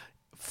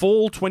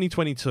fall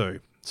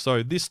 2022.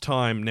 So this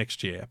time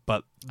next year,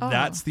 but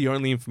that's the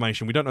only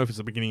information. We don't know if it's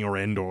the beginning or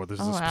end or there's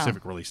a wow.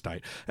 specific release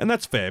date. And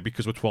that's fair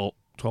because we're 12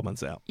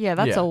 months out. Yeah,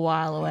 that's Yeah. a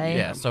while away.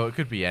 Yeah, so it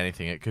could be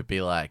anything. It could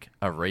be like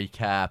a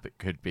recap. It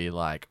could be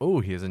like, oh,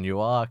 here's a new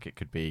arc. It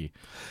could be...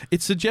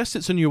 It suggests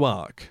it's a new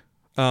arc.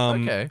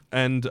 Okay.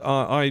 And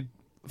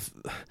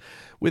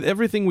with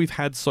everything we've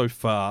had so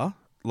far,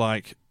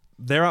 like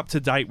they're up to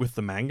date with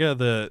the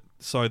manga.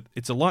 So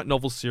it's a light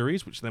novel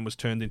series, which then was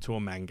turned into a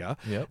manga.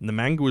 Yep. And the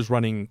manga was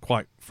running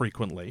quite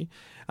frequently.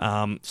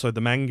 So the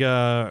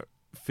manga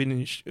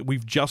finished.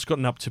 We've just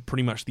gotten up to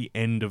pretty much the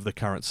end of the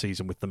current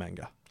season with the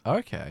manga.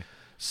 Okay.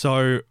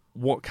 So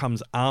what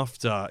comes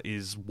after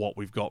is what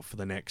we've got for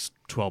the next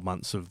 12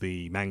 months of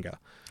the manga.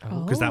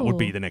 Because that would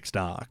be the next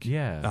arc.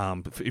 Yeah.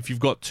 If you've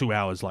got 2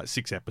 hours, like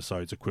 6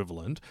 episodes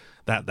equivalent,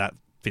 that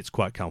fits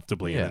quite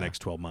comfortably in Yeah. the next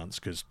 12 months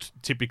because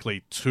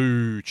typically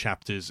 2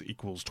 chapters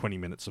equals 20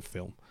 minutes of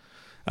film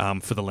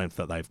for the length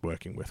that they're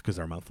working with because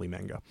they're a monthly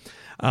manga.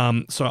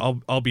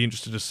 So I'll be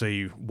interested to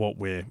see what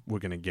we're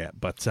going to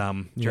get. But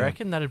Do you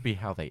reckon that'd be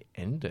how they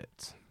end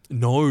it?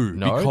 No,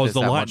 there's because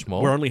that much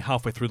more? we're only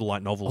halfway through the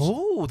light novels.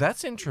 Oh,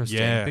 that's interesting.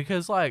 Yeah.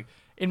 Because, like,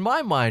 in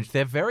my mind,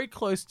 they're very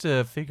close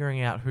to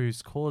figuring out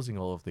who's causing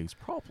all of these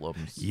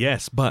problems.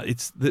 Yes, but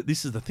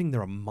this is the thing.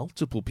 There are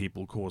multiple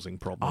people causing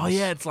problems. Oh,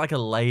 yeah, it's like a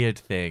layered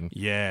thing.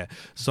 Yeah.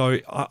 So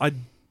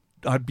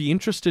I'd be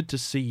interested to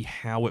see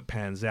how it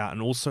pans out,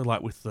 and also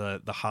like with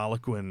the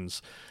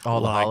Harlequins. Oh,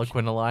 the like,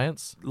 Harlequin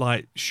Alliance?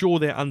 Like, sure,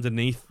 they're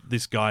underneath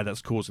this guy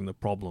that's causing the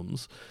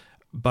problems,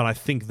 but I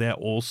think they're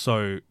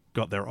also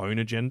got their own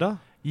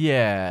agenda.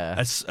 Yeah.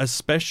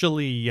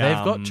 Especially They've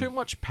got too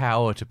much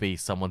power to be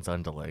someone's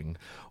underling.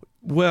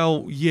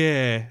 Well,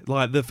 yeah,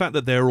 like the fact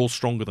that they're all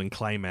stronger than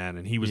Clayman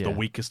and he was the Yeah.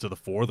 weakest of the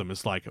 4 of them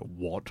is like,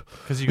 what?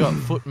 Because you got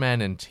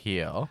Footman and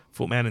Tier.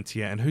 Footman and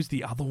Tia, and who's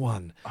the other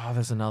one? Oh,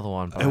 there's another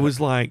one. It was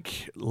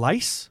like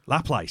Laplace.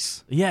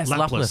 Yes,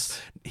 Laplace.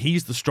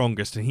 He's the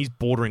strongest, and he's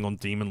bordering on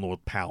Demon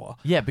Lord power.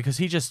 Yeah, because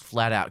he just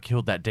flat out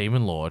killed that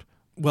Demon Lord.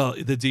 Well,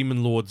 the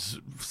Demon Lord's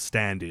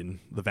stand-in,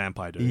 the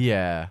vampire dude.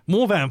 Yeah.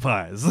 More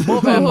vampires.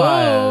 More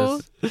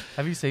vampires.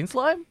 Have you seen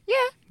Slime? Yeah.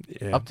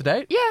 Yeah. Up to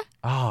date? Yeah.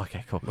 Oh,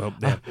 okay, cool. Well,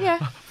 yeah.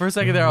 Yeah. For a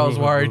second there, I was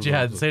worried you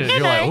hadn't seen it.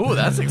 You're like, ooh,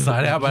 that's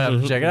exciting. I might have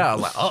to check it out. I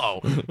was like,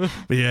 uh-oh.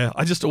 But yeah,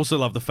 I just also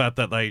love the fact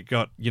that they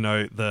got,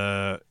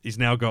 he's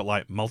now got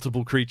like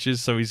multiple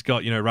creatures. So he's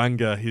got,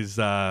 Ranga, his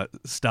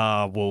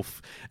star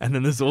wolf, and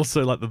then there's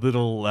also like the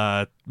little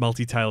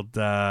multi-tailed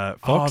fox.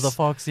 Oh, the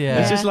fox, yeah.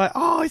 It's just like,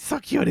 oh, it's so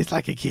cute. It's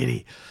like a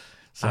kitty.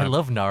 So, I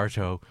love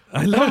Naruto.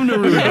 I love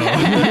Naruto.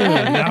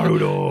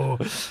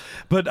 Naruto.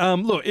 But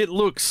look, it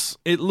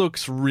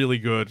looks really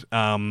good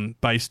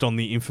based on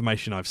the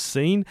information I've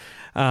seen.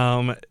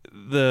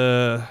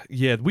 They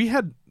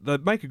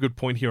make a good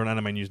point here on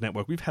Anime News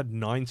Network. We've had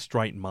 9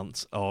 straight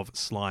months of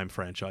Slime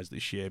franchise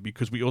this year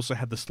because we also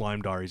had the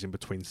Slime Diaries in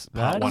between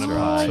part 1 and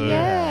part 2.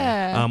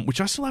 Yeah.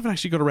 Which I still haven't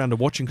actually got around to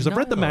watching because I've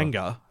read the No.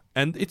 manga.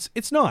 And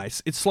it's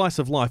nice. It's slice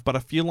of life, but I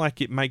feel like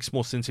it makes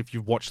more sense if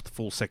you've watched the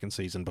full second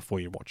season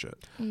before you watch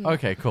it.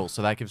 Okay, cool.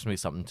 So that gives me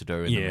something to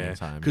do in the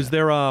meantime. because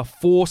there are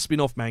 4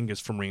 spin-off mangas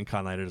from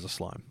Reincarnated as a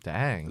Slime.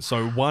 Dang.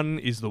 So one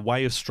is The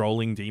Way of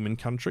Strolling Demon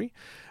Country,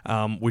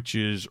 which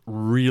is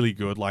really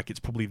good. Like,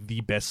 it's probably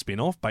the best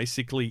spin-off.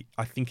 Basically,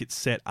 I think it's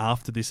set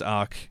after this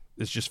arc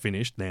it's just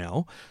finished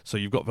now. So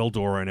you've got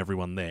Veldora and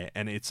everyone there,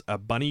 and it's a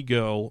bunny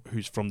girl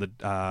who's from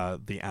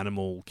the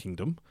animal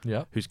kingdom,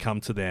 who's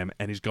come to them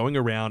and is going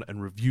around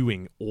and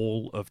reviewing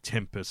all of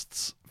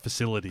Tempest's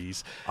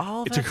facilities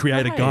to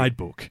create a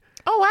guidebook.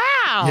 Oh,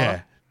 wow.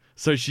 Yeah.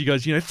 So she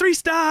goes, 3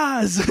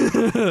 stars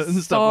and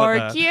stuff So like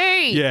that.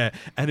 cute. Yeah,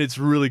 and it's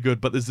really good.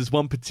 But there's this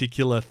one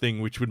particular thing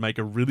which would make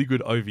a really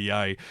good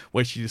OVA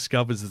where she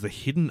discovers there's a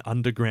hidden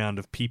underground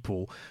of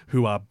people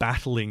who are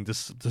battling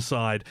to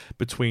decide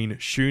between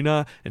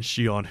Shuna and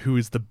Shion who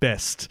is the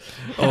best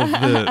of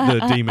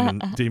the demon.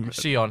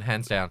 Shion,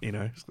 hands down.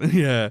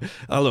 Yeah.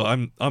 Look,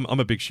 I'm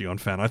a big Shion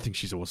fan. I think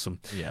she's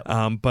awesome.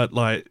 Yeah. But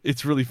like,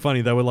 it's really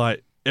funny. They were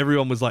like,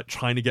 everyone was like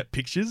trying to get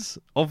pictures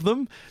of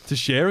them to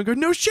share and go,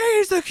 no, she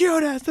is the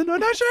cutest. And no,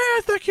 she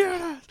is the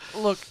cutest.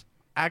 Look,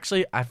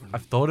 actually, I've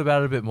thought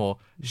about it a bit more.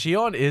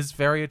 Shion is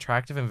very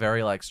attractive and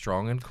very like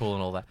strong and cool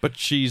and all that. But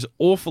she's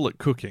awful at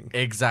cooking.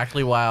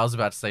 Exactly why I was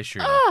about to say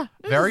Shuna.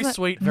 Very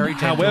sweet, very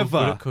gentle, good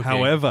at cooking.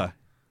 However,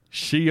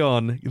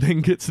 Shion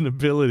then gets an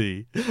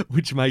ability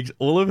which makes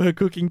all of her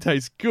cooking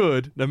taste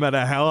good no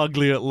matter how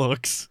ugly it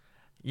looks.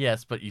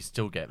 Yes, but you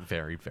still get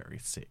very, very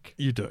sick.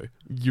 You do.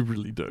 You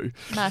really do.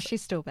 Nah,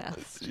 she's still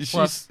best.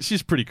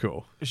 She's pretty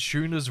cool.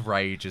 Shuna's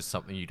rage is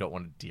something you don't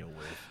want to deal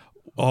with.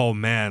 Oh,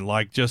 man.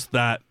 Like, just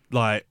that.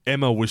 Like,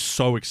 Emma was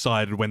so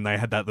excited when they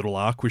had that little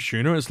arc with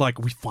Shuna. It's like,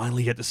 we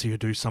finally get to see her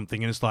do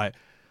something. And it's like,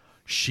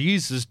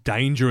 she's as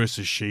dangerous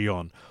as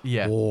Shion.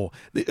 Yeah. Oh.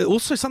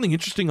 Also, something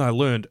interesting I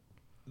learned.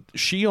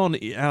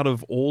 Shion, out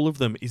of all of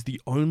them, is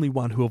the only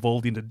one who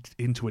evolved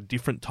into a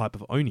different type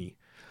of Oni.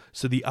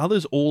 So the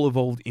others all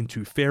evolved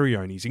into fairy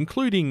Onis,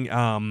 including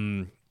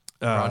Ranmaru?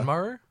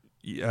 Was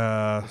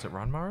it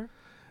Ranmaru?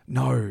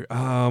 No.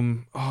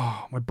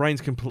 My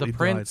brain's completely The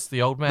prince,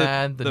 the old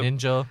man, the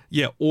ninja.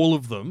 Yeah, all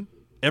of them,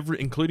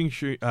 including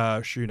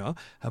Shuna,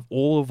 have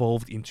all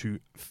evolved into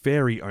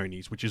fairy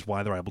Onis, which is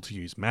why they're able to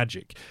use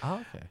magic.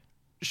 Oh, okay.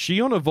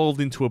 Shion evolved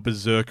into a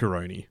berserker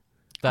Oni.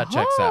 That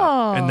checks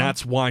out. And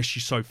that's why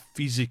she's so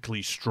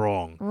physically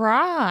strong.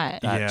 Right.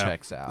 That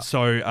checks out.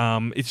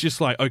 So it's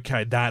just like,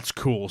 okay, that's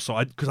cool. So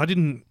because I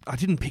didn't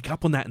pick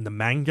up on that in the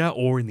manga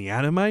or in the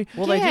anime.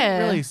 Well, they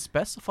didn't really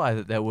specify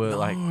that there were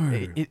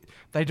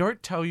they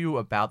don't tell you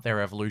about their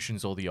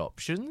evolutions or the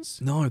options.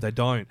 No, they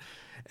don't.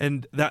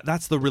 And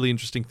that's the really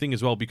interesting thing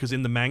as well, because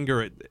in the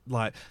manga,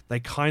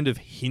 they kind of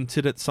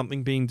hinted at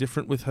something being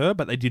different with her,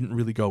 but they didn't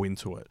really go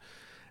into it.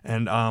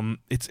 And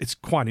it's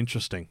quite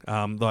interesting.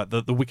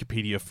 The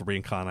Wikipedia for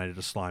Reincarnated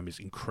as Slime is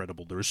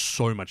incredible. There is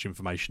so much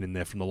information in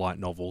there from the light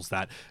novels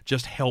that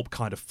just help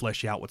kind of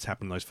flesh out what's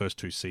happened in those first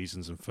 2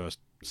 seasons and first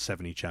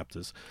 70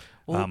 chapters.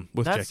 Well,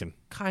 worth that's checking.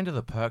 Kind of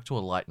the perk to a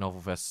light novel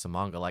versus a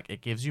manga. Like,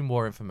 it gives you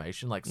more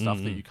information, like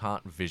stuff that you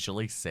can't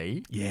visually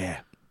see. Yeah.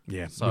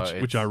 Yeah, So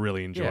which I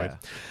really enjoyed. yeah.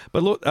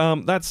 But look,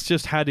 that's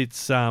just had its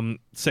second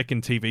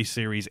TV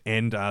series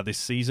end this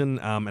season.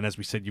 And as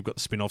we said, you've got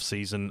the spin-off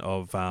season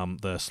of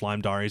the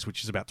Slime Diaries,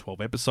 which is about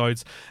 12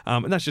 episodes.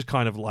 And that's just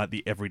kind of like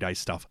the everyday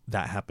stuff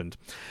that happened.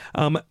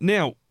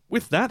 Now,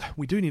 with that,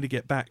 we do need to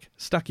get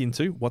stuck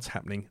into what's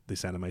happening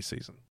this anime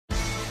season.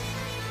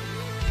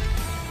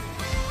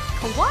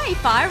 Kawaii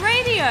Fi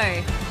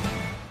Radio.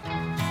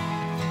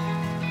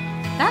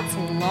 That's a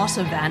lot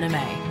of anime.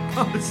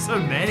 Oh, so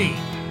many.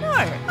 No,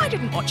 I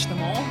didn't watch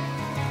them all.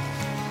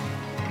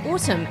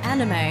 Autumn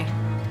Anime.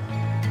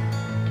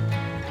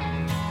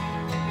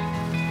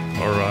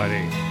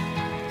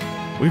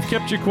 Alrighty. We've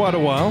kept you quite a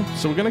while,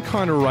 so we're going to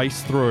kind of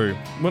race through.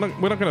 We're not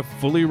going to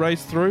fully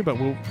race through, but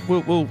we'll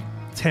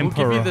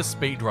temper. We'll give you the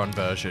speedrun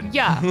version.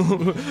 Yeah.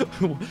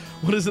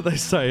 What is it they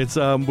say? It's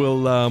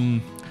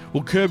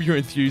we'll curb your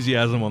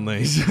enthusiasm on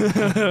these.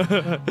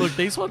 Look,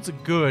 these ones are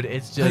good.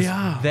 It's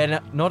just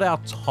they're not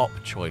our top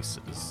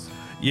choices.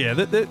 Yeah,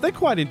 they're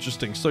quite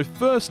interesting. So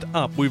first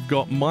up, we've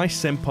got My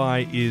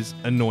Senpai is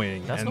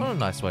Annoying. That's not a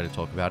nice way to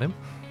talk about him.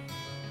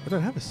 I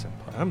don't have a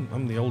senpai.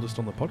 I'm the oldest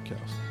on the podcast.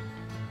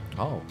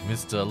 Oh,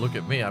 Mr. Look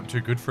at me. I'm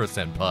too good for a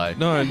senpai.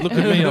 No, look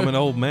at me. I'm an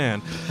old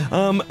man.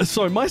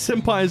 So My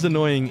Senpai is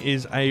Annoying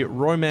is a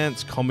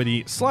romance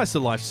comedy slice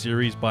of life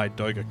series by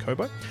Doga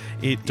Kobo.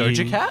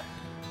 Doja Cat?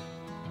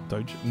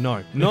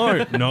 No.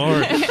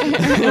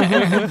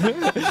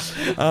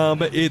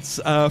 But it's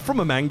from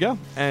a manga,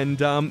 and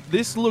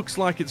this looks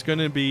like it's going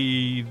to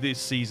be this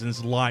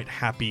season's light,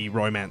 happy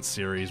romance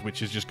series,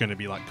 which is just going to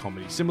be like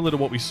comedy, similar to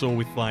what we saw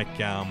with like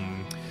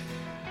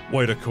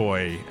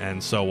Wotakoi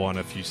and so on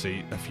a few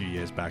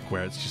years back,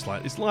 where it's just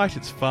like it's light,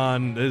 it's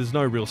fun, there's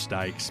no real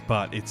stakes,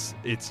 but it's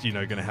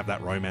going to have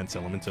that romance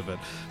element of it.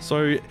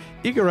 So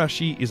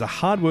Igarashi is a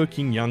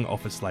hardworking young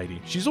office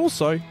lady. She's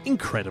also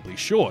incredibly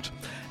short.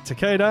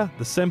 Takeda,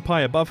 the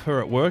senpai above her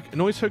at work,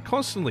 annoys her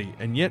constantly,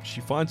 and yet she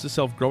finds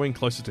herself growing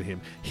closer to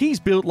him. He's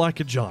built like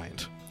a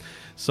giant.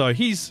 So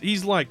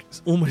he's like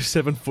almost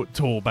 7 foot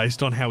tall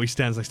based on how he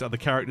stands next to other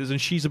characters, and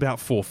she's about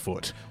 4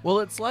 foot. Well,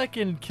 it's like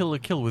in Kill la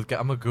Kill with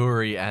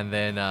Gamaguri and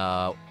then,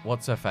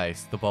 what's her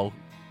face? The bowl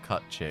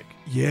cut chick.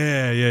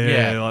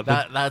 Yeah.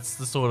 Like That's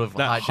the sort of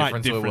that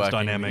height difference we're working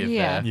dynamic. with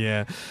Yeah. there.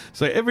 Yeah.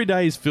 So every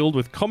day is filled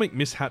with comic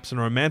mishaps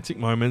and romantic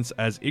moments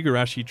as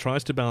Igarashi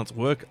tries to balance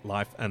work,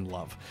 life, and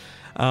love.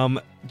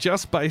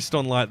 Just based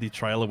on like the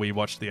trailer we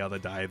watched the other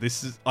day,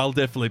 I'll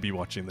definitely be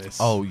watching this.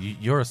 Oh,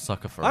 you're a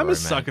sucker for I'm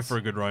romance. a sucker for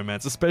a good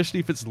romance, especially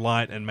if it's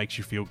light and makes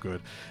you feel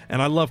good.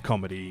 And I love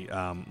comedy.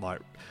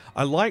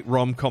 I like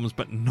rom-coms,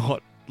 but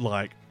not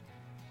like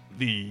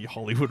the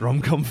Hollywood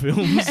rom-com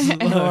films.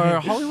 No,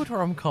 Hollywood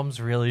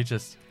rom-coms really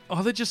just...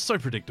 Oh, they're just so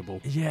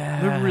predictable.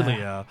 Yeah. They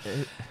really are.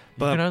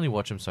 You can only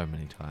watch them so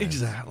many times.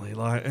 Exactly,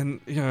 I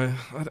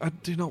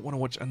do not want to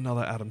watch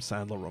another Adam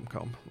Sandler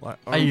rom-com. Like,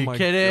 Are you my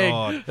kidding?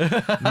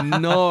 God.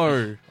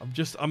 No,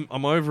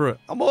 I'm over it.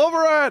 I'm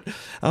over it.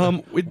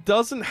 It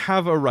doesn't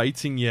have a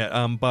rating yet,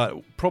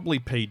 but probably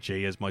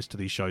PG, as most of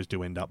these shows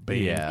do end up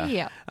being.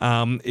 Yeah.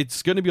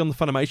 It's going to be on the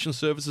Funimation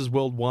services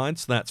worldwide,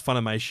 so that's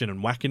Funimation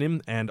and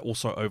Wakanim, and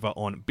also over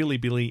on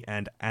Bilibili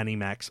and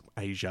Animax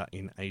Asia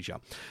in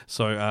Asia.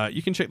 So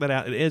you can check that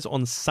out. It airs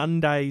on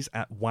Sundays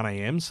at 1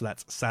 a.m, so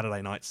that's Saturday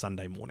night,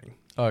 Sunday morning.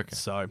 Okay.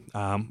 So,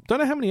 don't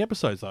know how many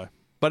episodes, though.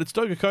 But it's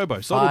Doga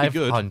Kobo, so it'll be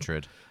good.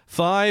 500.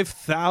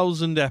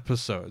 5,000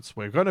 episodes.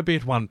 We're going to be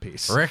at One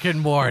Piece. Rick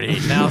and Morty,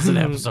 1,000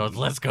 episodes.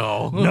 Let's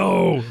go.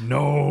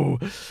 No.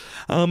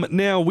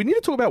 Now, we need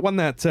to talk about one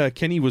that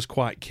Kenny was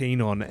quite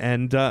keen on,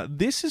 and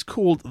this is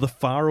called The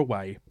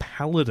Faraway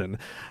Paladin.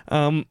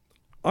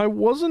 I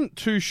wasn't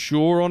too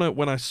sure on it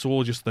when I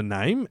saw just the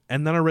name,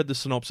 and then I read the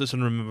synopsis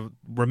and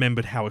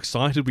remembered how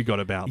excited we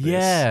got about this.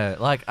 Yeah,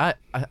 like I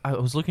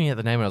was looking at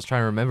the name and I was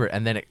trying to remember it,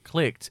 and then it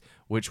clicked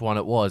which one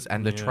it was,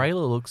 and the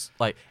trailer looks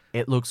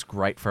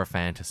great for a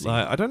fantasy.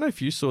 I don't know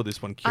if you saw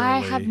this one, Kira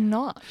I Lee. have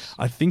not.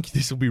 I think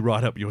this will be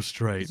right up your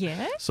street.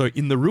 Yeah? So,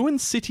 in the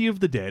ruined city of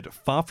the dead,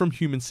 far from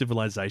human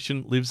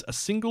civilization, lives a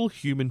single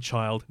human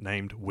child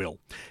named Will.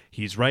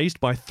 He is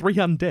raised by 3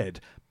 undead: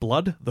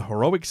 Blood, the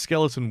heroic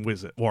skeleton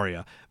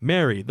warrior;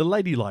 Mary, the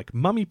ladylike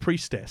mummy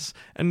priestess;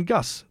 and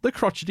Gus, the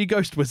crotchety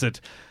ghost wizard.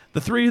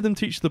 The 3 of them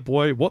teach the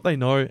boy what they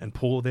know and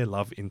pour their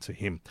love into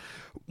him.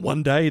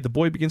 One day, the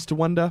boy begins to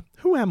wonder,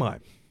 who am I?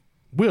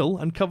 Will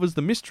uncovers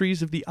the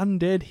mysteries of the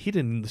undead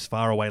hidden in this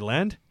faraway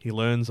land. He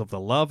learns of the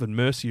love and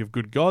mercy of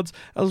good gods,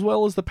 as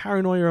well as the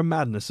paranoia and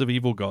madness of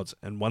evil gods.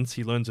 And once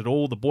he learns it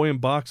all, the boy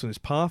embarks on his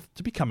path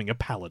to becoming a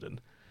paladin.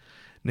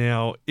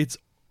 Now, it's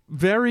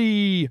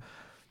very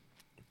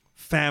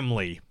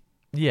family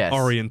yes.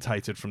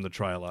 orientated from the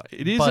trailer.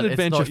 It is But an it's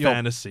adventure not your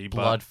fantasy,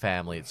 blood but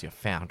family, it's your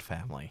found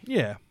family.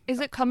 yeah. Is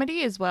it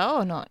comedy as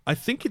well or not? I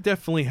think it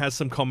definitely has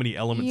some comedy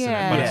elements in it,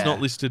 Yeah. but it's Yeah. not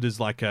listed as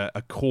like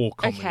a core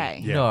comedy. Okay.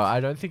 Yeah. No, I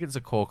don't think it's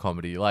a core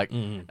comedy. Like,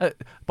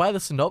 by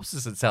the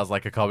synopsis, it sounds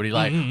like a comedy.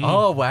 Like, Mm-hmm.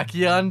 oh,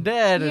 wacky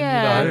undead,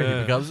 Yeah. and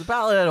he becomes a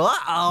paladin.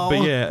 Wow.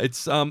 But yeah,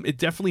 it's it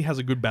definitely has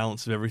a good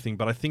balance of everything.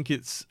 But I think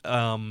it's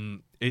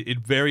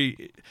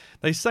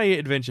they say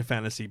adventure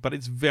fantasy, but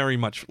it's very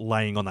much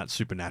laying on that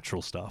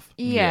supernatural stuff.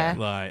 Yeah.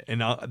 Like,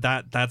 and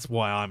that's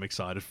why I'm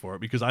excited for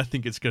it, because I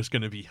think it's just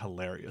going to be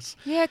hilarious.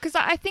 Yeah, because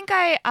I think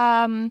I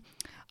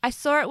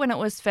saw it when it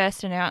was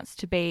first announced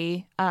to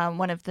be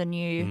one of the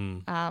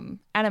new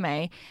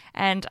anime,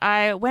 and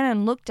I went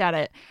and looked at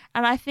it,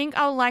 and I think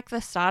I'll like the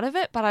start of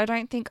it, but I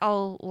don't think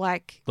I'll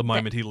like The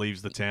moment he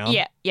leaves the town.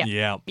 Yeah.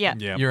 Yeah.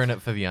 You're in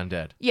it for the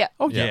undead. Yeah.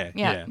 Oh Yeah.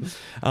 yeah.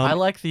 I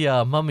like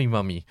the mummy.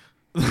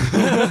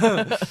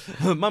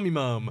 Mummy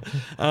Mum.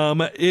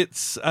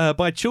 It's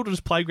by Children's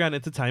Playground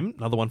Entertainment,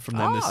 another one from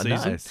them this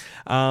season.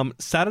 Nice.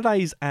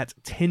 Saturdays at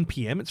 10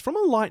 p.m. It's from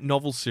a light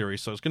novel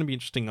series, so it's going to be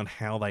interesting on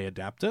how they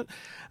adapt it.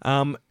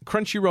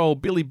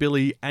 Crunchyroll,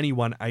 Bilibili,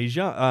 Anyone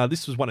Asia.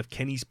 This was one of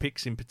Kenny's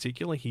picks in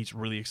particular. He's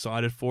really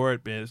excited for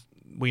it.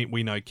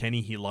 We know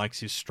Kenny, he likes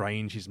his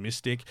strange, his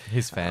mystic.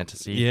 His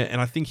fantasy. Yeah, and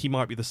I think he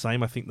might be the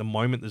same. I think the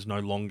moment there's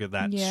no longer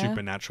that Yeah.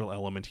 supernatural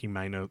element, he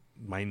may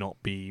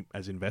not be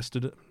as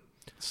invested.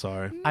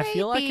 So I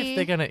feel like if Maybe.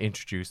 they're going to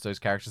introduce those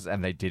characters,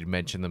 and they did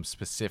mention them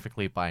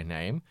specifically by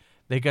name,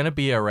 they're going to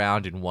be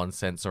around in one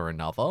sense or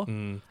another.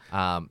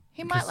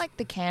 He might like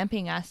the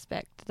camping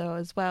aspect though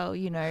as well,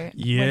 when Yeah.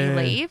 he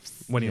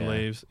leaves. when he Yeah.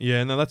 leaves.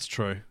 Yeah, no, that's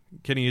true.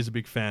 Kenny is a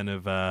big fan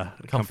of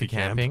comfy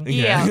camping.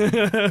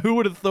 Yeah. Who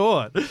would have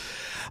thought?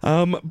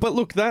 But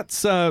look,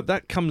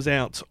 that comes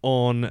out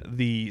on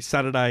the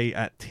Saturday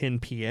at 10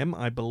 p.m.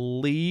 I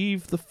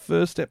believe the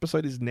first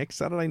episode is next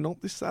Saturday,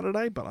 not this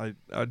Saturday, but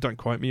I don't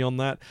quote me on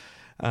that.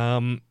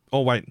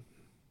 Oh, wait.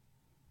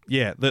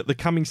 Yeah, the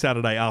coming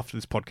Saturday after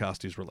this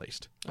podcast is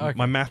released. Okay.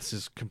 My maths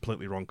is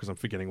completely wrong because I'm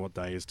forgetting what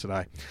day is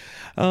today.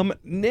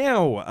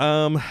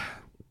 Now,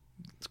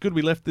 it's good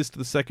we left this to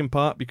the second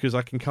part because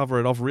I can cover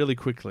it off really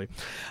quickly.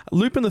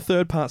 Lupin the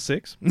Third, Part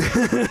 6.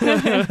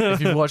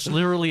 If you've watched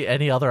literally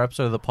any other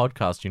episode of the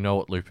podcast, you know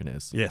what Lupin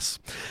is. Yes.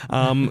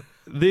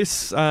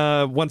 This,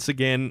 once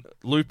again,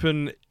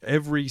 Lupin,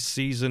 every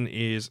season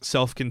is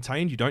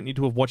self-contained. You don't need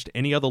to have watched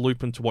any other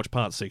Lupin to watch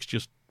Part 6.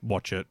 Just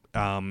watch it.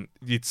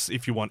 It's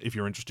if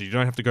you're interested. You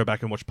don't have to go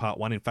back and watch part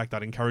 1. In fact,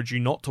 I'd encourage you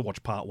not to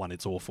watch part 1.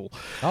 It's awful.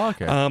 Oh,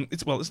 okay.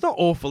 It's not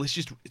awful.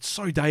 It's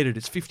so dated.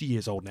 It's 50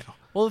 years old now.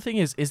 Well, the thing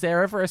is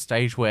there ever a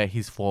stage where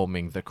he's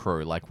forming the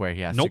crew, like where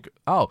he has Nope. to?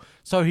 Oh,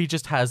 so he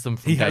just has them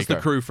from He day has the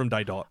go. crew from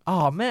day dot.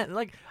 Oh man,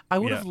 like I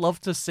would Yeah. have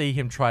loved to see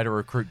him try to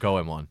recruit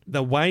Goemon.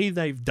 The way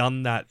they've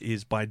done that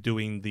is by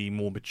doing the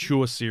more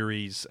mature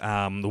series,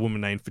 The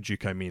Woman Named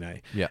Fujiko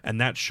Mine. Yeah.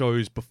 And that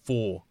shows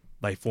before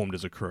they formed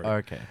as a crew.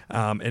 Okay.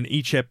 And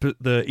each of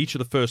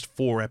the first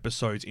 4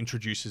 episodes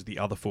introduces the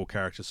other 4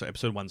 characters. So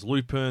episode 1's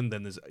Lupin,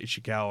 then there's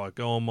Ishikawa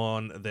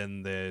Goemon,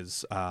 then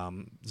there's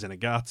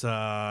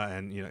Zenigata,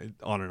 and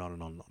on and on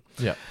and on and on.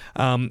 Yeah.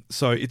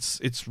 So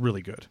it's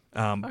really good.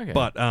 Okay.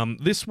 But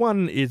this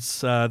one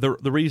is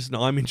the reason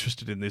I'm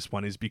interested in this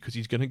one is because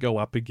he's going to go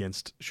up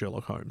against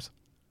Sherlock Holmes.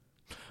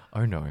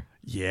 Oh no.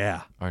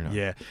 Yeah. Oh, no.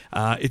 Yeah.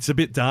 It's a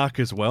bit dark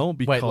as well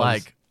because Wait,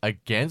 like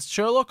against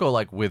Sherlock or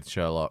like with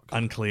Sherlock?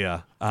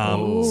 unclear.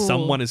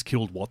 Someone has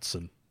killed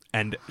Watson,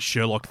 and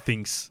Sherlock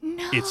thinks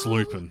it's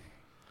Lupin.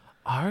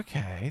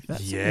 Okay,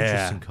 that's an Yeah,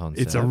 interesting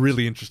concept. it's a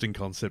really interesting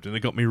concept, and it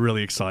got me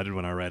really excited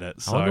when I read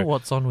it. So I wonder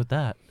what's on with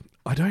that.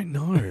 I don't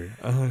know.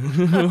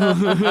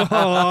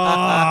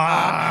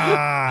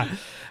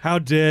 How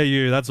dare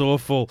you? That's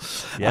awful.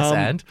 Yes,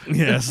 and?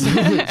 Yes.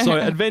 So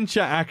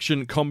adventure,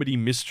 action, comedy,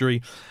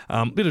 mystery,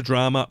 bit of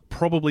drama.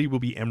 Probably will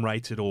be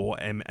M-rated or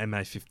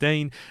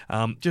MA15.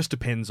 Just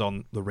depends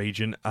on the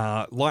region.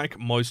 Like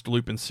most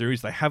Lupin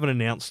series, they haven't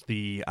announced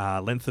the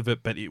length of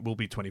it, but it will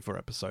be 24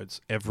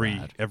 episodes.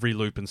 Every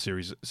Lupin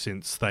series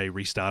since they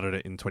restarted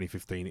it in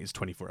 2015 is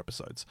 24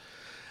 episodes.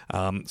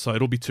 So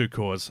it'll be 2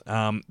 cores.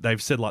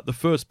 They've said like the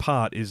first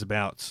part is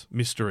about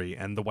mystery,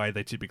 and the way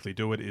they typically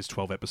do it is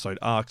 12 episode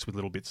arcs with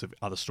little bits of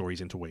other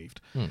stories interweaved.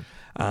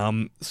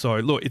 So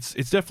look, it's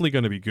definitely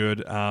going to be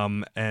good,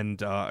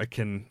 and I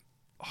can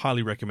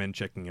highly recommend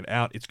checking it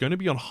out. It's going to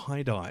be on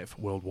High Dive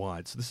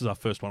worldwide. So this is our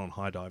first one on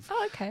High Dive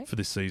for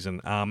this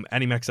season.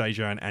 Animax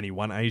Asia and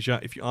Ani1 Asia.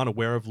 If you aren't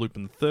aware of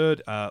Lupin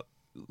III,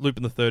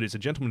 Lupin III is a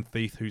gentleman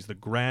thief who's the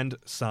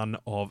grandson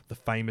of the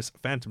famous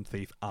Phantom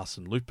Thief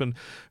Arsène Lupin,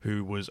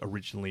 who was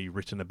originally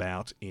written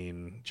about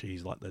in,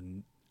 like the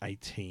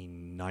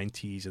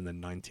 1890s and the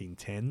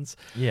 1910s.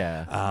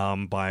 Yeah.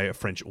 By a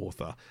French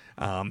author.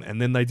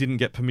 And then they didn't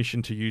get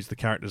permission to use the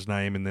character's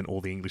name, and then all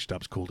the English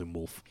dubs called him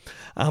Wolf.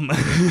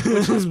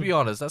 Which, let's be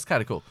honest, that's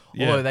kind of cool.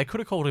 Yeah. Although they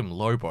could have called him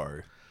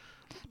Lobo.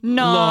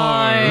 No.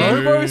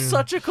 Lobo is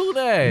such a cool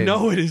name.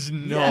 No, it is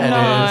not.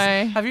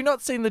 Yeah, it is. Have you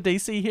not seen the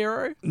DC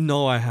hero?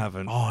 No, I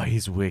haven't. Oh,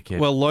 he's wicked.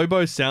 Well,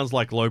 Lobo sounds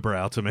like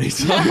Lowbrow to me.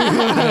 So.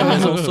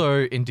 There's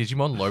also in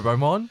Digimon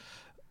Lobomon.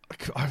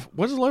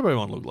 What does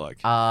Lobomon look like?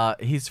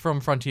 He's from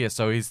Frontier,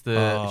 so he's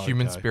the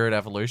human okay. spirit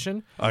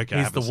evolution. Okay, I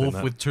he's the haven't seen wolf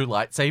that. with 2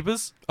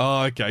 lightsabers.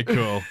 Oh, okay,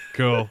 cool.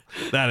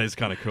 That is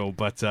kind of cool,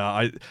 but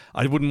I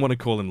wouldn't want to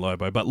call him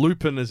Lobo, but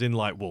Lupin is in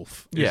like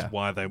wolf. Is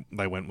why they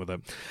went with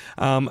it.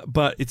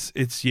 But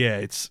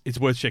it's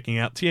worth checking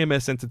out.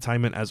 TMS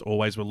Entertainment, as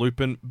always, with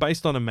Lupin,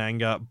 based on a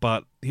manga.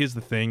 But here's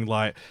the thing,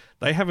 like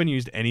they haven't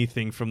used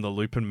anything from the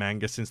Lupin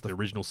manga since the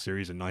original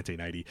series in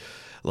 1980.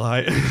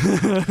 Like,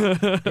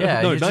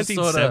 Yeah, no, you just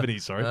 1970.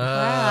 Sorry.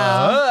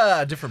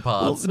 Different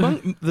Well, parts.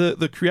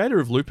 the creator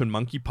of Lupin,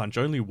 Monkey Punch,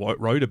 only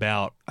wrote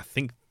about, I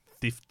think,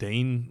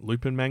 15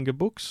 Lupin manga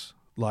books,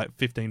 like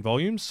 15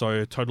 volumes,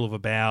 so a total of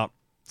about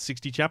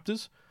 60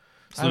 chapters.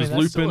 So I mean,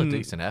 there's that's still a Lupin.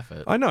 decent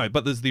effort. I know,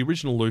 but there's the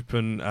original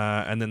Lupin,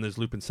 and then there's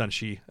Lupin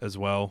Sanshi as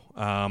well,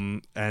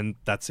 and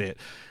that's it.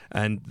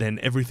 And then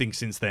everything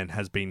since then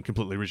has been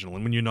completely original.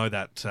 And when you know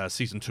that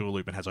season 2 of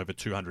Lupin has over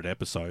 200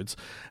 episodes,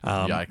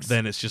 Yikes.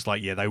 then it's just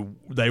like,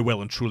 they well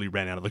and truly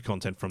ran out of the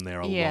content from there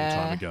a long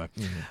time ago.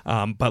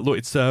 Mm-hmm. But look,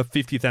 it's a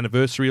 50th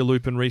anniversary of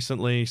Lupin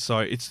recently, so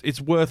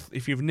it's worth,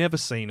 if you've never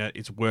seen it,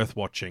 it's worth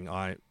watching.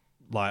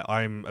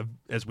 Anyone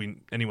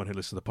who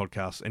listens to the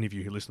podcast, any of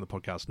you who listen to the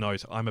podcast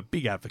knows, I'm a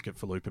big advocate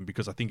for Lupin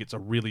because I think it's a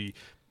really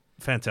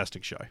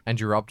fantastic show. And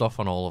you rubbed off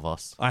on all of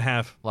us. I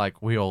have.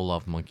 Like, we all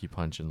love Monkey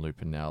Punch and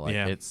Lupin now. Like,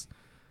 Yeah. it's...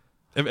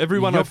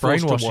 Everyone You're I've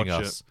forced to brainwashing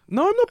watch us. it.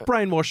 No, I'm not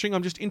brainwashing.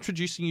 I'm just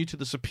introducing you to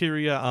the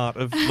superior art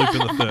of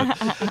Lupin III.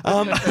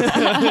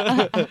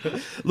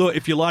 Look,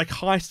 if you like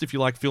heist, if you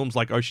like films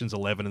like Ocean's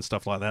 11 and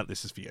stuff like that,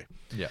 this is for you.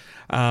 Yeah.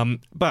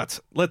 But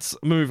let's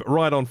move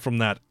right on from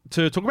that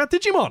to talk about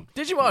Digimon.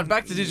 Digimon,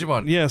 back to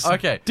Digimon. Yes.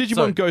 Okay. Digimon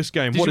so, Ghost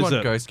Game. What is Digimon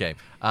it? Ghost Game.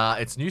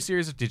 It's a new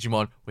series of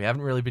Digimon. We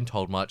haven't really been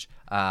told much.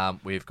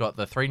 We've got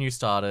the 3 new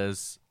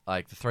starters,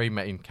 like the 3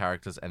 main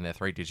characters and their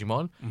 3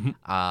 Digimon.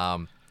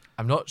 Mm-hmm.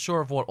 I'm not sure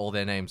of what all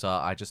their names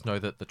are. I just know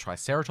that the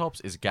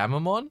Triceratops is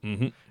Gamamon,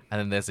 and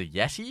then there's a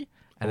Yeti,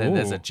 and then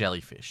there's a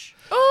jellyfish.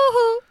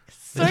 Oh,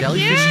 so The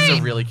jellyfish cute. is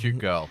a really cute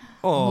girl.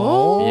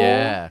 Oh.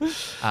 Yeah.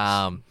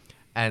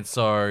 And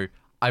so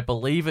I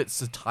believe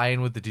it's a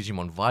tie-in with the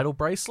Digimon Vital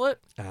Bracelet.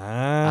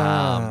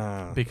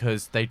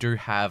 Because they do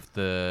have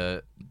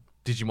the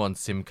Digimon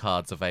SIM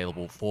cards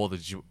available for the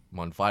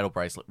Digimon Vital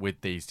Bracelet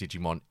with these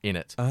Digimon in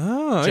it.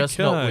 Just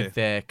not with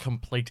their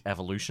complete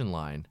evolution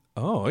line.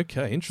 Oh,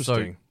 okay.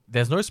 Interesting. So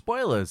there's no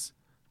spoilers.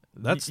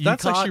 That's You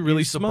actually can't really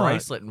use the smart.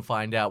 bracelet and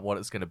find out what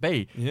it's going to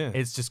be. Yeah.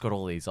 It's just got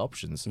all these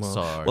options.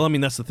 Well, I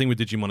mean, that's the thing with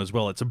Digimon as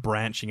well. It's a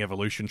branching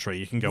evolution tree.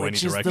 You can go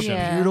which any is direction. the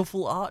Yeah.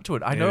 beautiful art to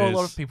it. I know a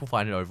lot is. of people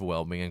find it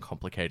overwhelming and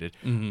complicated,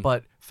 Mm-hmm.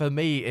 but for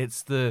me,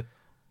 it's the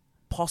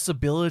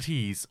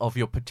possibilities of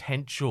your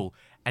potential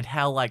and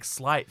how like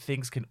slight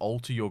things can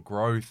alter your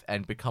growth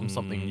and become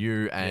something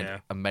new and Yeah.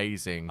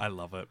 amazing. I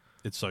love it.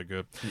 It's so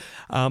good.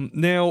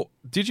 Now,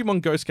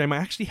 Digimon Ghost Game, I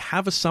actually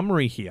have a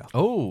summary here.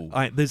 Oh,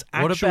 There's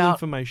What actual about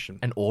information.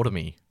 an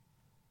automy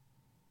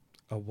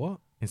A what?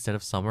 instead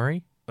of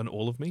summary. An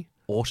all of me?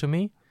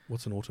 Automy?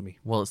 What's an automy?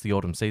 Well, it's the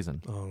autumn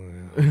season. Oh,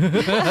 no.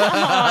 We're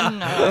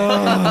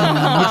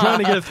trying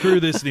to get through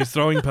this and he's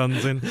throwing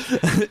puns in.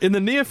 In the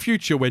near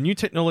future, where new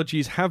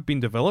technologies have been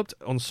developed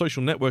on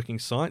social networking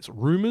sites,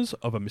 rumors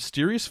of a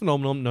mysterious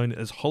phenomenon known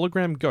as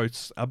hologram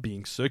ghosts are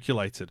being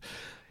circulated.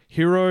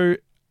 Hiro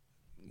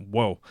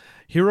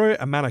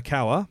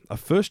Amanakawa, a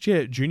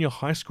first-year junior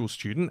high school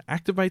student,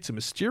 activates a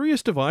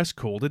mysterious device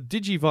called a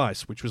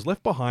Digivice, which was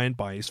left behind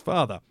by his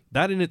father.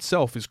 That in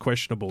itself is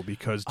questionable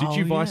because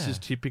Digivices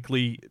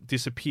typically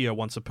disappear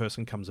once a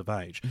person comes of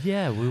age.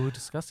 Yeah, we were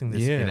discussing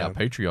this in Yeah. our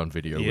Patreon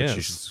video, which Yes.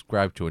 you should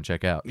subscribe to and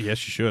check out.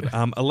 Yes, you should.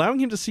 Allowing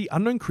him to see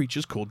unknown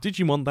creatures called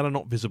Digimon that are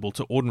not visible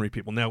to ordinary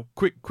people. Now,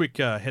 quick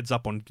heads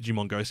up on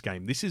Digimon Ghost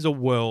Game. This is a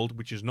world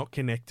which is not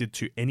connected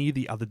to any of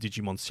the other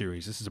Digimon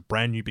series. This is a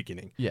brand new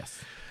beginning. Yes.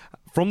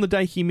 From the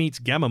day he meets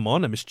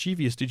Gamamon, a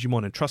mischievous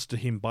Digimon entrusted to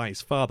him by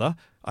his father,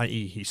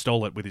 i.e. he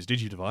stole it with his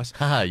Digidevice,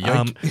 Haha,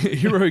 yoink.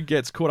 Hiro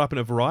gets caught up in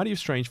a variety of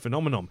strange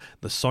phenomena.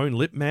 The Sewn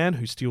Lip Man,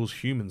 who steals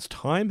humans'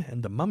 time,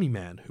 and the Mummy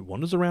Man, who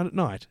wanders around at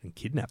night and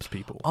kidnaps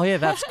people. Oh yeah,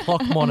 that's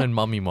Clockmon and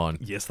Mummymon.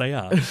 Yes, they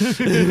are.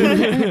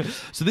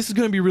 So this is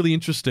going to be really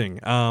interesting,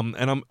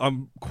 and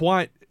I'm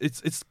quite.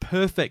 It's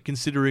perfect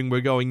considering we're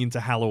going into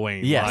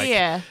Halloween. Yes. Like,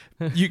 Yeah.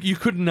 you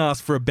couldn't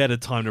ask for a better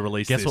time to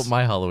release Guess this. what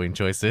my Halloween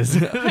choice is?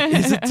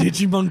 Is it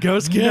Digimon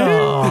Ghost Game?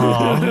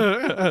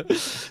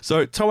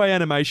 So Toei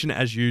Animation,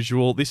 as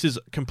usual, this is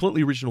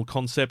completely original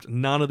concept.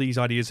 None of these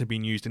ideas have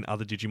been used in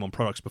other Digimon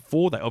products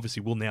before. They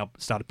obviously will now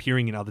start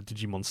appearing in other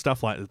Digimon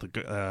stuff like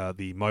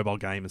the mobile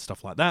game and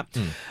stuff like that.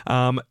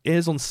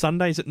 Airs on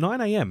Sundays at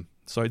 9 a.m.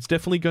 So it's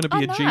definitely going to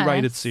be Oh, a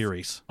G-rated nice.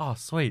 series. Oh,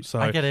 sweet. So,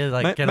 I get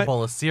to get ma- a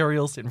bowl of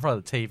cereal, sit in front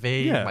of the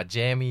TV, Yeah. my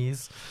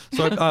jammies.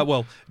 So,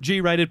 well,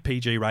 G-rated,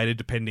 PG-rated,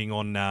 depending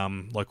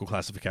on local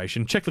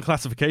classification. Check the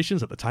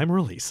classifications at the time of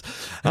release.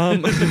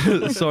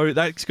 So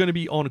that's going to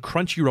be on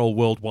Crunchyroll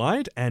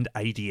worldwide and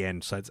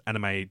ADN, so it's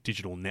Anime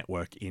Digital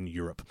Network in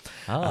Europe.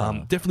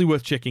 Definitely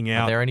worth checking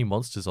Are out. there any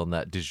monsters on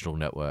that digital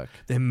network?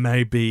 There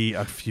may be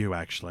a few,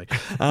 actually.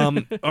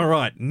 All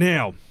right,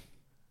 now,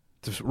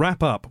 to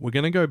wrap up, we're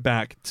going to go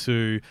back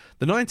to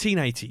the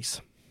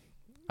 1980s.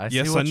 I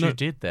see what you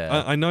did there.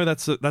 I know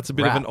that's a bit of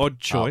an Wrap odd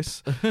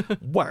choice.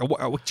 Wow,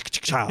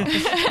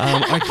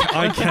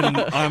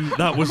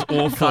 that was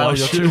awful. Kyle, I you're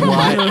should- too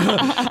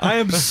white. I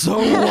am so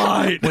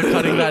white. We're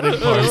cutting that in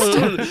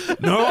post.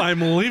 No,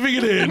 I'm leaving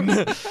it in.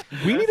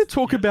 We need to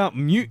talk about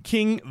Mute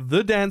King,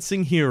 the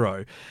dancing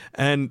hero.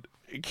 And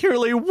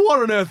Kiralee,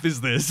 what on earth is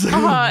this?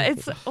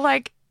 It's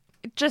like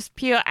just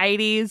pure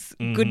 80s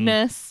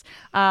goodness,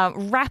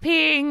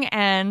 rapping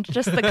and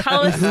just the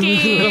color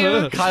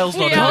scheme. Kyle's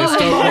not Yeah. in this,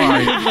 don't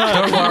worry.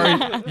 Don't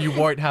worry. You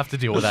won't have to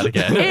deal with that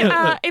again.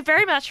 It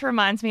very much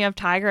reminds me of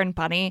Tiger and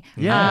Bunny.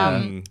 Yeah.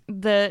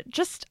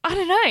 I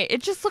don't know.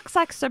 It just looks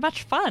like so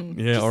much fun.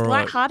 Yeah, just all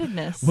right.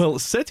 lightheartedness. Well,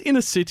 set in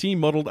a city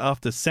modeled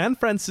after San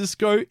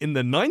Francisco in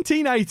the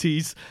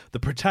 1980s, the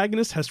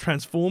protagonist has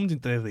transformed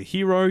into the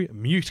hero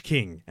Mute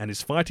King and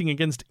is fighting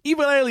against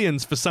evil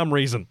aliens for some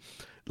reason.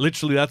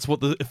 Literally, that's what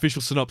the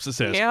official synopsis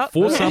says. Yep.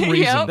 For some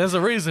reason. Yep. There's a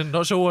reason.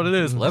 Not sure what it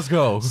is. Let's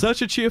go.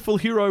 Such a cheerful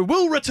hero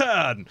will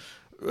return.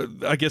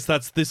 I guess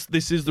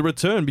this is the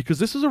return because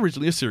this was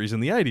originally a series in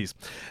the 80s.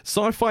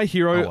 Sci-fi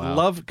hero, Oh, wow.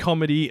 love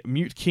comedy,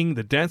 Mute King,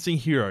 the dancing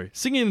hero,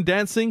 singing and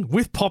dancing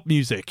with pop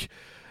music.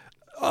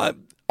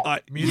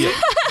 Yeah,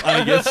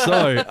 I guess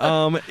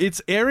so.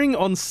 It's airing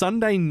on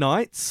Sunday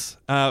nights.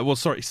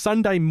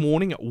 Sunday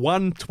morning at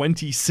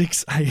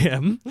 1:26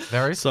 a.m.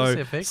 Very So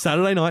specific.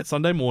 Saturday night,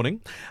 Sunday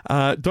morning.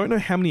 Don't know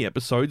how many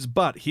episodes,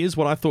 but here's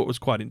what I thought was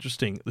quite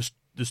interesting.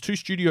 There's two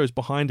studios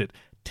behind it.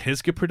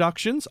 Tezuka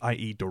Productions,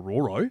 i.e.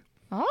 Dororo,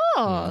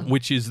 oh.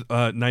 which is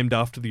named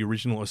after the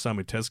original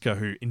Osamu Tezuka,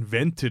 who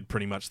invented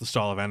pretty much the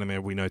style of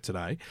anime we know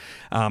today,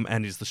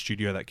 and is the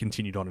studio that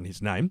continued on in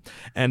his name.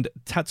 And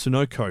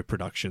Tatsunoko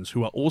Productions,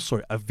 who are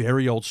also a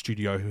very old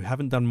studio who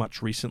haven't done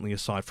much recently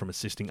aside from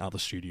assisting other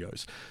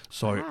studios.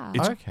 So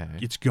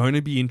it's going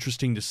to be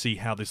interesting to see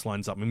how this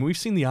lines up. I mean, we've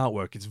seen the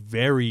artwork; it's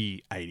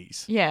very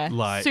 80s. Yeah,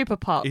 super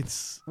pop.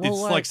 It's Well,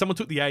 like someone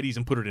took the 80s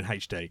and put it in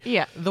HD.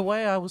 Yeah. The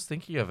way I was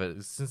thinking of it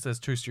is since there's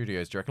two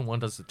studios, do you reckon one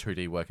does the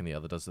 2D work and the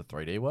other does the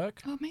 3D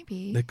work? Oh,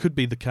 maybe. That could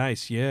be the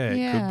case, yeah,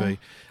 it could be.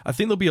 I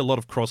think there'll be a lot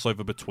of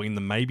crossover between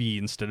them. Maybe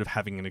instead of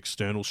having an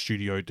external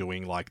studio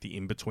doing like the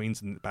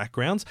in-betweens and the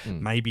backgrounds,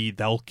 maybe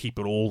they'll keep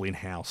it all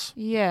in-house.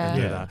 Yeah.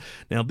 and do that.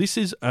 Now, this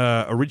is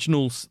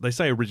original, they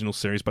say original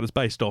series, but it's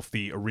based off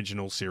the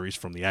original series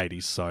from the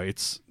 80s, so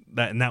it's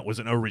that was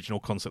an original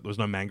concept. There was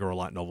no manga or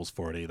light novels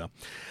for it either.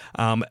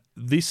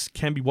 This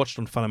can be watched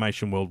on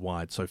Funimation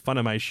worldwide. So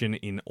Funimation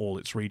in all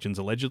its regions,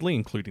 allegedly,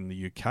 including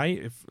the UK,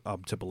 if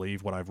to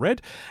believe what I've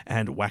read,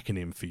 and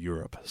Wakanim for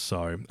Europe.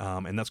 So,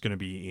 and that's going to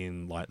be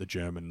in like the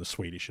German, the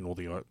Swedish, and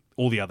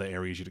all the other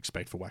areas you'd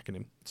expect for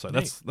Wakanim. So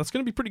that's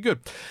going to be pretty good.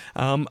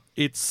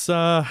 It's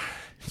going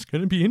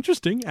to be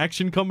interesting.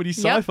 Action, comedy,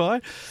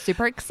 sci-fi.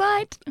 Super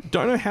excited.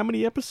 Don't know how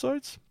many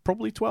episodes.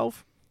 Probably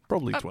 12.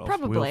 Probably 12.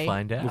 Probably. We'll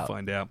find out. We'll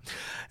find out.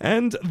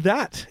 And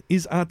that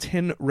is our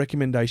 10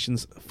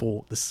 recommendations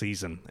for the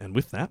season. And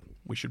with that,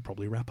 we should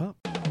probably wrap up.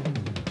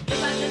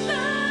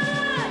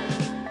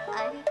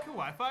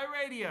 Wi-Fi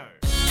Radio.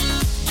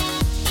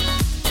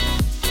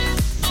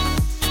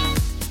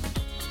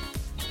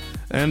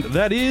 And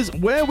that is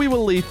where we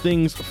will leave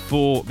things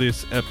for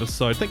this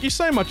episode. Thank you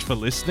so much for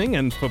listening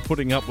and for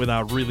putting up with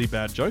our really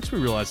bad jokes. We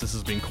realise this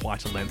has been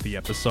quite a lengthy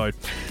episode.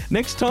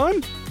 Next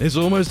time, it's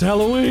almost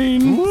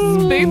Halloween.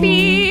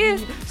 Spoopy.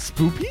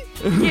 Spoopy?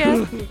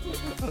 Yeah.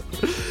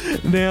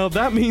 Now,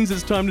 that means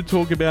it's time to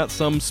talk about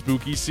some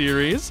spooky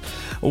series.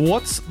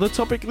 What's the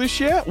topic this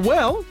year?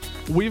 Well,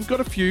 we've got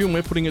a few, and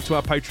we're putting it to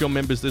our Patreon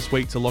members this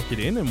week to lock it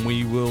in, and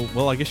we will,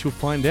 well, I guess you'll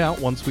find out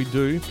once we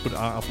do put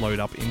our upload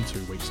up in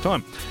 2 weeks'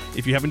 time.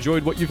 If you have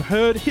enjoyed what you've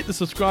heard, hit the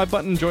subscribe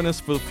button, join us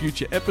for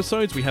future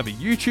episodes. We have a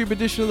YouTube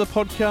edition of the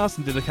podcast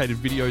and dedicated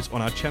videos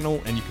on our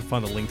channel, and you can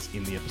find the links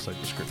in the episode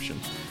description.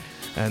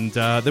 And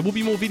there will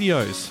be more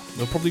videos.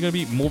 There are probably going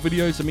to be more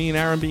videos of me and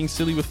Aaron being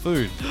silly with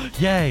food.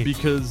 Yay!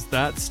 Because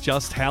that's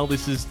just how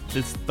this is.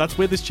 That's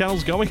where this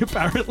channel's going,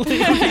 apparently.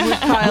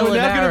 Kyle We're and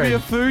now going to be Aaron. a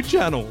food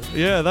channel.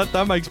 Yeah,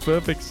 that makes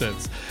perfect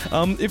sense.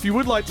 If you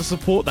would like to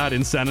support that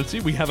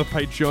insanity, we have a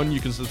Patreon you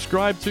can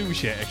subscribe to. We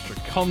share extra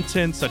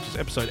content, such as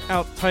episode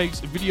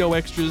outtakes, video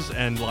extras,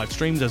 and live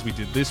streams, as we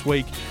did this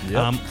week.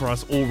 Yep. For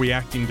us all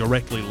reacting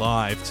directly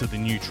live to the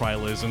new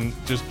trailers and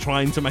just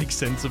trying to make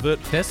sense of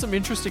it. There's some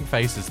interesting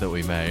faces that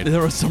we made.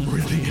 There are some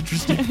really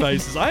interesting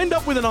faces. I end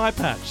up with an eye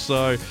patch,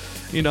 so,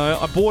 you know,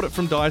 I bought it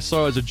from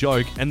Daiso as a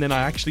joke, and then I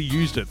actually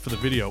used it for the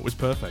video. It was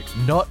perfect.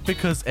 Not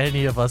because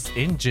any of us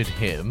injured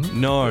him.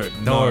 No,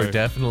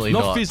 definitely not.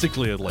 Not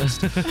physically, at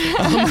least.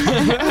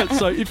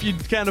 So if you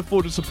can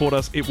afford to support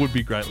us, it would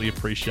be greatly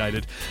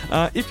appreciated.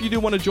 If you do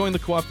want to join the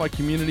Kawaii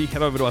community,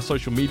 head over to our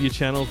social media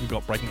channels. We've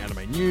got breaking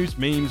anime news,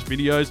 memes,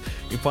 videos.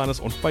 You can find us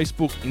on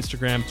Facebook,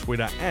 Instagram,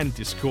 Twitter, and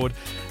Discord.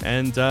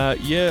 And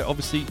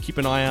obviously keep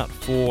an eye out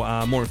for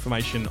more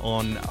information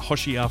on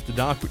Hoshi After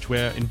Dark, which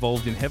we're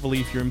involved in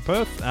heavily if you're in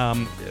Perth.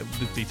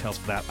 The details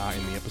for that are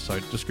in the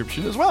episode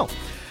description as well.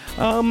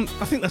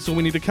 I think that's all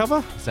we need to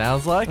cover.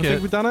 Sounds like I it.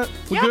 think we've done it.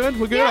 We're good?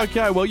 We're good? Yeah.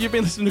 Okay, well, you've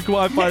been listening to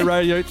Kawaii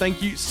Radio.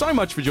 Thank you so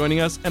much for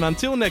joining us. And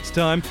until next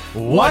time,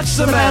 Watch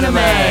some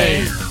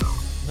anime!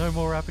 No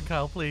more rapping,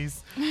 Kyle,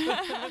 please.